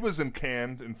awesome. She was in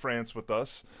Cannes in France with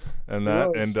us, and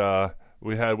that, and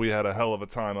we had a hell of a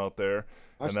time out there.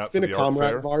 She's been a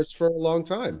comrade of ours for a long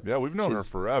time. Yeah, we've known her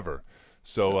forever.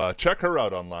 So check her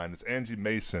out online. It's Angie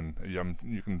Mason.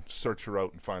 You can search her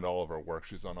out and find all of her work.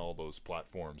 She's on all those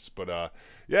platforms. But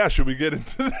should we get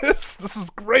into this? This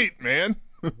is great, man.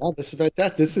 Well, this is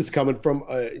fantastic. This is coming from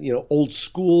old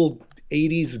school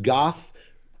 '80s goth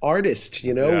artist.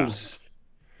 Who's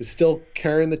still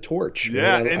carrying the torch.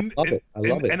 Yeah, Man. I love it. I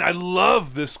love it. And I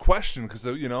love this question because,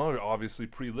 you know, obviously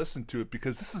pre-listened to it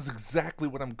because this is exactly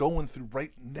what I'm going through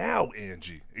right now,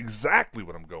 Angie. Exactly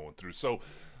what I'm going through. So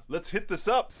let's hit this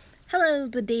up. Hello,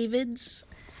 the Davids.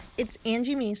 It's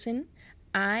Angie Mason.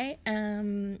 I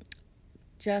am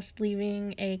just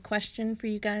leaving a question for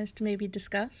you guys to maybe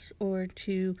discuss or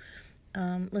to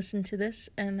listen to this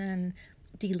and then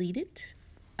delete it.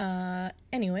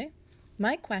 Anyway,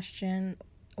 my question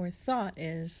or thought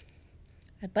is,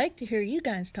 I'd like to hear you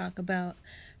guys talk about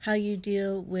how you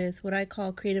deal with what I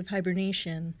call creative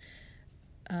hibernation.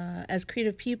 As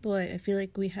creative people, I feel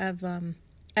like we have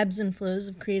ebbs and flows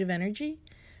of creative energy.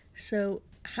 So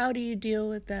how do you deal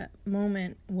with that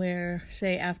moment where,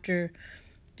 say, after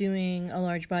doing a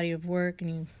large body of work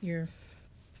and you're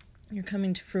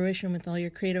coming to fruition with all your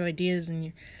creative ideas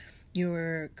and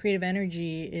your creative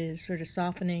energy is sort of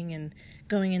softening and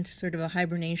going into sort of a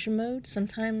hibernation mode?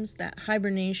 Sometimes that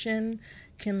hibernation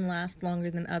can last longer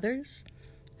than others.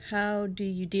 How do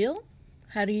you deal?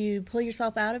 How do you pull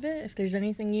yourself out of it? If there's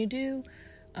anything you do,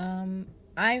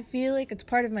 I feel like it's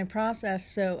part of my process,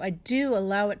 so I do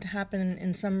allow it to happen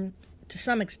to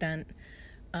some extent.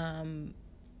 And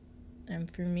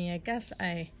for me, I guess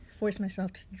I force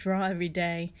myself to draw every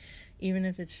day, even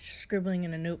if it's just scribbling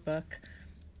in a notebook.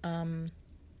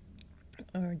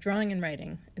 Or drawing and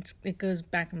writing. It goes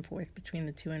back and forth between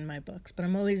the two in my books, but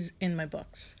I'm always in my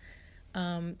books.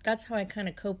 That's how I kind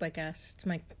of cope, I guess. It's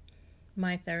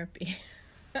my therapy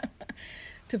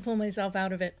to pull myself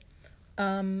out of it.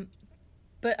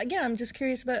 But again, I'm just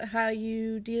curious about how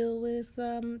you deal with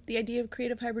the idea of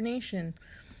creative hibernation.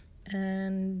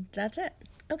 And that's it.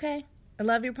 Okay. I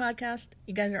love your podcast.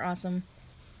 You guys are awesome.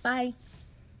 Bye.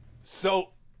 So...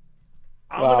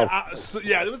 Wow.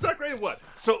 Yeah, it was that great. What?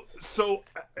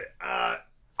 I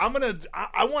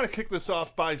want to kick this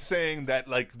off by saying that,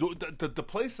 like, the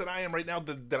place that I am right now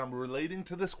that I'm relating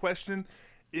to this question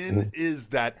in is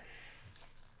that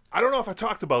I don't know if I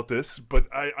talked about this, but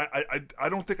I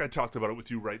don't think I talked about it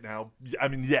with you right now. I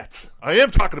mean, yet I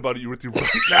am talking about it with you right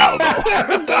now, though.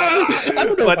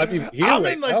 But I'm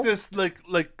in like this, like,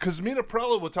 because Mina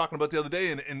Prella was talking about the other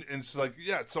day, and it's like,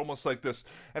 yeah, it's almost like this,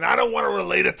 and I don't want to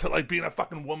relate it to like being a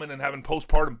fucking woman and having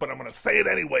postpartum, but I'm gonna say it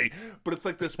anyway. But it's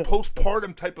like this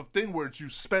postpartum type of thing where you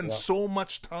spend so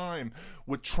much time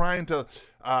with trying to,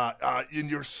 and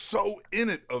you're so in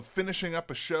it of finishing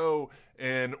up a show.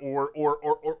 And or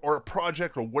a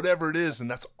project or whatever it is,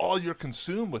 and that's all you're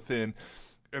consumed within,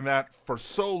 and that for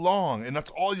so long, and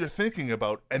that's all you're thinking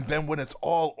about, and then when it's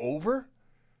all over,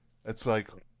 it's like,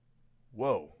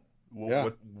 whoa,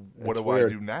 what do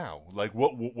weird. I do now? Like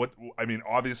what? I mean,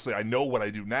 obviously, I know what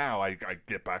I do now. I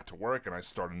get back to work and I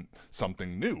start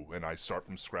something new, and I start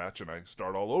from scratch and I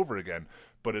start all over again.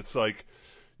 But it's like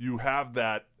you have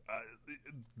that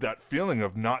feeling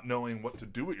of not knowing what to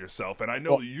do with yourself, and I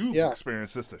know you've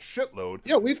experienced this a shitload.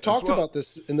 Yeah, we've talked about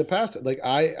this in the past. Like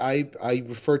I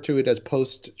refer to it as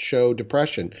post-show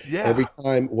depression. Yeah. Every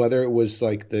time, whether it was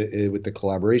like with the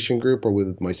collaboration group or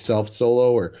with myself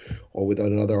solo or with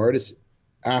another artist,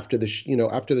 after the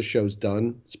show's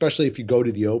done, especially if you go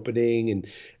to the opening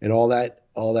and all that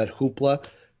hoopla,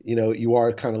 you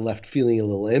are kind of left feeling a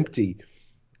little empty.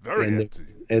 Very empty.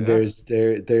 And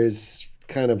there's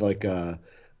kind of like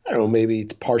I don't know, maybe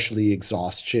it's partially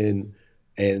exhaustion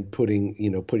and putting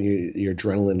your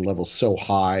adrenaline level so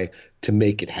high to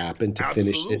make it happen, to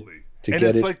finish it. And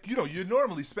it's like, you're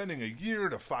normally spending a year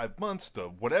to 5 months to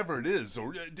whatever it is,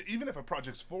 or even if a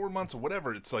project's 4 months or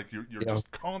whatever, it's like you're just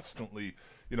constantly,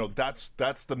 that's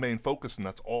the main focus, and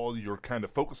that's all you're kind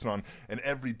of focusing on. And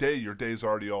every day, your day's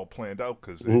already all planned out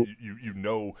because you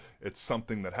know it's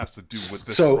something that has to do with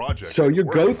this project. So you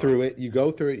go through it.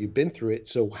 You've been through it.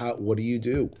 So what do you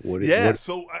do? I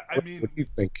mean, what do you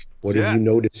think? What have you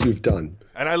noticed you've done?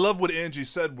 And I love what Angie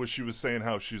said, was she was saying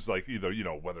how she's like, either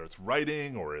whether it's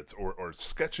writing or it's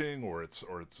sketching or it's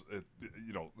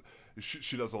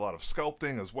she does a lot of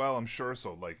sculpting as well, I'm sure.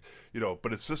 So like,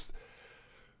 but it's just,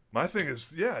 my thing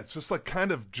is, it's just like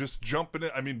kind of just jumping in.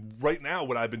 I mean, right now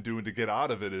what I've been doing to get out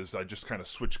of it is I just kind of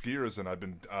switch gears, and I've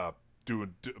been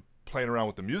playing around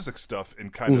with the music stuff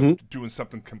and kind of doing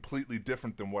something completely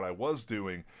different than what I was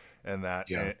doing, and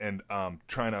that and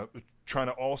trying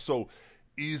to also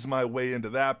ease my way into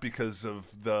that because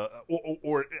of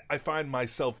or I find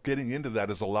myself getting into that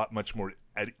is a lot much more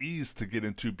at ease to get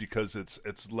into because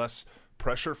it's less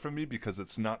pressure for me, because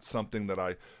it's not something that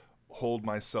I hold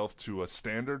myself to a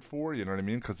standard for. You know what I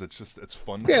mean? Because it's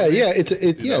fun. Yeah, for me, yeah,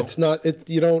 you know? it's not.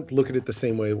 You don't look at it the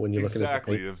same way when you're looking at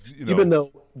Exactly. the If, you know, even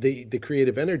though the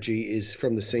creative energy is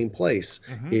from the same place,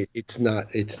 Mhm. it's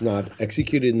not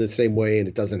executed in the same way, and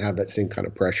it doesn't have that same kind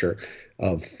of pressure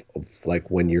of like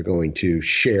when you're going to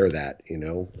share that, you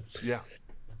know. yeah.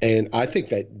 And I think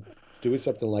that doing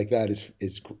something like that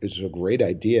is a great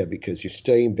idea because you're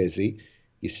staying busy,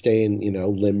 you're staying, you know,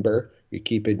 limber, you're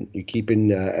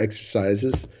keeping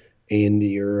exercises, and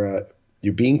you're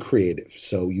being creative,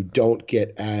 so you don't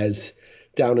get as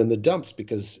down in the dumps,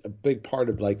 because a big part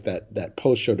of like that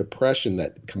post-show depression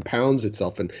that compounds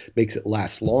itself and makes it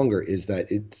last longer is that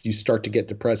you start to get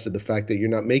depressed at the fact that you're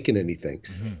not making anything.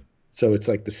 Mhm. So it's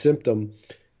like the symptom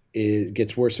it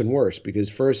gets worse and worse, because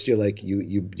first you're like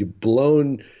you've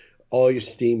blown all your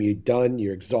steam, you're done,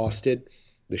 you're exhausted,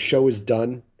 the show is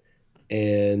done,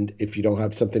 and if you don't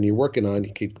have something you're working on,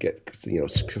 you could get, you know,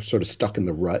 sort of stuck in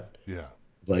the rut, Yeah.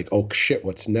 like, oh shit,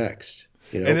 what's next,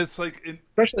 you know. And it's like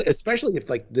Especially if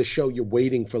like the show you're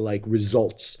waiting for like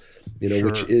results, you know,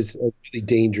 which Sure. is a really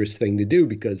dangerous thing to do,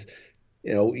 because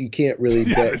you know you can't really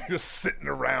yeah, bet, you're just sitting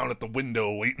around at the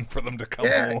window waiting for them to come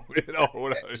Yeah. home. You know,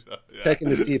 whatever. Yeah. checking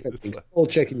to see if It's anything's full,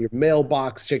 checking your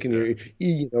mailbox, checking your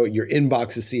your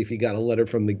inbox to see if you got a letter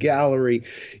from the gallery.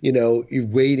 You know, you're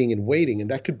waiting and waiting, and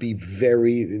that could be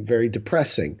very, very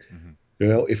depressing. Mhm. You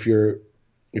know, if you're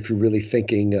really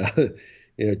thinking,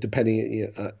 you know, depending,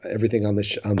 you know, everything on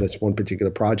this one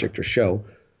particular project or show.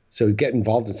 So get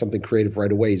involved in something creative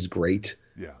right away is great,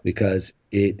 Yeah. because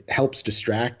it helps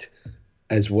distract,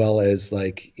 as well as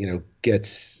like, you know,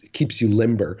 keeps you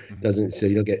limber, doesn't, so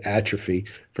you don't get atrophy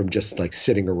from just like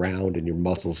sitting around and your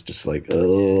muscles just like,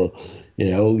 oh, you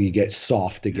know, you get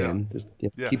soft again. Just, you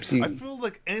know, Yeah. keeps you. I feel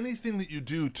like anything that you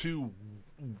do too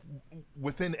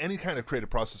within any kind of creative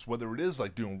process, whether it is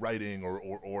like doing writing or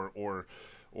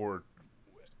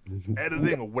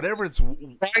editing or whatever Trying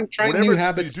whatever new it is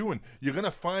habits. you're doing, you're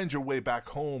gonna find your way back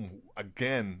home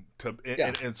again to, Yeah.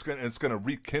 and it's gonna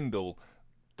rekindle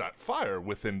that fire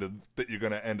within that you're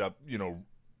gonna end up, you know,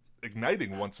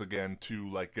 igniting once again to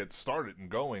like get started and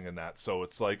going and that. So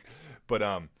it's like, but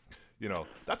you know,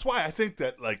 that's why I think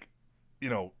that, like, you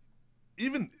know,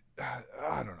 even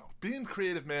I don't know, being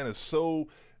creative, man, is so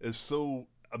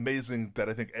amazing that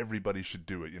I think everybody should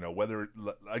do it. You know, whether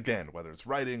it's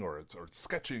writing or it's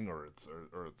sketching or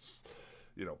it's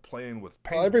you know, playing with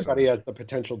paints. Well, everybody has the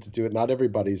potential to do it. Not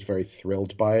everybody's very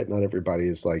thrilled by it. Not everybody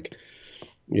is like,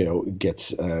 you know,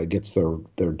 gets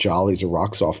their jollies or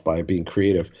rocks off by being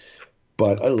creative.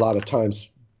 But a lot of times,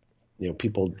 you know,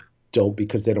 people don't,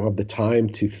 because they don't have the time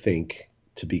to think,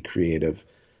 to be creative.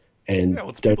 And yeah, well,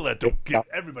 it's people that don't get.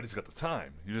 Everybody's got the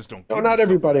time. You just don't. No, give not yourself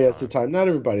everybody has the time. Not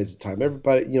everybody has the time.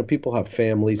 Everybody, you know, people have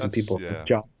families and people have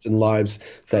jobs and lives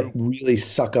that really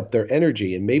suck up their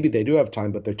energy. And maybe they do have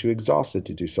time, but they're too exhausted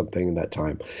to do something in that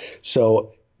time. So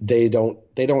they don't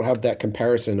have that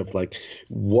comparison of like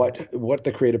what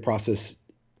the creative process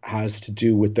has to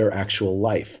do with their actual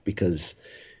life, because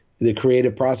the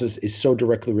creative process is so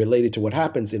directly related to what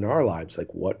happens in our lives.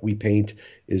 Like what we paint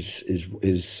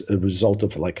is a result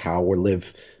of like how we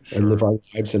live and live our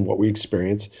lives and what we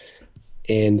experience.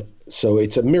 And so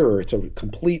it's a mirror. It's a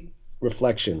complete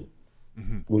reflection.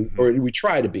 We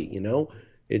try to be, you know,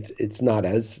 it's not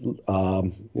as, you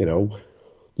know,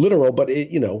 literal, but it,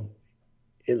 you know,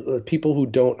 people who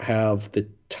don't have the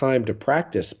time to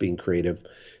practice being creative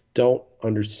don't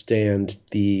understand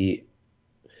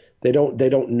they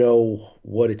don't know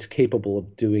what it's capable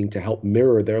of doing to help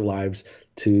mirror their lives,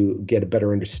 to get a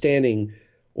better understanding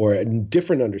or a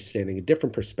different understanding, a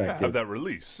different perspective. Have that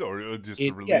release, or just the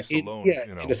release alone. Yeah,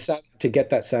 you know, to get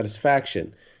that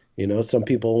satisfaction. You know, some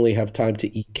people only have time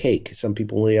to eat cake. Some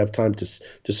people only have time to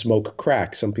smoke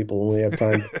crack. Some people only have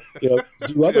time, you know,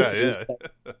 to do other things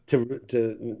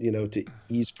to you know, to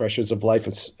ease pressures of life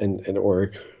and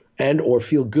or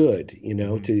feel good. You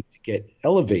know, to get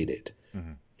elevated.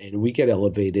 And we get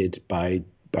elevated by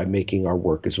making our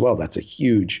work as well. That's a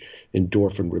huge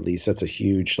endorphin release. That's a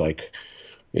huge, like,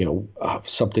 you know,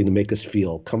 something to make us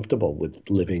feel comfortable with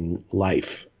living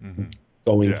life,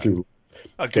 going through.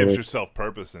 It gives yourself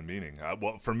purpose and meaning.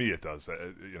 Well, for me, it does.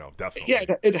 You know, definitely.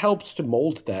 Yeah, it helps to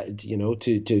mold that. You know,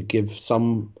 to give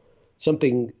something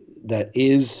that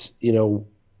is, you know,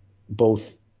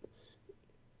 both,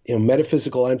 you know,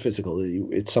 metaphysical and physical.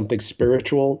 It's something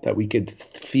spiritual that we could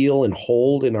feel and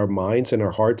hold in our minds and our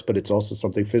hearts, but it's also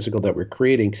something physical that we're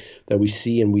creating, that we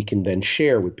see and we can then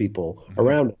share with people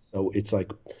around us. So it's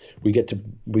like we get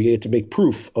to make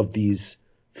proof of these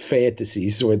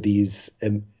fantasies or these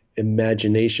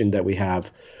imagination that we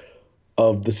have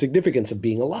of the significance of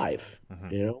being alive,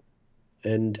 you know,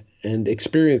 and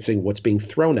experiencing what's being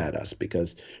thrown at us,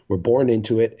 because we're born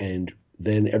into it, and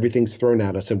then everything's thrown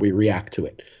at us and we react to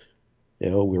it.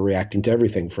 We're reacting to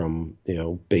everything from,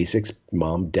 basics,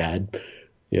 mom, dad,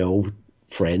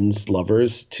 friends,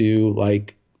 lovers, to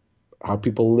like how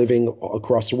people living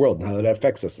across the world and how that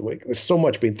affects us. There's so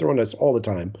much being thrown at us all the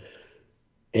time,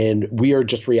 and we are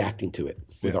just reacting to it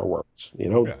with our words,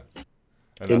 Yeah.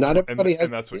 And not everybody has.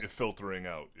 And that's what you're filtering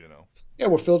out, Yeah,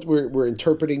 we're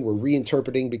interpreting, we're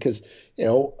reinterpreting, because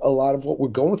a lot of what we're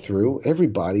going through,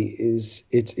 everybody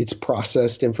it's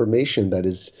processed information that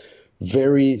is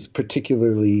very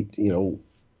particularly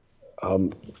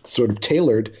sort of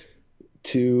tailored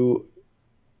to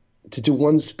do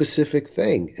one specific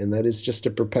thing, and that is just to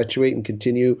perpetuate and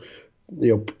continue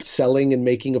selling and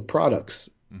making of products,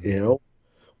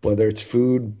 whether it's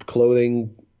food,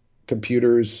 clothing,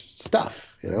 computers,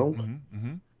 stuff,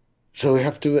 So we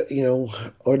have to,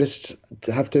 artists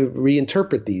have to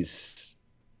reinterpret these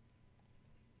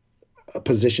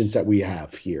positions that we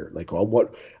have here. Like, well,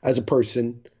 what, as a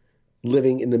person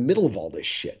living in the middle of all this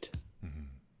shit,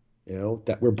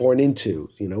 that we're born into,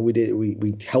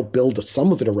 we help build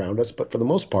some of it around us, but for the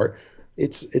most part,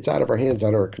 it's out of our hands,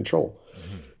 out of our control.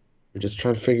 We're just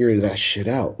trying to figure that shit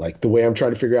out, like the way I'm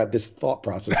trying to figure out this thought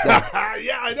process now.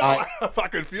 Yeah, I know. I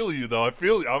fucking feel you, though. I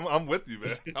feel you. I'm with you,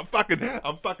 man.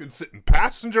 I'm fucking sitting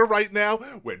passenger right now.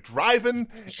 We're driving,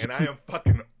 and I am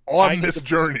fucking on this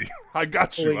journey. I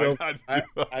got you.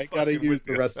 I gotta use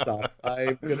the rest stop.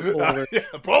 I'm gonna pull over. Yeah,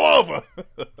 pull over.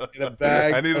 In a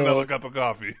bag. I need another cup of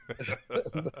coffee.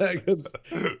 A bag of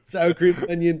sour cream,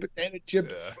 onion, potato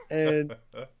chips, and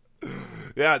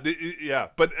yeah.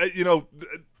 But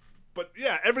But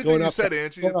yeah, everything you said,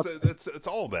 Angie, it's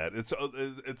all that.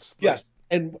 It's yes,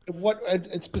 and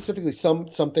specifically some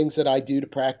things that I do to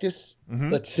practice.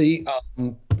 Let's see,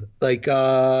 Angie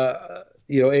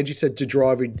said to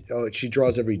draw she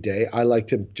draws every day. I like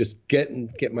to just get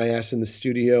my ass in the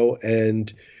studio,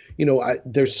 and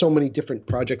there's so many different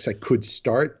projects I could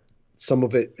start. Some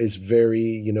of it is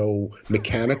very,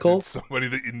 mechanical. Somebody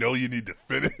that you need to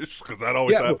finish, because that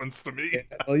always happens to me.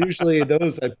 Well, usually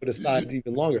those I put aside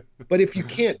even longer. But if you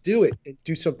can't do it,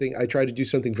 do something. I try to do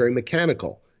something very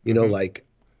mechanical. Like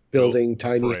building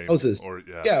tiny houses.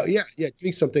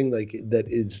 Doing something like that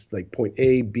is like point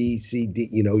A, B, C, D.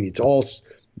 It's all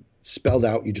spelled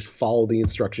out. You just follow the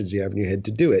instructions you have in your head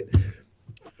to do it,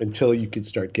 until you can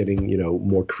start getting,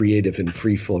 more creative and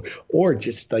free flow. Or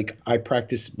just like I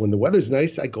practice when the weather's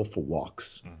nice, I go for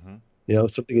walks.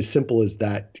 Something as simple as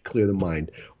that to clear the mind.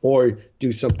 Or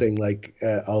do something like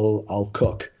I'll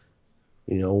cook,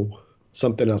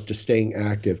 something else, just staying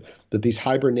active. That these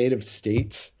hibernative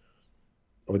states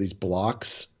or these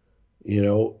blocks,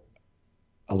 a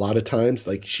lot of times,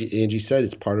 like Angie said,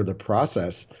 it's part of the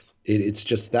process. It's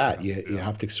just that you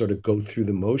have to sort of go through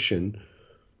the motion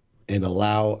and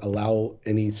allow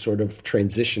any sort of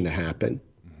transition to happen.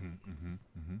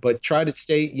 But try to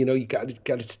stay, you got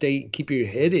to stay, keep your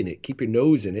head in it, keep your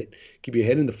nose in it, keep your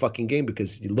head in the fucking game,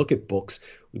 because you look at books,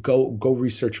 go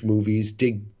research movies,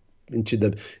 dig into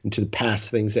the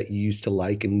past things that you used to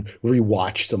like, and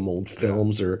rewatch some old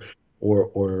films or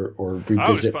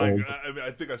revisit old.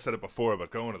 I think I said it before, but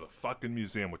going to the fucking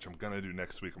museum, which I'm gonna do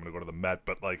next week. I'm gonna go to the Met,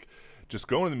 but like just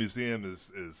going to the museum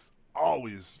is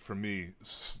always, for me,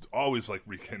 always like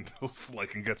rekindles,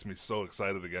 like, and gets me so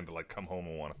excited again to like come home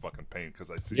and want to fucking paint,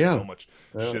 because I see so much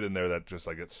shit in there that just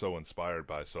I get so inspired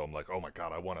by. So I'm like, oh my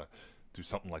god, I want to do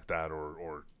something like that,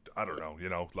 or I don't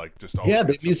know, like just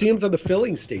the museums are the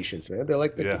filling stations, man. They're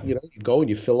like you go and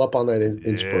you fill up on that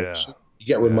inspiration. You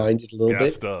get reminded a little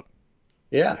bit. Up.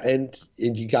 Yeah, and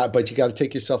you got to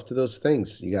take yourself to those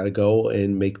things. You got to go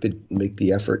and make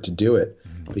the effort to do it.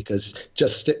 Because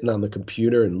just sitting on the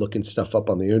computer and looking stuff up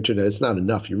on the internet, it's not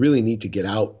enough. You really need to get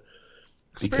out.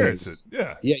 Experience it.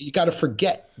 Yeah, you got to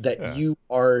forget that you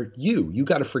are you. You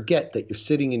got to forget that you're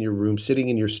sitting in your room, sitting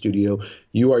in your studio.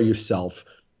 You are yourself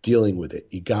dealing with it.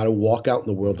 You got to walk out in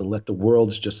the world and let the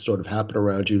world just sort of happen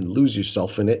around you and lose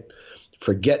yourself in it.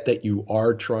 Forget that you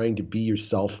are trying to be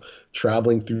yourself,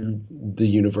 traveling through the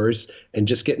universe, and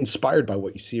just get inspired by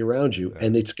what you see around you.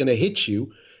 And it's going to hit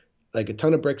you like a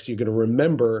ton of bricks. You're going to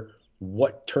remember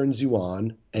what turns you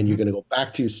on, and you're going to go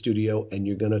back to your studio and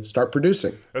you're going to start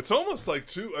producing. It's almost like,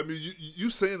 too, I mean, you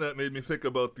saying that made me think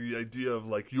about the idea of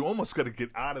like, you almost got to get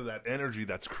out of that energy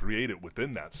that's created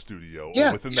within that studio,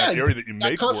 or within that area that you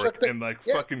make work, and like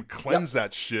fucking cleanse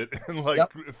that shit and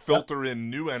like filter in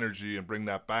new energy and bring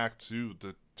that back to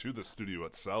to the studio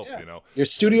itself. Yeah. You know, Your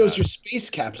studio's that- your space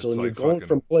capsule, it's and you're like going fucking-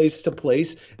 from place to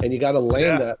place, and you got to land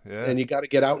Yeah, that, yeah. and you got to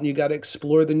get out and you got to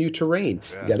explore the new terrain.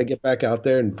 Yeah. You got to get back out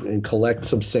there and collect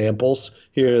some samples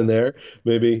here and there.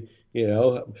 Maybe,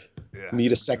 yeah.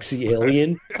 meet a sexy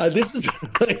alien. This is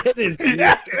it is.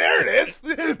 Yeah, there it is.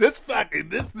 This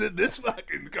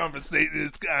fucking conversation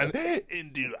is gone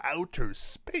into outer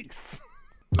space.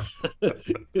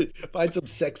 Find some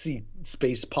sexy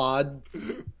space pod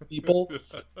people.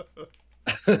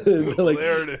 They're like,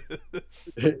 There it is.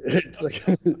 it's like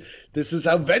this is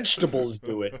how vegetables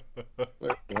do it.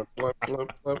 Plump, plump,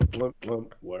 plump, plump, plump,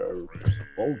 plump. Whoa.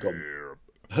 Welcome.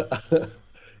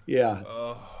 Yeah.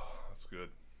 Oh, that's good.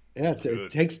 Yeah, That's it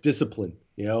good. takes discipline.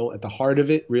 At the heart of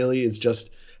it really is just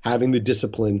having the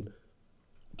discipline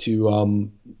to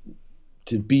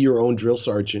be your own drill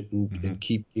sergeant and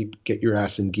get your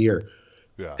ass in gear.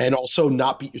 Yeah. And also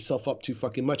not beat yourself up too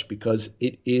fucking much, because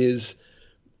it is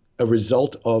a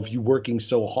result of you working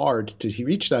so hard to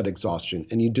reach that exhaustion,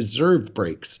 and you deserve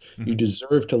breaks. You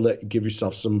deserve to give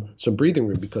yourself some breathing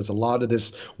room, because a lot of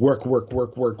this work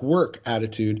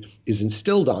attitude is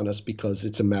instilled on us because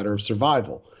it's a matter of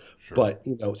survival. Sure. But,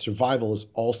 survival is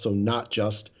also not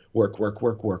just work.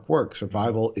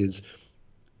 Survival is,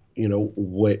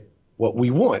 what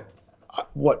we want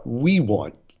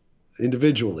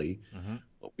individually,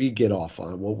 what we get off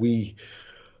on, what we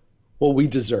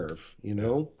deserve,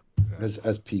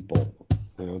 as people,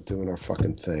 doing our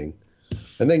fucking thing,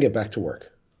 and then get back to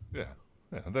work. Yeah.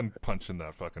 Yeah, and then punch in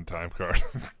that fucking time card.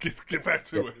 get back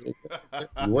to it.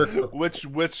 Work. Which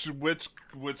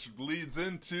leads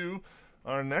into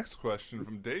our next question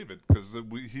from David, because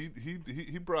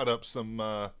he brought up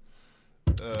some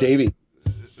Davey.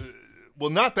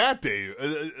 Well, not that Dave.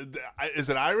 Is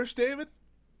it Irish David?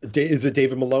 Is it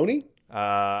David Maloney?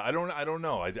 I don't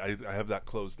know. I have that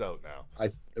closed out now.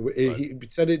 He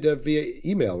sent it via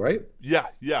email, right? Yeah,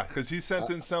 because he sent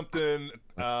in something.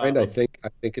 And I think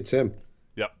it's him.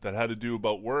 Yeah, that had to do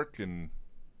about work, and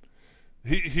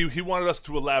he wanted us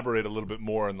to elaborate a little bit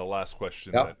more on the last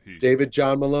question. Yep. David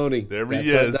John Maloney. There he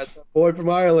is. That's a boy from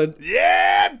Ireland.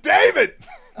 Yeah, David.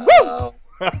 Oh.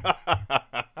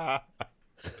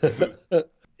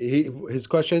 His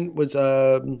question was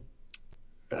wondering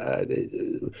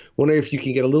if you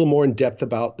can get a little more in depth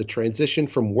about the transition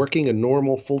from working a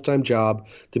normal full-time job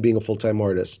to being a full-time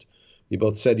artist. You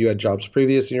both said you had jobs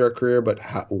previous in your career, but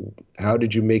how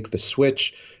did you make the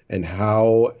switch, and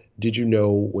how did you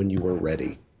know when you were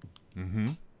ready?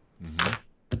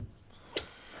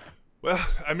 Well,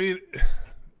 I mean,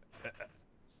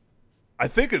 I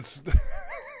think it's.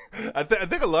 I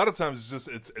think a lot of times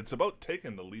it's about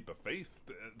taking the leap of faith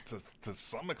to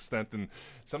some extent, and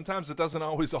sometimes it doesn't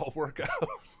always all work out.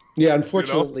 Yeah,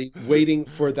 unfortunately, waiting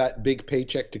for that big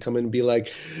paycheck to come in and be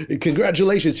like,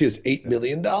 congratulations, here's $8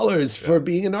 million for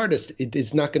being an artist.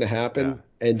 It's not going to happen.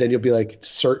 Yeah. And then you'll be like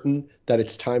certain that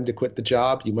it's time to quit the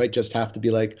job. You might just have to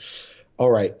be like,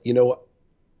 all right, you know what?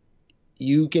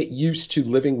 You get used to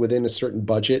living within a certain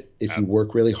budget if you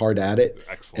work really hard at it.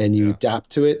 Excellent, and you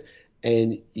adapt to it.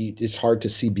 And it's hard to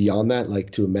see beyond that,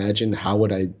 like to imagine how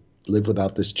would I live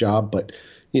without this job. But,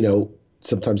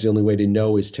 sometimes the only way to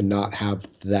know is to not have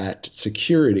that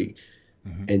security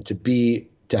and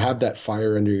to have that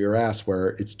fire under your ass where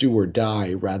it's do or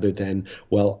die rather than,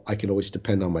 well, I can always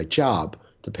depend on my job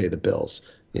to pay the bills.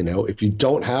 If you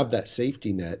don't have that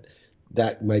safety net,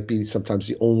 that might be sometimes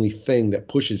the only thing that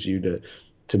pushes you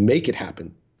to make it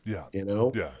happen. Yeah.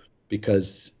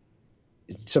 Because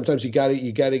sometimes you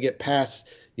gotta get past,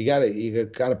 you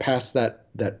gotta pass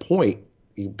that point.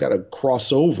 You've got to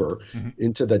cross over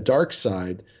into the dark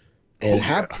side and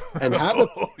have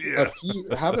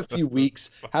a few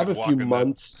weeks, have a few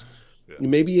months,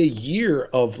 maybe a year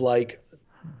of like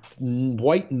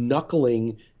white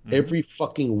knuckling every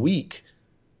fucking week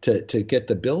to get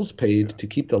the bills paid, to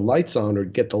keep the lights on or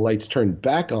get the lights turned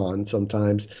back on.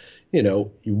 Sometimes, you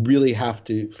really have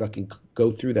to fucking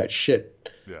go through that shit.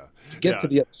 To get to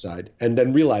the other side and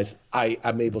then realize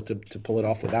I'm able to pull it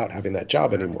off without having that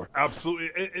job anymore. Absolutely.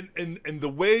 And the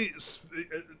way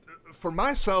for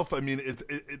myself, I mean,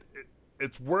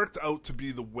 it's worked out to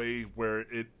be the way where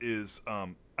it is.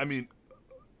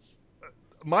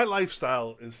 My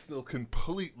lifestyle is still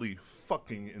completely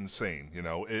fucking insane.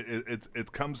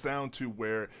 It comes down to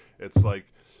where it's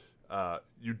like,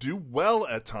 you do well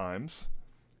at times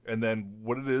And then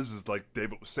what it is like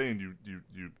David was saying, you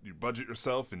budget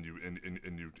yourself and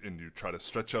you try to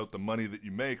stretch out the money that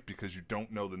you make because you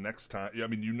don't know the next time. I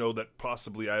mean, you know that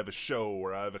possibly I have a show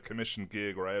or I have a commission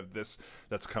gig or I have this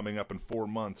that's coming up in 4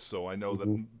 months, so I know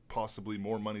that possibly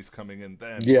more money's coming in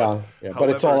then. But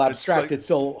it's all abstract. It's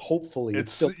still hopefully.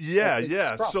 It's still,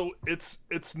 yeah. So it's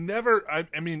never.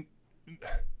 I mean,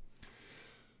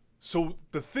 so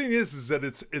the thing is that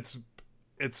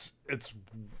it's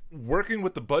working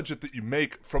with the budget that you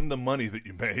make from the money that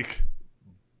you make,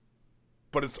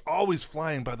 but it's always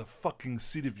flying by the fucking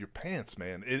seat of your pants,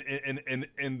 man.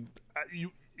 And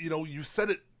you said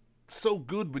it so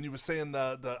good when you were saying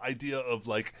the idea of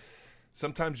like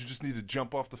sometimes you just need to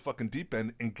jump off the fucking deep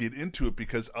end and get into it,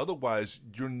 because otherwise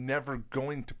you're never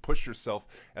going to push yourself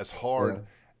as hard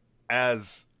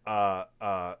as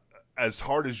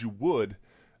hard as you would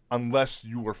unless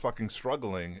you were fucking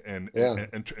struggling and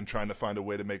trying to find a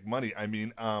way to make money. I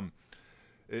mean,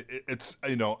 it's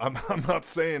I'm not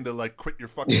saying to like quit your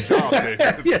fucking job, Dave.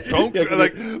 Don't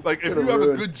like if you have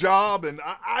a good job, and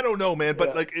I don't know, man,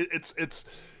 but like it's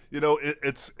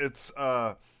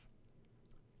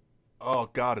oh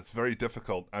God, it's very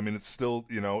difficult. I mean, it's still,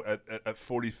 at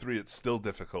 43, it's still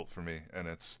difficult for me, and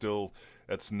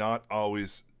it's not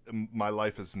always. My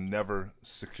life is never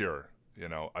secure.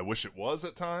 I wish it was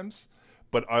at times,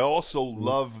 but I also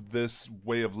love this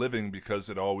way of living because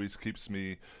it always keeps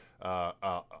me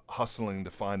hustling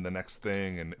to find the next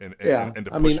thing and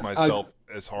to push myself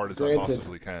as hard as I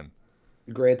possibly can.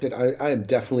 Granted, I'm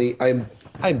definitely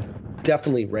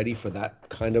ready for that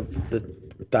kind of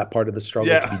that part of the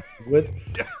struggle to be with.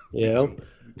 Me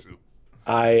too.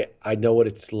 I know what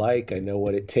it's like. I know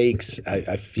what it takes.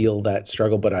 I feel that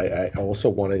struggle, but I also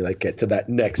want to like get to that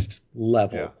next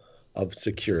level of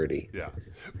security. Yeah.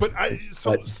 But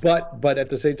but at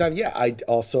the same time,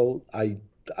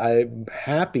 I'm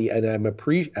happy, and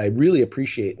I really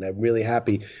appreciate, and I'm really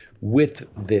happy with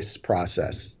this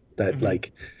process that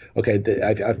like,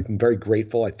 I'm very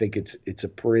grateful. I think it's a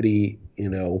pretty,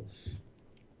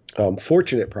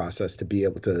 fortunate process to be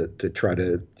able to try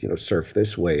to, surf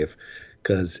this wave,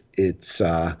 because it's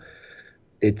a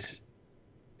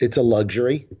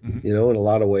luxury, in a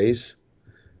lot of ways.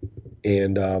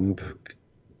 And I'm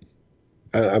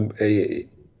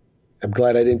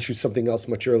glad I didn't choose something else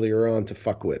much earlier on to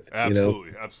fuck with.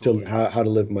 Absolutely. How to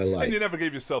live my life. And you never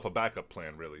gave yourself a backup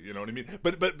plan, really. You know what I mean?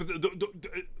 But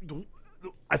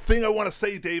I think I want to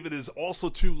say, David, is also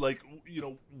too like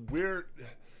where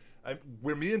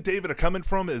me and David are coming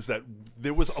from is that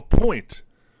there was a point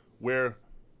where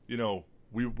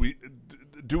we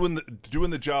doing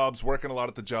the jobs, working a lot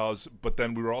at the jobs, but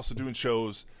then we were also doing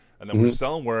shows, and then we were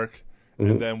selling work.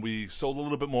 And then we sold a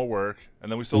little bit more work,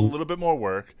 and then we sold a little bit more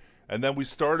work, and then we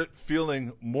started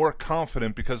feeling more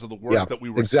confident because of the work that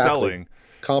we were selling.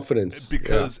 Confidence,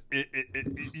 because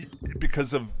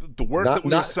because of the work that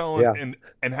we were selling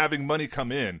and having money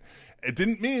come in. It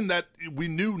didn't mean that we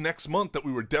knew next month that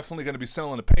we were definitely going to be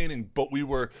selling a painting, but we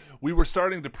were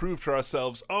starting to prove to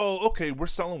ourselves, oh, okay, we're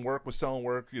selling work,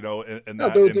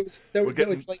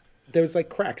 there was like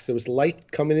cracks. There was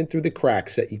light coming in through the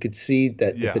cracks that you could see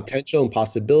that the potential and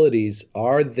possibilities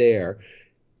are there.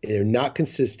 They're not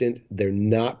consistent. They're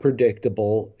not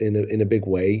predictable in a big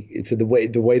way. For the way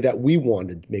that we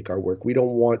wanted to make our work. We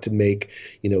don't want to make,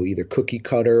 either cookie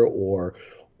cutter or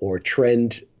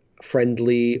trend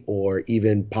friendly or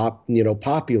even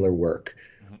popular work,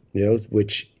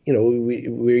 which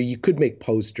where you could make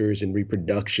posters and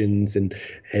reproductions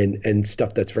and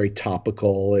stuff that's very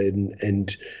topical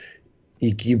and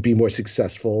you'd be more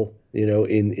successful,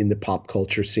 in the pop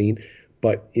culture scene.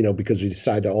 But, because we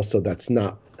decided also that's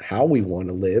not how we want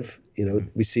to live,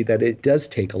 we see that it does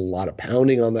take a lot of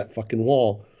pounding on that fucking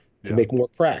wall to make more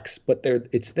cracks. But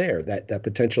it's there, that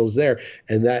potential is there.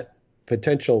 And that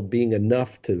potential being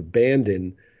enough to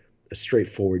abandon a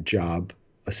straightforward job,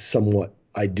 a somewhat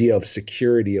idea of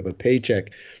security of a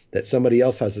paycheck, that somebody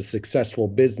else has a successful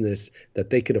business that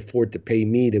they could afford to pay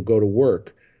me to go to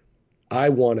work. I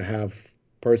want to have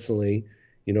personally,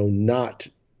 not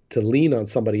to lean on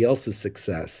somebody else's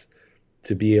success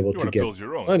to be able to get build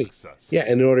your own money. Success. Yeah,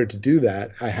 and in order to do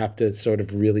that, I have to sort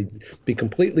of really be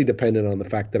completely dependent on the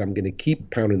fact that I'm going to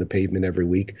keep pounding the pavement every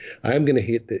week. I'm going to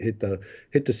hit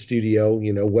the studio,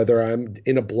 whether I'm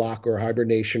in a block or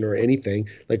hibernation or anything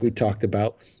like we talked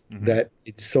about. That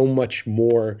it's so much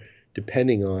more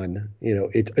depending on,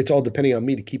 it's all depending on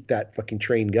me to keep that fucking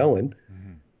train going.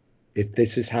 If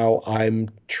this is how I'm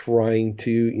trying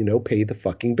to, pay the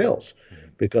fucking bills,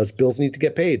 because bills need to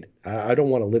get paid. I don't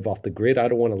want to live off the grid. I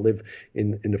don't want to live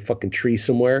in a fucking tree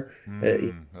somewhere.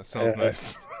 That sounds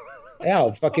nice.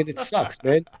 Yeah, fucking, it sucks,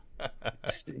 man.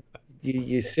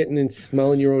 You're sitting and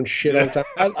smelling your own shit all the time.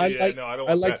 No, I don't I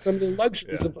want like that. some of the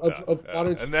luxuries of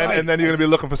modern society. And then you're gonna be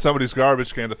looking for somebody's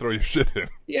garbage can to throw your shit in.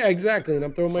 Yeah, exactly. And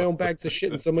I'm throwing my own bags of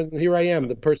shit, and here I am,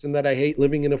 the person that I hate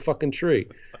living in a fucking tree.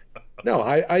 No,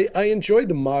 I enjoy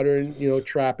the modern,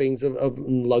 trappings of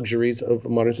luxuries of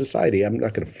modern society. I'm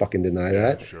not going to fucking deny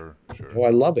that. Sure. Oh, I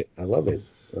love it.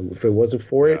 If it wasn't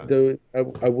for it,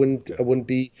 I wouldn't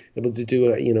be able to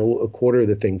do a quarter of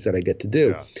the things that I get to do.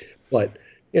 Yeah. But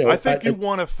I think you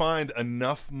want to find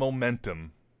enough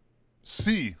momentum,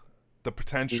 see the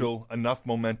potential, enough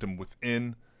momentum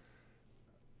within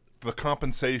the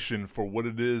compensation for what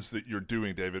it is that you're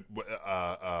doing, David.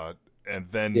 And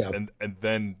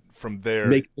then from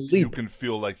there, you can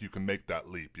feel like you can make that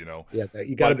leap, Yeah,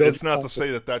 you got to build. It's not to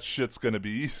say that shit's going to be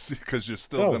easy, because you're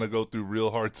still going to go through real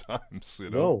hard times,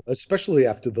 No, especially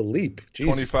after the leap.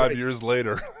 Jesus 25 Christ. years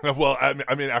later. Well,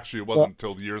 I mean, actually, it wasn't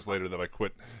until years later that I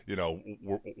quit,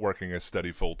 working a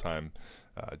steady full-time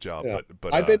job. Yeah.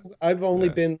 But I've only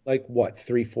been like what,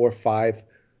 3, 4, 5.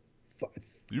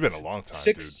 You've been a long time,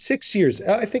 dude. 6 years.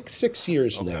 I think 6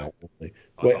 years now.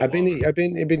 Oh, I've been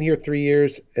here 3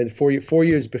 years and 4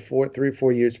 years before, 3 or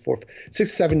 4 years,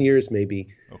 6, 7 years maybe.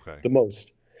 Okay. The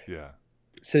most. Yeah.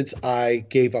 Since I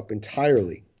gave up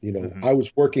entirely, I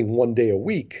was working 1 day a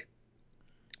week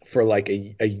for like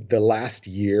the last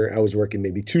year. I was working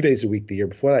maybe 2 days a week the year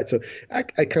before that. So I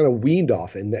kind of weaned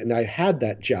off, and I had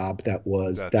that job that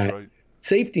was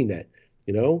safety net.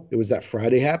 It was that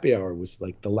Friday happy hour was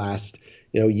like the last,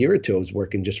 year or two I was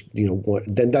working just,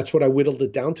 then that's what I whittled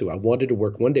it down to. I wanted to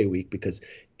work 1 day a week because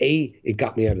it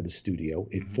got me out of the studio.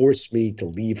 It forced me to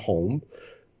leave home,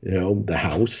 the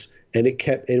house, and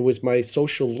it was my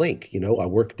social link. I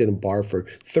worked in a bar for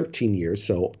 13 years.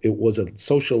 So it was a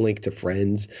social link to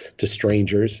friends, to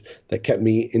strangers that kept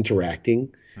me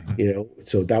interacting,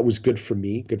 so that was good for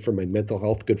me, good for my mental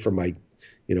health, good for my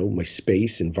my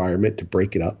space environment to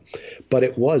break it up. But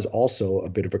it was also a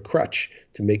bit of a crutch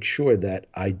to make sure that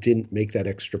I didn't make that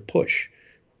extra push.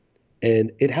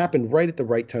 And it happened right at the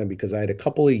right time, because I had a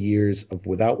couple of years of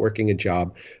without working a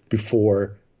job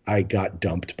before I got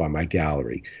dumped by my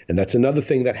gallery. And that's another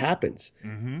thing that happens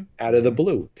out of the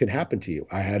blue. Can happen to you.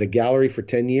 I had a gallery for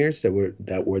 10 years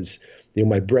that was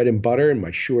my bread and butter and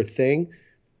my sure thing,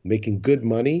 making good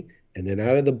money. And then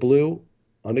out of the blue,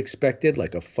 unexpected,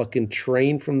 like a fucking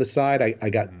train from the side, I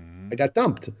got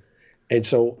dumped. And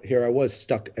so here I was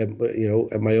stuck at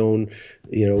my own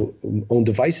own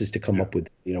devices to come up with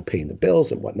paying the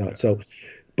bills and whatnot. So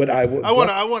but I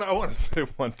want to say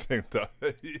one thing though.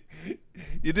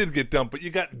 You didn't get dumped, but you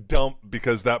got dumped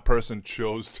because that person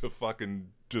chose to fucking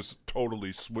just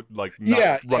totally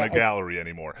not run a gallery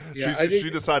anymore. Yeah, she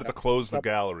decided to close the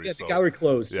gallery. Yeah, the gallery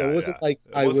closed. So it wasn't like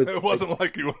it wasn't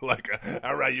like you were like,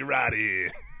 all right, you're out of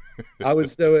here. I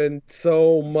was doing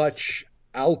so much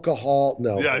alcohol.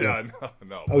 No.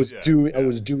 I was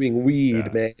doing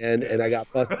weed, man, and I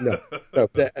got busted. No.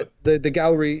 The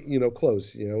gallery,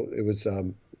 closed. It was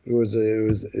a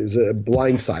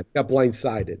blindside. Got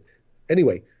blindsided.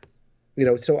 Anyway,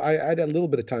 so I had a little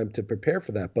bit of time to prepare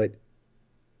for that, but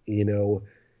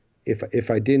if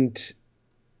I didn't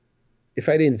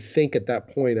think at that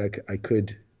point I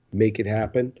could make it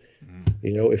happen,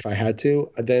 if I had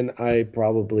to, then I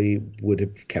probably would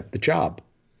have kept the job.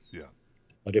 Yeah.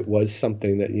 But it was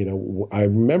something that I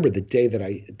remember the day that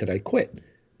I quit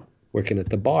working at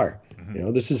the bar.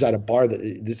 This is at a bar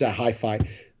this is a hi-fi.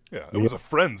 Yeah, it was a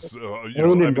friend's.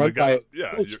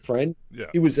 Close friend. Yeah,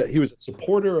 he was a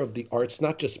supporter of the arts,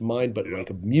 not just mine, but like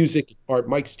music, art.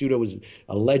 Mike Studo was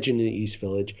a legend in the East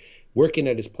Village. Working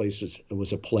at his place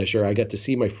was a pleasure. I got to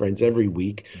see my friends every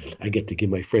week. I get to give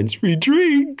my friends free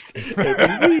drinks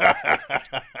every week.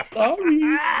 Sorry,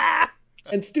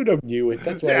 and Studo knew it.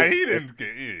 That's why. Yeah, he didn't get.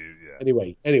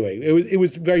 Anyway, it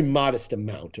was a very modest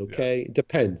amount. Okay, it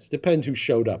depends who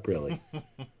showed up really.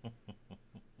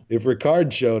 If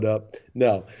Ricard showed up,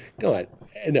 no, come on,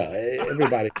 no,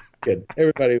 everybody was good.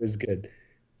 Everybody was good.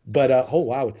 But oh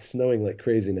wow, it's snowing like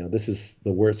crazy now. This is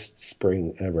the worst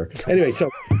spring ever. Anyway, so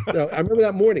I remember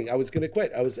that morning I was going to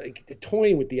quit. I was like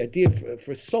toying with the idea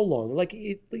for so long, like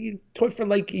you toy for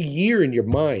like a year in your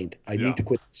mind. I need to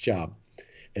quit this job,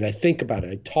 and I think about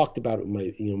it. I talked about it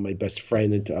with my best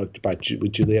friend, and talked about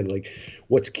with Juliet, like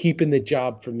what's keeping the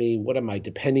job for me? What am I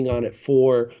depending on it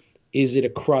for? Is it a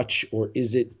crutch or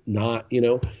is it not?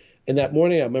 And that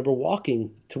morning I remember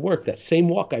walking to work, that same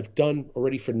walk I've done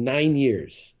already for 9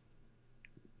 years,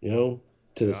 I know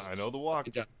the walk.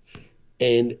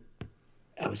 And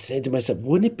I was saying to myself,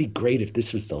 wouldn't it be great if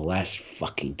this was the last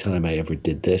fucking time I ever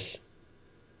did this?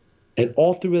 And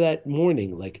all through that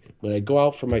morning, like when I go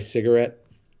out for my cigarette,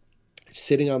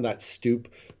 sitting on that stoop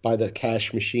by the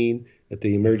cash machine at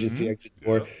the emergency exit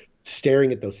door,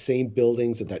 staring at those same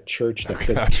buildings at that church that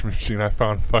said cash machine. I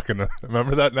found fucking.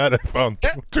 Remember that night? I found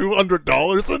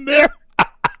 $200 in there.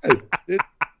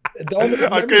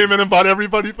 I came in and bought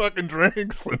everybody fucking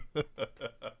drinks.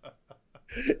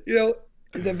 You know,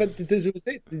 but this was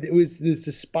it. It was this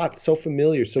spot so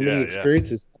familiar, so many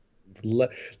experiences.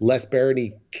 Les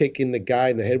Barony kicking the guy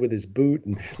in the head with his boot,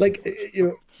 and like you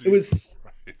know, it was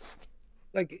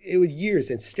like it was years,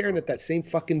 and staring at that same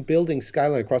fucking building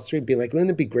skyline across the street, being like,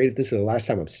 wouldn't it be great if this is the last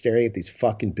time I'm staring at these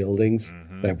fucking buildings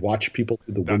that I've watched people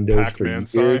through the windows Pac-Man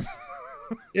for years?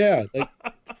 Sign. Yeah, like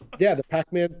the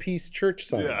Pac-Man Peace Church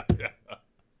sign. Yeah.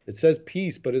 It says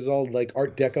peace, but it's all like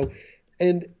Art Deco,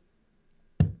 and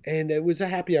it was a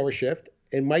happy hour shift.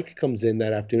 And Mike comes in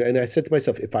that afternoon, and I said to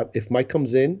myself, if Mike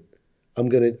comes in, I'm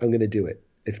gonna do it.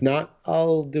 If not,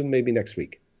 I'll do maybe next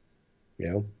week. You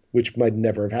know, which might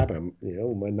never have happened. You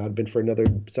know, might not have been for another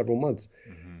several months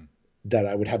that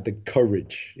I would have the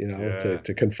courage, you know,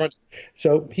 to confront.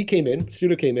 So he came in.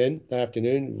 Studo came in that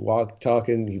afternoon.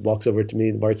 Talking. He walks over to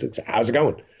me. The bar says, "How's it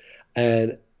going?"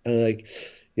 And I'm like,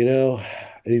 you know,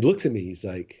 and he looks at me. He's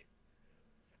like,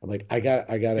 I'm like, I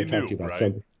gotta talk to you about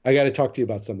something. I gotta talk to you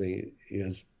about something. He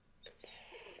goes,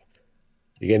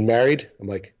 "You getting married?" I'm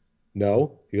like,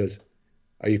 "No." He goes,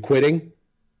 "Are you quitting?"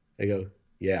 I go,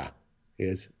 "Yeah." He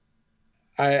goes,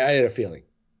 I had a feeling.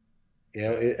 You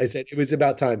know, I said it was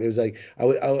about time. It was like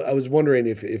I was wondering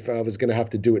if I was going to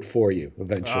have to do it for you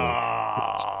eventually.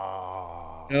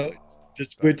 You know,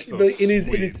 just which so it sweet,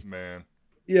 is, man.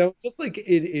 You know, just like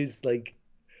it is like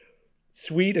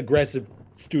sweet, aggressive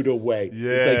Studo way.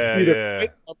 Yeah, it's like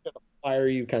either I'm going to fire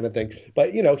you kind of thing.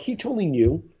 But you know, he totally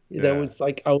knew that was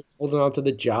like I was holding on to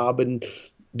the job, and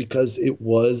because it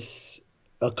was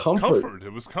a comfort.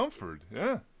 It was comfort.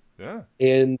 Yeah. Yeah.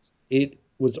 And it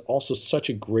was also such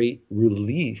a great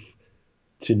relief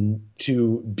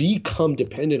to become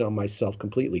dependent on myself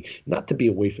completely, not to be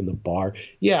away from the bar.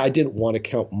 Yeah, I didn't want to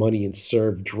count money and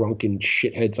serve drunken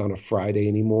shitheads on a Friday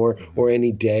anymore or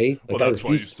any day. Well, that's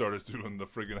why you started doing the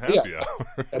friggin' happy hour.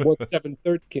 And once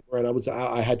 7:30 came around,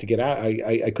 I had to get out.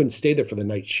 I couldn't stay there for the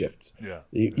night shifts. Yeah.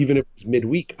 Even if it was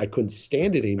midweek, I couldn't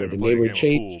stand it anymore. The neighborhood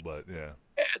changed. Pool, but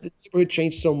the neighborhood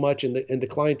changed so much, and the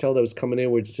clientele that was coming in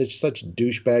were such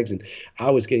douchebags, and I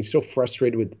was getting so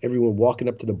frustrated with everyone walking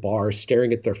up to the bar,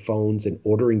 staring at their phones and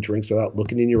ordering drinks without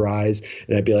looking in your eyes.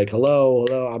 And I'd be like, hello,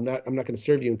 I'm not going to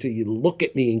serve you until you look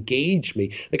at me, engage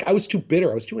me. Like I was too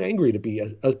bitter, I was too angry to be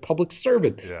a public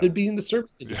servant, to be in the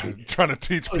service industry. Yeah. Trying to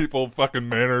teach people fucking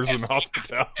manners and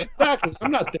hospitality. Exactly.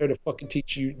 I'm not there to fucking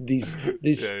teach you these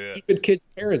stupid kids'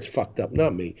 parents fucked up,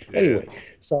 not me. Anyway,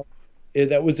 so.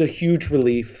 That was a huge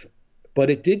relief, but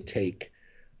it did take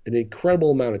an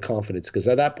incredible amount of confidence because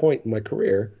at that point in my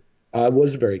career, I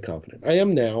was very confident. I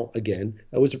am now, again.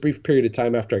 That was a brief period of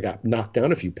time after I got knocked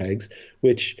down a few pegs,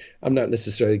 which I'm not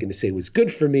necessarily going to say was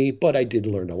good for me, but I did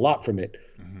learn a lot from it.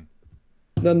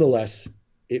 Nonetheless,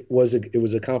 it was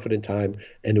a confident time,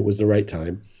 and it was the right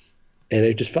time, and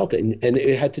I just felt it, and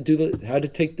it had to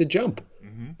take the jump.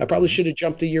 I probably should have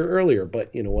jumped a year earlier,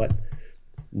 but you know what?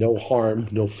 No harm,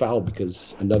 no foul,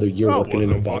 because another year working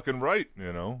in a bar. Fucking right,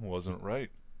 you know, wasn't right.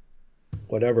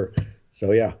 Whatever.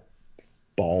 So yeah,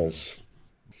 balls.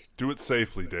 Do it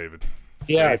safely, David.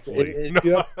 Yeah, safely. If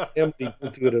you have a family,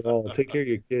 don't do it at all. Take care of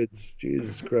your kids.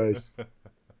 Jesus Christ.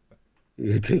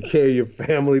 Take care of your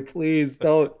family, please.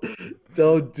 Don't do it.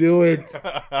 Don't do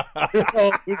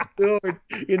it.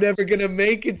 You're never gonna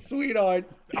make it, sweetheart.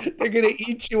 They're gonna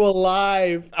eat you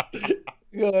alive.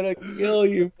 Gonna kill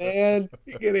you, man.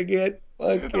 You're gonna get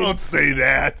fucking. Don't say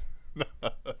that.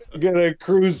 Gonna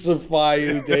crucify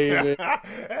you, David.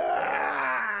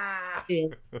 You're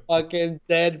fucking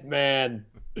dead man.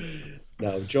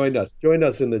 No, join us. Join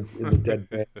us in the dead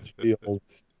man's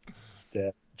fields.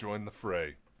 Death. Join the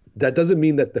fray. That doesn't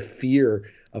mean that the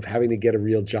fear of having to get a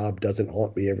real job doesn't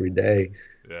haunt me every day.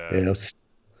 Yeah. You know,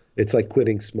 it's like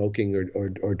quitting smoking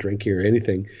or drinking or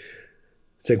anything.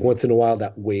 It's like once in a while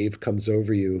that wave comes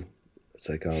over you. It's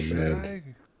like, oh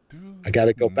man, I got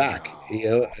to go back. You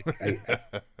know, I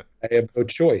have no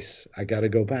choice. I got to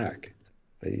go back.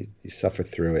 You suffer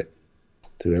through it.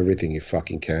 Do everything you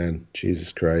fucking can.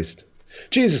 Jesus Christ.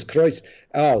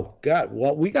 Oh God.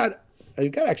 Well, we got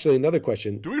actually another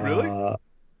question. Do we really?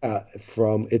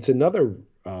 It's another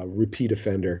repeat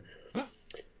offender,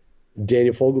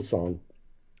 Daniel Fogelsong.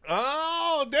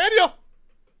 Oh, Daniel.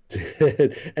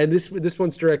 And this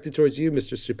one's directed towards you,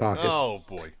 Mr. Supakis. Oh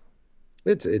boy,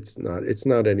 it's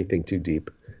not anything too deep.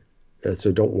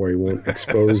 So don't worry, won't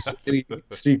expose any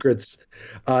secrets.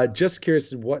 Just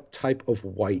curious what type of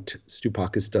white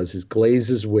Stupakis does his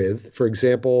glazes with. For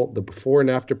example, the before and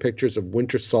after pictures of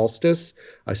winter solstice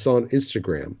I saw on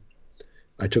Instagram.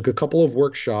 I took a couple of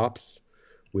workshops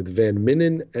with Van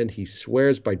Minnen, and he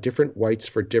swears by different whites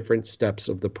for different steps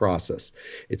of the process.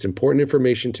 It's important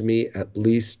information to me, at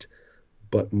least,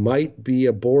 but might be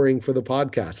a boring for the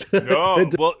podcast. No,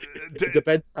 well, it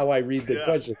depends how I read the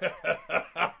question.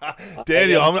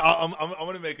 Daniel, I'm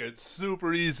going to make it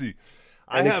super easy.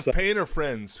 I have painter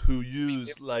friends who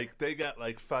use, like, they got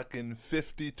like fucking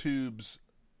 50 tubes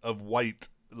of white.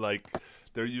 Like,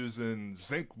 they're using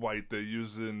zinc white, they're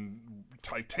using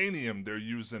titanium, they're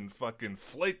using fucking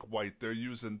flake white, they're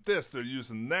using this, they're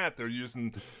using that, they're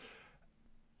using...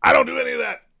 I don't do any of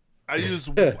that. I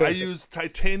use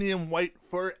titanium white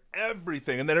for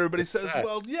everything. And then everybody says,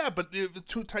 well, yeah, but the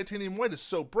titanium white is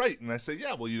so bright. And I say,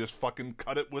 yeah, well, you just fucking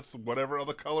cut it with whatever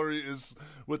other color is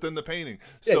within the painting.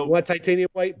 Yeah, so you want titanium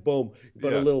white? Boom.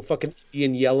 Put a little fucking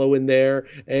Indian yellow in there.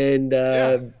 And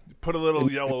put a little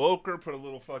yellow ochre, put a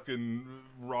little fucking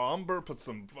raw umber, put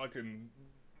some fucking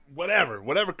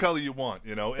whatever color you want,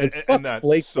 you know. And that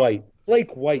flake white.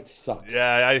 Flake white sucks.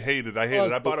 Yeah, I hate it.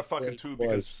 I bought a fucking tube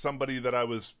because somebody that I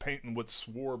was painting with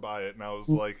swore by it, and I was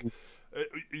like,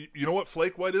 you know what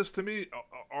flake white is to me?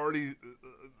 Already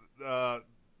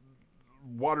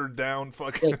watered down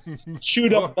fucking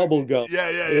chewed up bubble gum.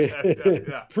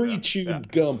 Yeah.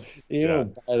 Pre-chewed gum. You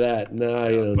don't buy that. No,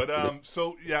 you don't. But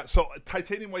so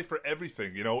titanium white for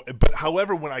everything, you know. But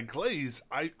however, when I glaze,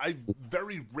 I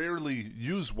very rarely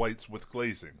use whites with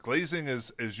glazing. Glazing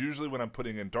is usually when I'm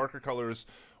putting in darker colors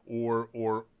or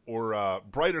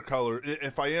brighter color.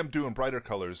 If I am doing brighter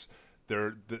colors,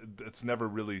 it's never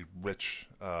really rich,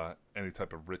 any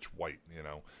type of rich white, you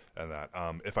know, and that.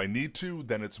 If I need to,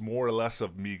 then it's more or less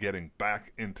of me getting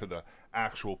back into the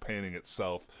actual painting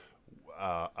itself,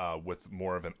 with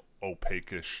more of an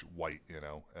opaque-ish white, you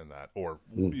know, and that, or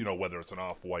you know, whether it's an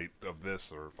off-white of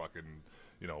this or fucking,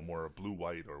 you know, more a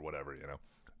blue-white or whatever, you know.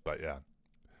 But yeah,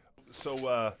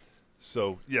 so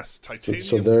yes, titanium.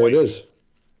 So there white, it is.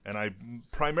 And I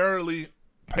primarily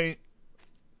paint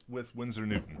with Winsor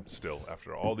Newton still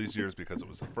after all these years because it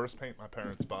was the first paint my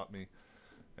parents bought me,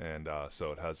 and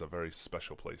so it has a very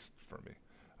special place for me.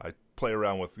 I play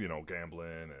around with, you know, gambling,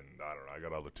 and I don't know, I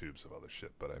got other tubes of other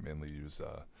shit, but I mainly use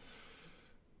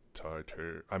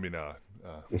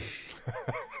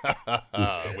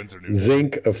Winsor Newton.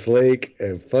 Zinc, a flake,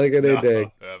 and flake of the day.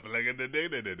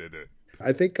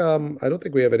 I think I don't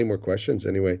think we have any more questions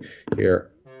anyway here.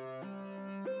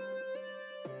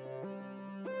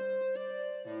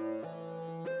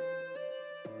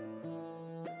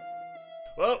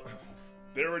 Well,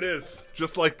 there it is.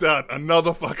 Just like that.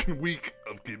 Another fucking week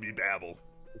of Gimme Babble.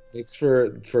 Thanks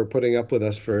for putting up with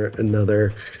us for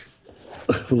another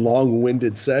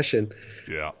long-winded session.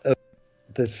 Yeah.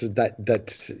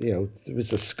 That you know, it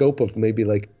was the scope of maybe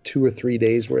like 2 or 3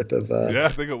 days worth of yeah, I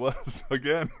think it was.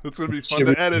 Again, it's gonna be fun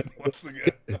to edit once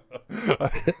again.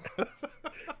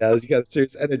 Yeah, you got a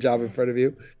serious edit job in front of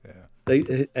you. Yeah.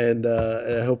 And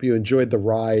I hope you enjoyed the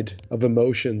ride of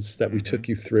emotions that we took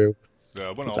you through.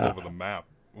 Yeah, it went all over the map.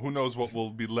 Who knows what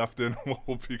will be left in and what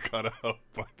will be cut out,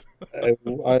 but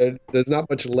there's not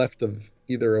much left of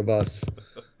either of us.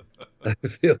 I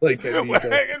feel like we're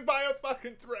hanging by a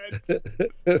fucking thread.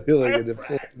 I feel like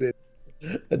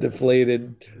a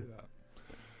deflated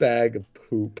bag of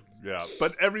poop. Yeah,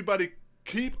 but everybody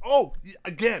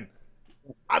again,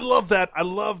 I love that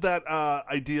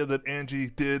idea that Angie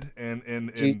did and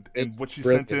what she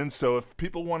sent in. So if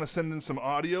people want to send in some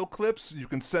audio clips, you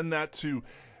can send that to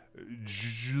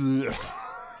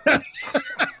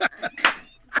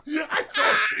I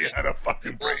told you had a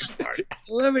fucking brain fart.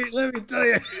 Let me tell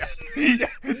you.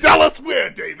 Tell us where,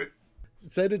 David.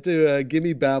 Send it to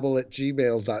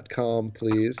gimmebabble@gmail.com,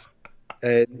 please.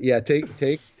 And yeah, take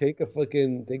a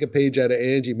page out of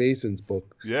Angie Mason's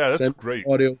book. Yeah, that's Send great.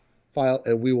 Audio file,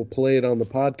 and we will play it on the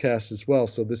podcast as well.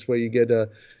 So this way you get a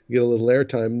little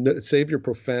airtime. Save your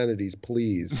profanities,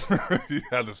 please.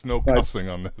 Yeah, there's no cussing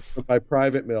on this. My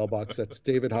private mailbox. That's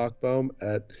David Hochbaum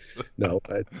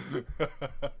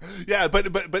Yeah,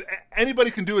 but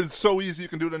anybody can do it. It's so easy. You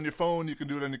can do it on your phone. You can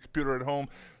do it on your computer at home.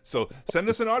 So send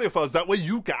us an audio files. That way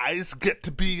you guys get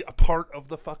to be a part of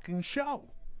the fucking show.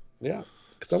 Yeah,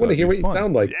 because I want to hear what you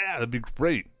sound like. Yeah, that'd be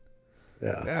great.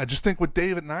 Yeah, just think what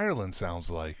David in Ireland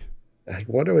sounds like. I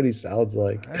wonder what he sounds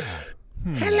like.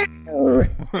 Hello,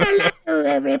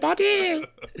 everybody.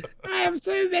 I have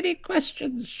so many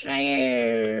questions for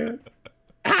you.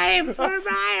 I'm from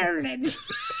Ireland.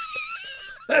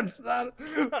 That's not,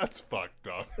 That's fucked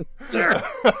up. sir.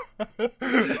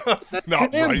 That's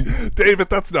not him. right. David,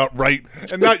 that's not right.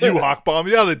 And not you, Hawkbomb.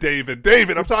 The other David.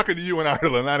 David, I'm talking to you in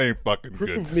Ireland. That ain't fucking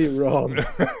good. Prove me wrong.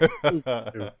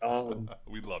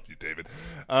 We love you, David.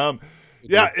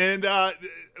 Yeah, and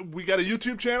we got a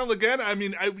YouTube channel again. I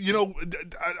mean,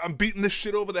 I'm beating this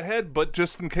shit over the head, but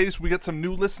just in case we get some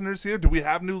new listeners here, do we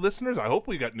have new listeners? I hope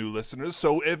we got new listeners.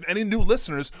 So if any new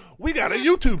listeners, we got a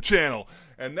YouTube channel,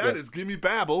 and that is Gimme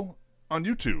Babel on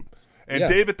YouTube. And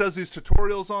David does these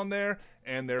tutorials on there,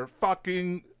 and they're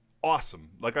fucking awesome.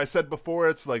 Like I said before,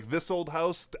 it's like this old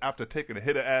house after taking a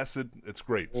hit of acid. It's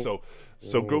great. So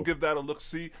go give that a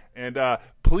look-see, and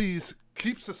please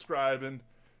keep subscribing.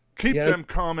 Keep them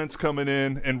comments coming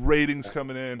in and ratings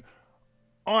coming in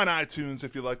on iTunes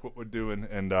if you like what we're doing,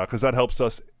 and because that helps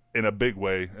us in a big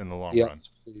way in the long run.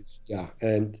 Please. Yeah,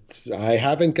 and I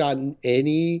haven't gotten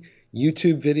any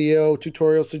YouTube video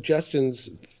tutorial suggestions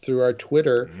through our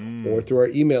Twitter or through our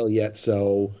email yet,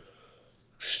 so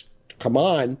come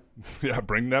on. Yeah,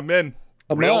 bring them in.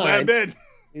 Reel them in.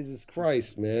 Jesus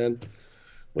Christ, man.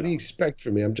 What do you expect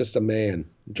from me? I'm just a man.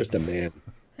 I'm just a man.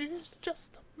 He's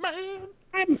just a man.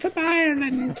 I'm from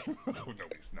Ireland. No,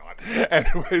 he's not.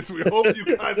 Anyways, we hope you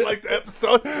guys liked the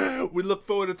episode. We look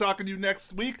forward to talking to you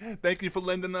next week. Thank you for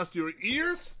lending us your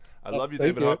ears. I love you,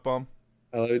 David Hawkbomb.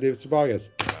 I love you, David Sabagas.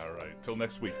 All right. Till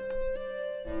next week.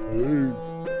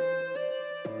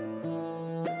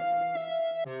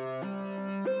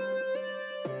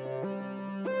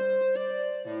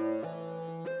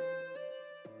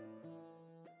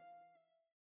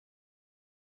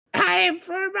 I am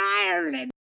from Ireland.